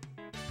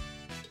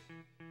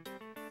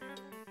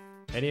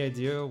 Any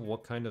idea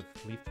what kind of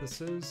leaf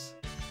this is?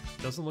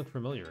 Doesn't look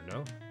familiar,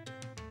 no?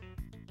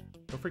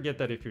 Don't forget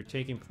that if you're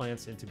taking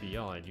plants into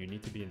Beyond, you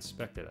need to be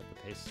inspected at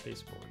the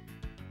spaceport.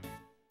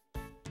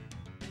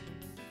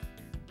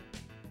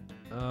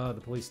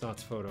 The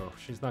Policenauts photo.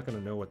 She's not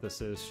gonna know what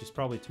this is. She's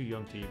probably too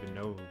young to even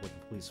know what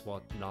the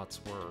Policenauts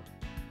were.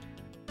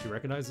 Do you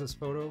recognize this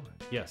photo?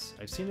 Yes,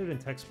 I've seen it in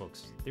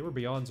textbooks. They were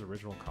Beyond's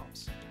original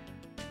cops.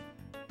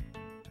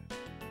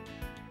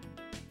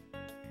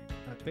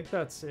 I think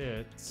that's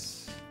it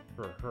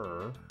for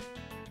her.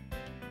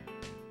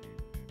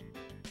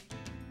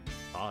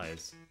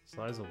 Size.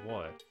 Size of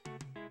what?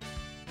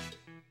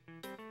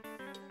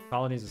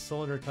 Colony's a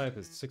cylinder type,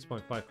 is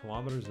 6.5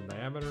 kilometers in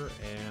diameter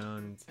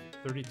and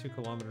 32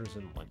 kilometers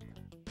in length.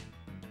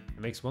 It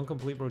makes one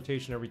complete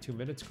rotation every 2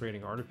 minutes,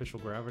 creating artificial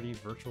gravity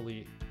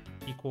virtually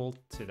equal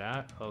to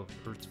that of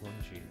Earth's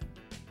 1G.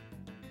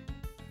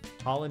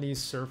 Colony's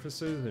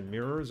surfaces and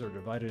mirrors are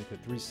divided into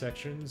 3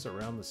 sections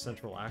around the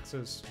central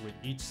axis, with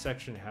each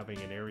section having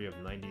an area of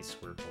 90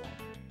 square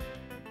kilometers.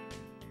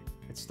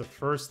 It's the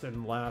first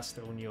and last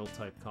O'Neill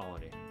type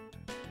colony.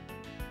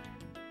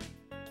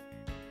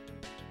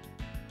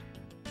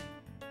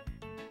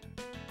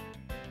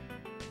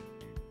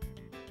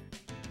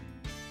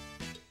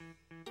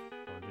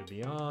 Going to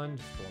Beyond,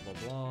 blah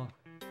blah blah.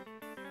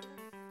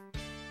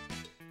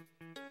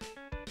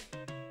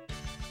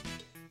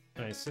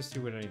 Can I assist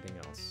you with anything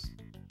else?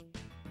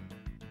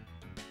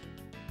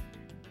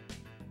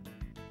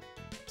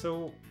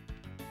 So,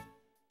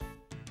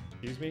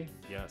 excuse me?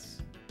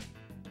 Yes.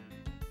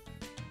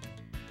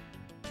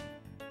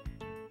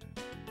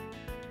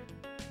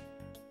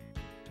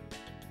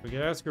 We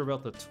can ask her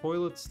about the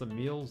toilets, the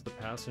meals, the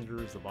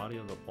passengers, the body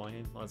of the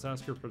plane. Let's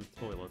ask her for the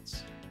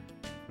toilets.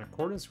 In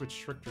accordance with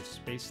stricter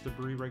space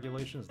debris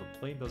regulations, the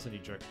plane doesn't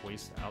eject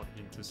waste out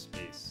into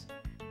space,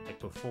 like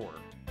before.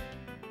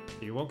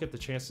 You won't get the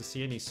chance to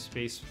see any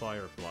space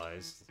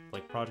fireflies,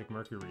 like Project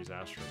Mercury's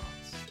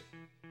astronauts.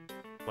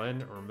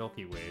 Glenn or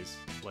Milky Ways,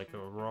 like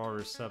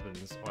Aurora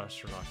 7's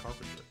astronaut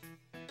Carpenter.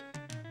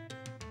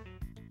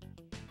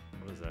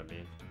 What does that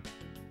mean?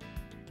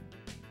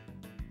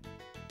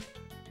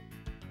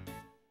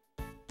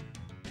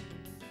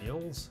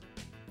 Meals?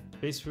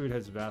 Space food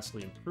has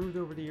vastly improved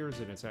over the years,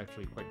 and it's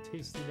actually quite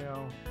tasty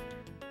now.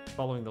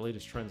 Following the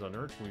latest trends on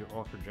Earth, we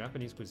offer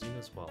Japanese cuisine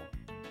as well.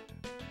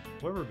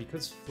 However,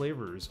 because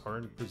flavors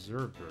aren't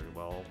preserved very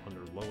well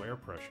under low air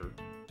pressure,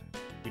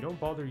 we don't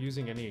bother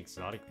using any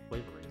exotic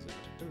flavorings in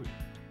our food.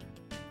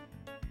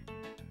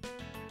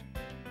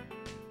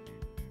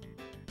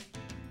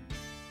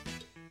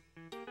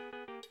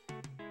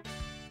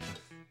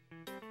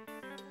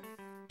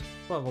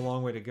 We'll have a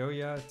long way to go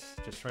yet.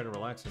 Just try to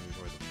relax and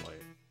enjoy the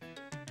flight.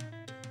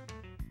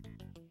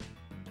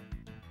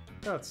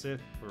 That's it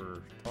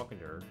for talking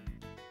to her.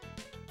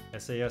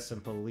 SAS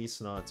and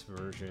Policenauts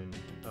version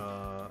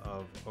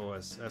of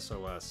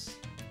SOS.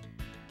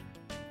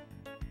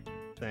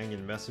 Sang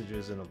in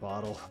messages in a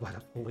bottle by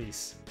the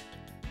police.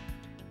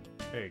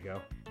 There you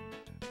go.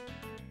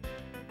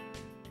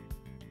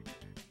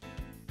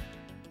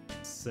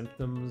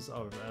 Symptoms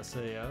of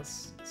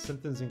SAS.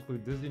 Symptoms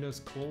include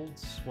dizziness, cold,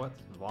 sweat,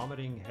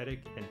 vomiting,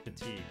 headache, and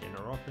fatigue, and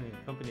are often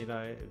accompanied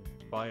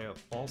by a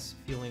false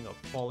feeling of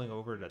falling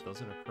over that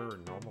doesn't occur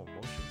in normal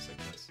motion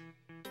sickness.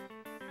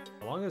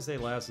 As long as they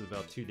last is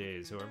about 2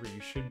 days, however,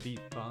 you should be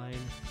fine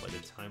by the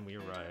time we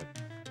arrive.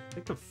 I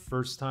think the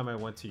first time I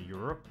went to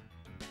Europe,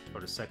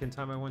 or the second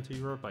time I went to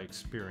Europe, I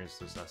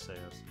experienced this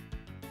SAS.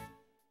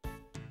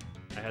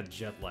 I had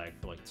jet lag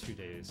for like 2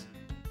 days.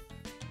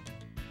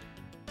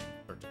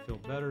 Start to feel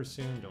better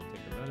soon, don't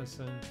take the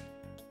medicine.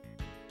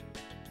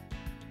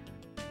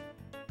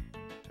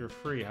 If you're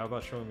free, how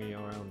about showing me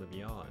around the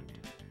beyond?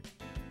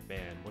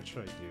 Man, what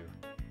should I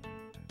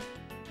do?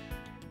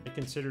 I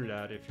consider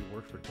that if you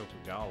work for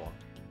Tokugawa.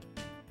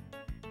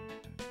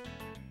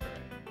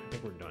 Alright, I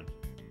think we're done.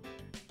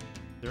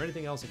 Is there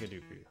anything else I can do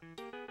for you?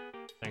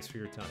 Thanks for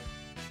your time.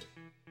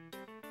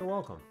 You're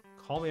welcome.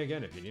 Call me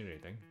again if you need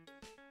anything.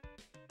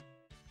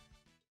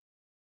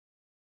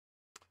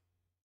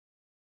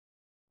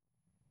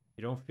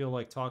 You don't feel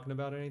like talking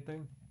about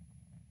anything?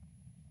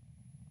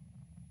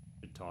 You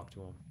should talk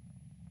to him.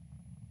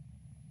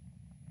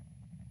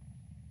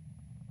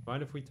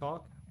 Mind if we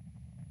talk?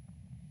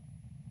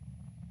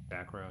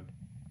 Background.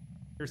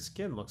 Your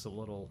skin looks a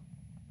little...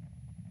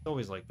 It's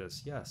always like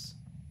this, yes.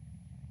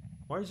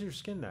 Why is your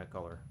skin that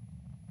color?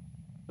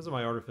 Because of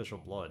my artificial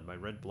blood. My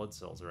red blood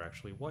cells are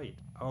actually white.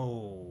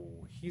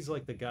 Oh, he's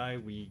like the guy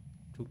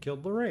who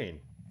killed Lorraine.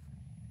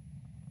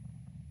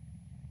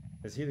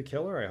 Is he the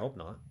killer? I hope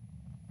not.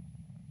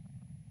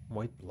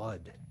 White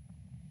blood.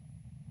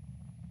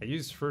 I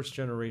used first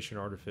generation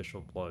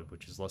artificial blood,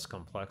 which is less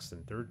complex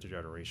than third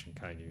generation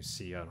kind you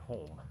see at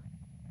home.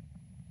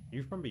 Are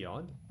you from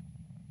beyond?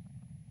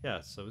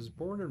 Yes, I was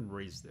born and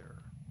raised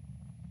there.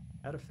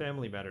 I had a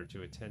family matter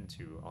to attend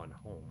to on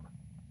home.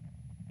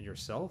 And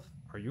yourself?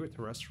 Are you a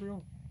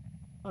terrestrial?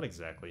 Not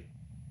exactly.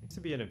 I used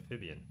to be an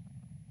amphibian.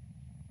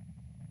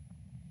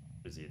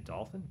 Is he a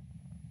dolphin?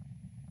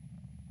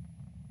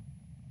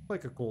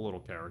 Like a cool little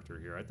character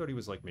here. I thought he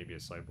was like maybe a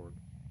cyborg.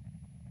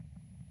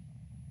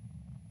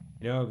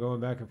 You know, going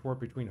back and forth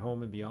between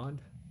home and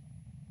beyond?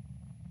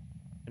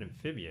 An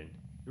amphibian?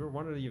 You were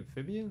one of the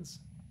amphibians?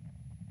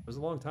 It was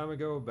a long time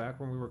ago, back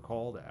when we were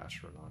called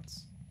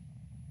astronauts.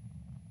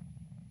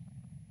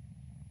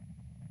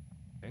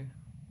 Okay.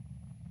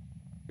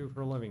 Do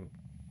for a living.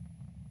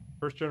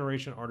 First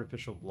generation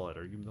artificial blood.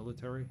 Are you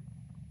military?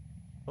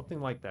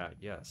 Something like that,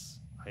 yes.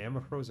 I am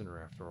a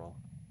frozener after all.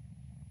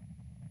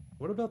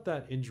 What about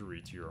that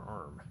injury to your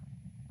arm?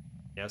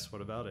 Yes,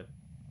 what about it?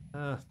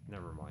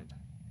 Never mind.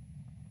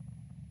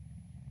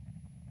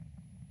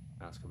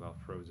 Ask about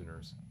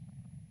frozeners.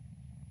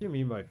 What do you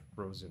mean by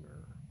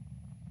frozener?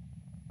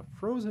 A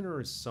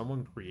frozener is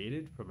someone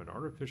created from an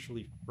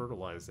artificially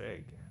fertilized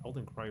egg, held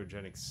in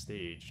cryogenic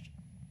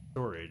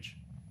storage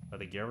by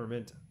the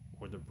government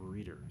or the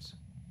breeders,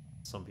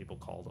 some people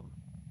call them.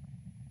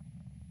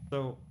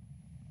 So,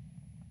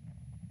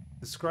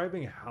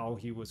 describing how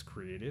he was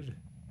created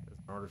as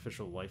an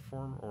artificial life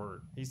form,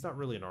 or he's not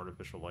really an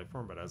artificial life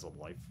form, but as a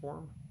life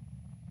form,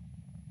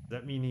 does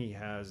that mean he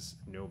has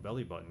no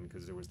belly button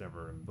because there was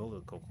never an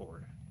umbilical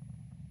cord?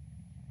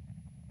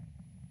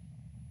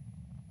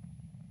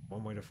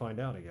 One way to find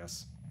out, I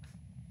guess.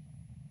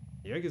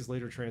 The egg is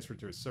later transferred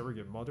to a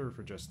surrogate mother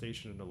for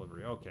gestation and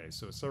delivery. Okay,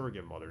 so a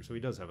surrogate mother. So he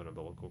does have an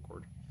umbilical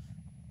cord.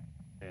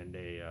 And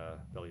a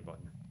belly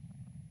button.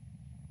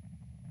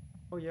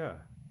 Oh yeah.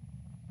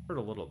 Heard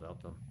a little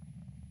about them.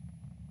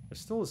 There's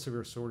still a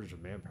severe shortage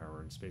of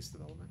manpower in space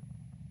development.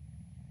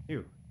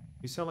 You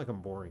sound like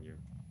I'm boring you.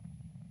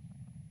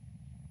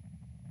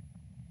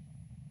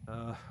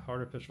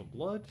 Artificial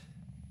blood.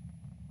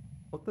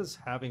 What does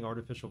having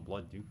artificial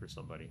blood do for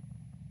somebody?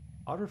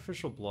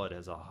 Artificial blood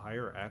has a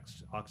higher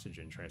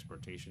oxygen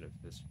transportation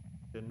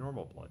than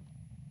normal blood.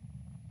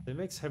 It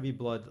makes heavy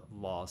blood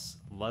loss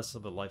less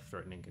of a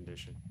life-threatening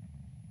condition.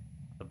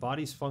 The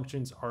body's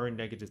functions aren't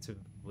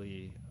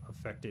negatively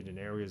affected in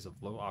areas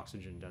of low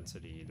oxygen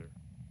density either.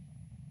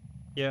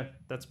 Yeah,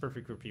 that's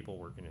perfect for people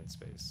working in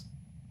space.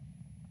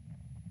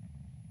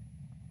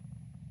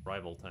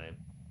 Arrival time.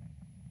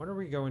 When are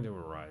we going to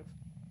arrive?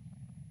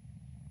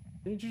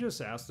 Didn't you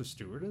just ask the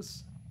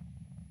stewardess?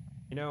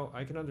 You know,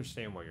 I can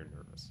understand why you're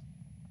nervous.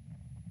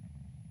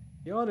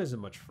 Beyond isn't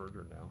much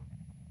further now.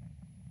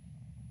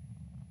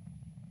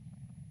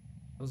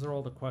 Those are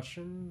all the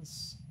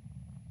questions.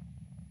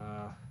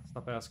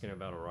 Stop asking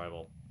about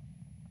arrival.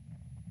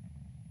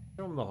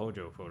 Show him the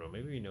Hojo photo.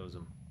 Maybe he knows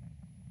him.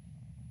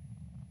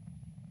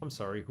 I'm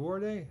sorry, who are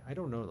they? I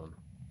don't know them.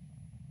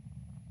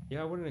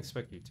 Yeah, I wouldn't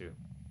expect you to. Is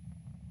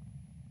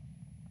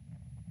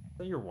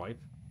that your wife?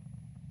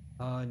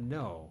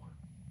 No.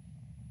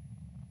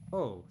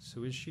 Oh,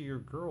 so is she your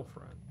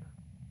girlfriend?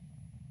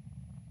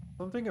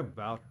 Something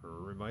about her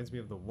reminds me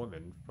of the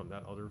woman from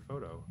that other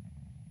photo.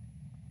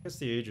 I guess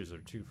the ages are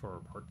too far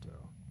apart,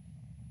 though.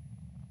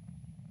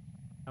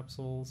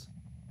 Capsules.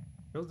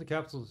 Those are the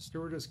capsules the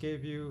stewardess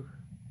gave you.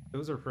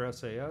 Those are for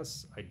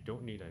SAS. I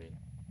don't need any.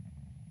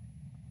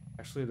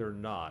 Actually, they're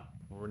not.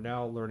 We're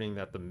now learning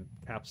that the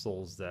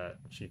capsules that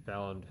she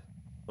found,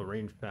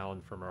 Lorraine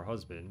found from her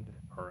husband,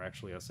 are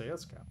actually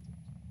SAS capsules.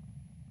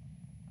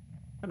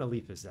 What kind of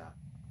leaf is that?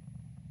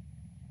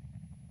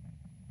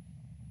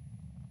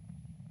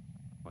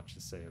 Much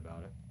to say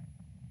about it.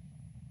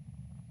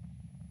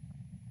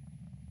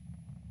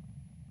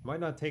 Might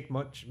not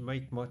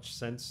make much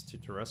sense to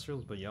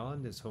terrestrials, but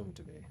Beyond is home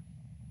to me.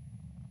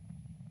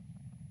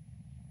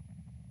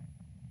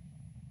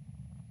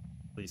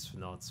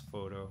 Policenauts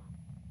photo.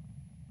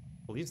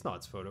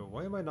 Policenauts photo?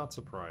 Why am I not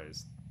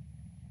surprised?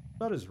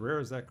 Not as rare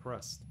as that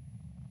crest.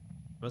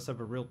 Must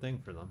have a real thing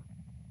for them.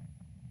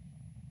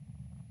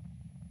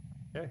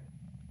 Okay.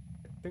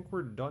 I think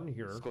we're done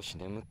here.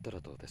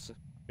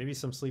 Maybe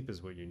some sleep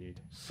is what you need.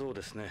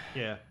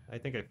 Yeah, I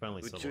think I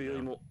finally settled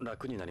down.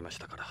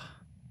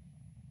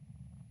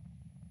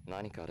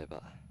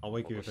 I'll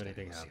wake you if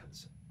anything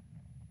happens.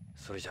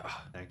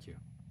 Thank you.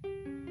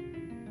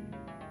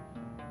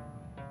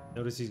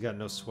 Notice he's got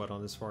no sweat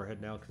on his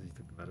forehead now because he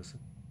took the medicine.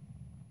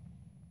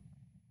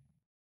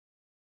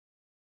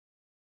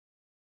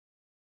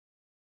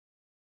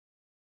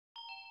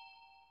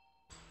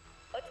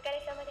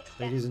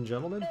 Ladies and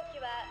gentlemen,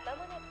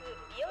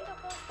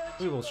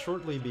 we will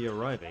shortly be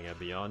arriving at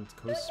Beyond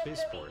Coast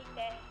Spaceport.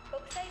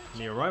 In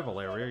the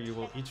arrival area, you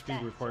will each be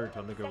required to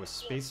undergo a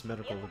space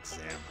medical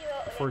exam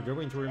before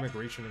going through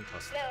immigration and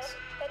customs.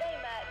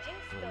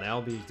 We will now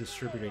be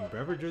distributing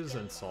beverages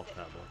and salt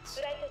tablets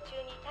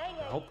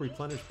to help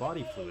replenish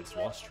body fluids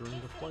lost during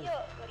the flight.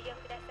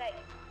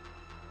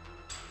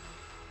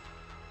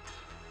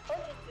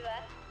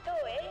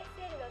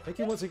 Thank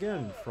you once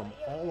again from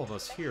all of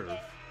us here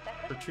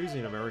for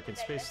choosing American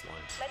Space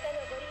Lines.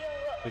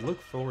 We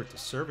look forward to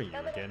serving you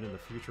again in the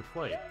future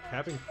flight.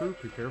 Cabin crew,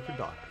 prepare for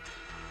docking.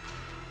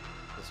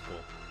 That's cool.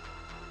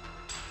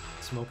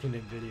 Smoking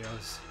in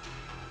videos.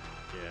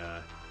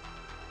 Yeah.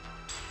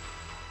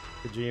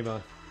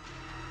 Kojima.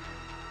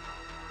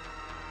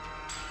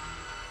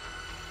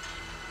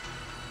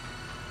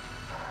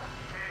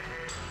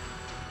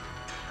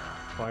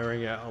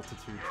 Firing at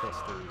altitude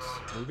thrusters.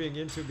 Moving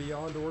into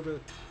beyond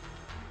orbit.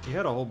 He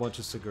had a whole bunch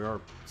of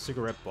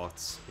cigarette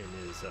butts in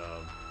his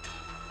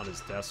on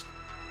his desk.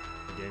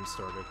 The game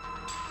started.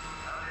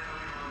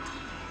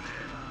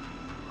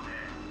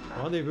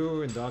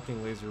 Rendezvous and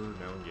docking laser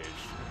now engaged.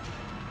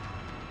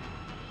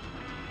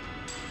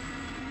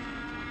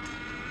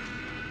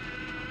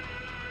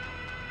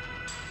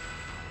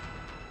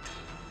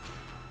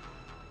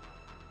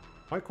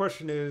 My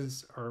question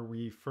is, are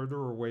we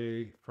further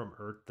away from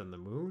Earth than the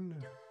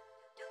moon?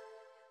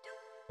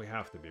 We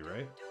have to be,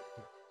 right?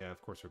 Yeah,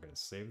 of course we're going to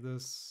save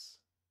this.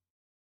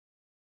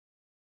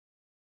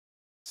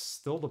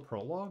 Still the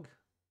prologue?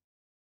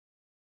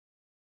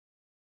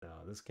 No,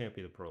 this can't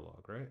be the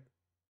prologue, right?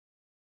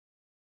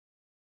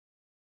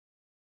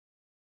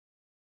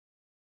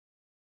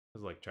 This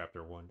is like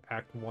chapter 1.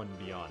 Act 1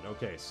 Beyond.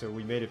 Okay, so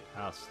we made it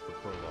past the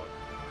prologue.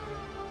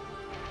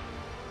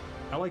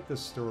 I like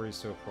this story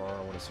so far.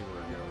 I want to see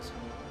where it goes.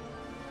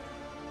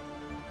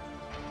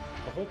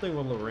 The whole thing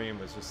with Lorraine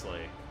was just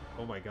like,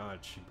 oh my god,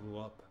 she blew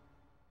up.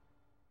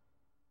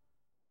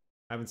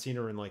 I haven't seen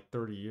her in like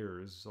 30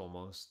 years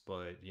almost,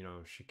 but you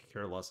know, she could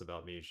care less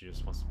about me. She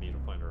just wants me to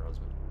find her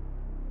husband.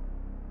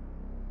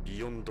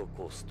 Beyond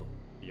coast.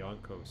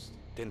 Beyond coast.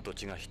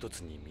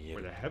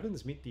 Where the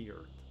heavens meet the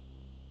earth.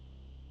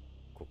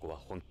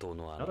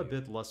 Not a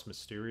bit less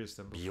mysterious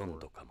than before.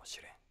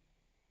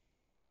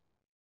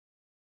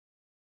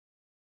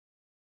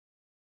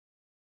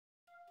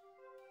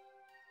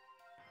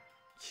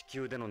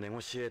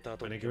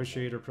 The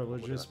negotiator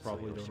privileges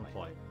probably don't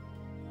apply.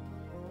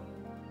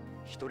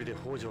 一人で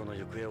北条の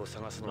行方を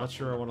探すの I'm は not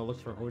sure I want to look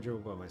for Hojo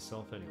by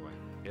myself anyway.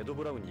 エド・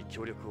ブラウンに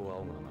協力を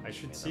仰ぐのが I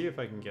should see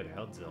if I can get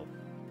Head's help.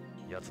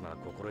 奴なら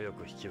快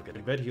く引き受け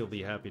I て bet he'll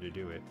be happy to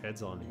do it. Head's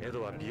on here. エ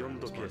ドはビヨン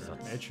ド警察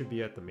Ed should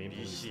be at the main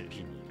police BCP station. に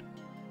いる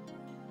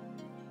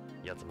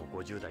奴も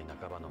50代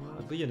半ばのは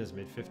Lee in his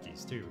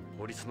mid-50s too.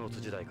 ポリスノーツ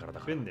時代から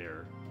だから Been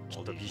there きっ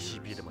all と these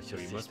BCP years, でも so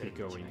出 he 世 must してい be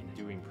るに違い going ない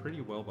doing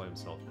pretty well by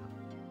himself now.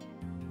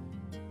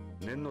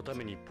 念のた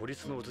めにポリ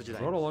スノーツ時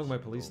代 Brought の along my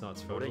写 police 真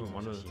notes と photo ロレイン and の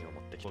one 写 of 真を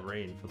持ってきた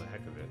Lorraine for the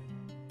heck of it.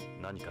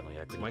 何かの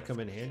役に Might 立つ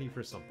come in handy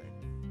for something.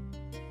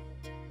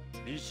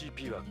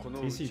 BCP はこ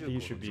の宇宙 BCP 港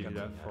should の be 近くに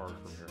あ that る far は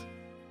from ず here.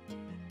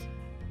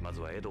 ま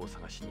ずはエドを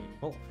探しに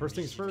Well, first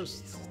things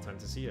first, time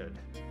to see Ed.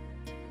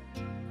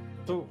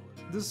 So,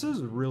 this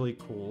is really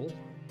cool.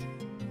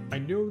 I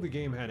know the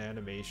game had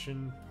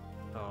animation,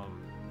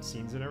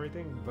 scenes and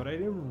everything, but I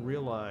didn't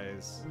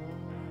realize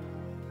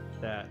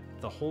that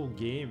the whole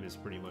game is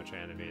pretty much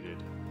animated.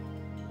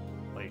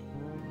 Like,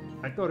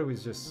 I thought it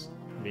was just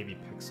maybe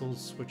pixels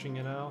switching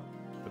it out,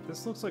 but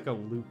this looks like a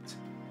looped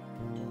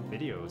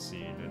video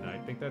scene, and I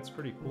think that's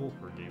pretty cool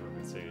for a game of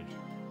its age.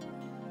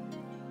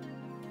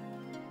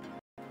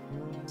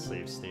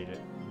 Save state it.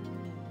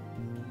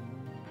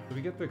 So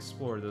we get to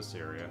explore this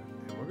area,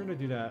 and we're gonna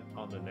do that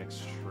on the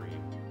next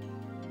stream.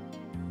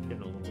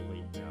 Getting a little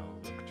late now.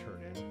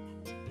 Turn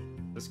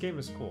in. This game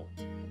is cool.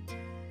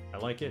 I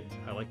like it.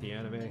 I like the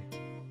anime.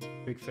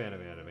 Big fan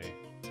of anime,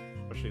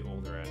 especially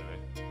older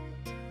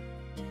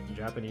anime.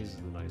 Japanese is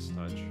a nice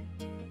touch.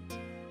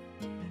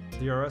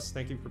 DRS,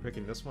 thank you for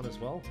picking this one as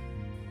well.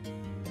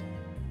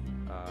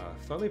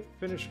 Finally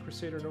finished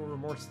Crusader No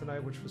Remorse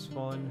tonight, which was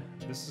fun.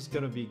 This is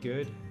gonna be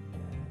good.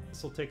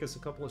 This will take us a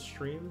couple of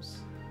streams,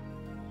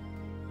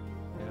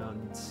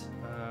 and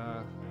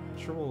I'm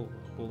sure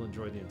we'll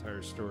enjoy the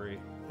entire story.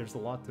 There's a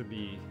lot to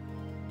be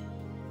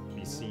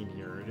seen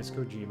here. It is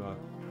Kojima.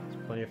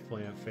 There's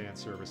plenty of fan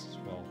service as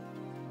well.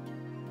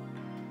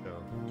 So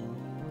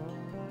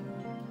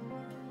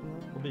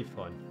it'll be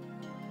fun.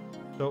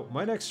 So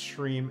my next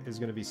stream is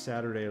going to be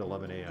Saturday at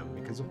 11 a.m.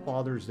 Because of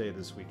Father's Day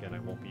this weekend, I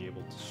won't be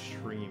able to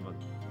stream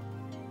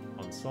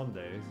on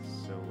Sunday.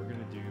 So we're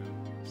going to do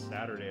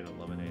Saturday at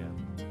 11 a.m.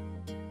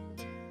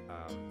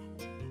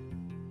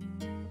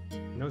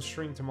 No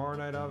stream tomorrow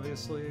night,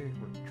 obviously.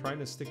 We're trying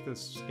to stick to the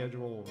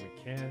schedule when we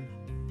can.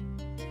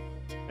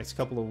 Next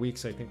couple of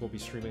weeks, I think we'll be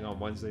streaming on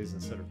Wednesdays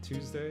instead of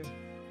Tuesday.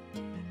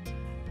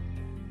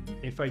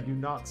 If I do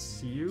not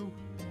see you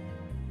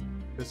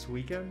this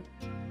weekend,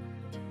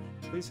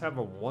 please have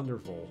a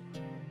wonderful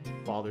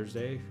Father's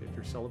Day if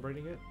you're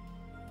celebrating it.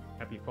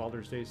 Happy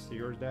Father's Day to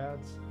your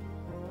dads.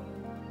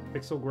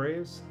 Pixel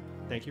Graves,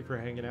 thank you for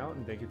hanging out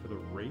and thank you for the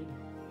raid.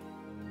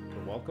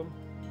 You're welcome.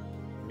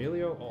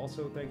 Emilio,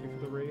 also thank you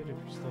for the raid if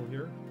you're still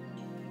here.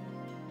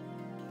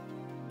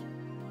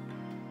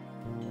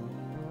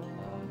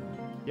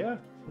 Yeah,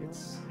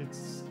 it's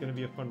gonna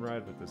be a fun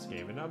ride with this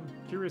game, and I'm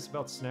curious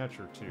about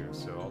Snatcher too,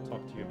 so I'll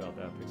talk to you about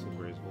that, Pixel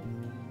Graves.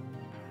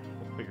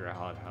 We'll figure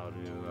out how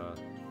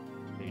to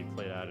maybe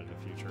play that in the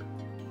future.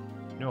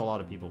 I know a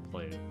lot of people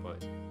play it,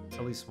 but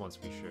at least once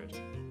we should.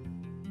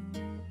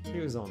 He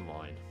was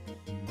online.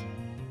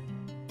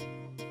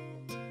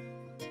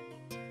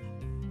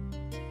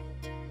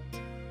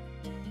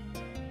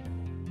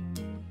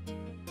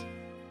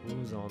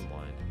 Who's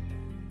online?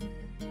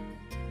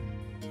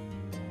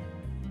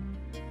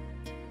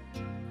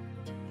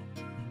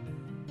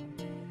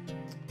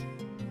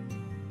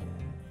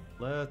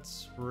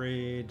 Let's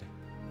raid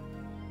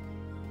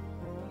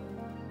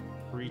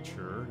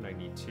Preacher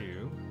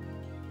 92.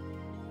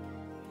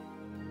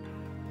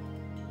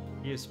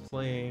 He is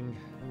playing.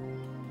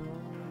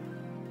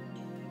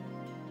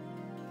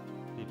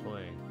 He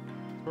playing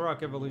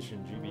Turok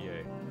Evolution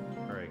GBA.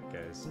 Alright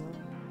guys.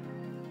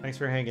 Thanks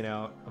for hanging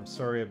out. I'm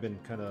sorry I've been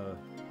kind of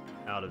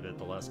out of it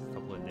the last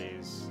couple of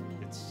days.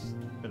 It's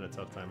been a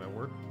tough time at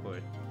work,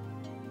 but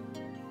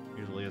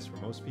usually is for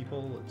most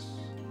people. It's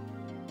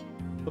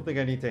something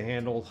I need to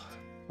handle.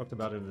 Talked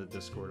about it in the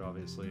Discord,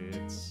 obviously.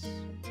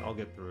 I'll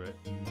get through it.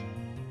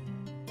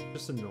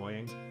 Just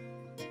annoying.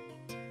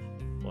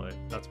 But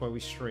that's why we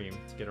stream,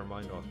 to get our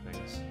mind off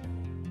things.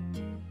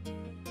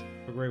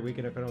 Have a great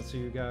weekend if I don't see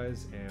you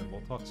guys, and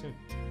we'll talk soon.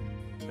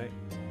 Good night.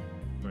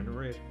 Join the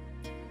raid.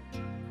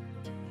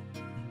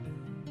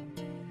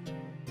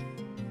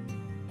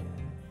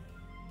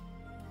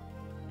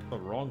 The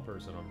wrong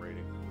person I'm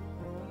raiding.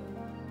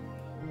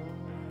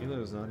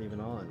 Camilleo's not even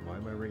on. Why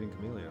am I raiding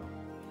Camileo?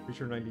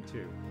 Creature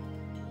 92.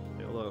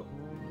 Say hello.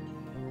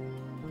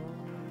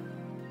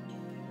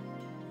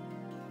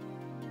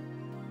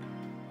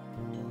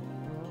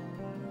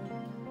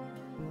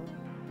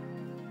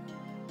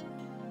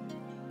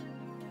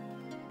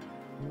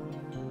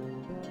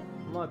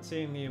 I'm not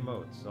seeing the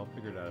emotes. I'll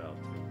figure that out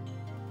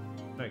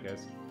too. Alright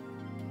guys.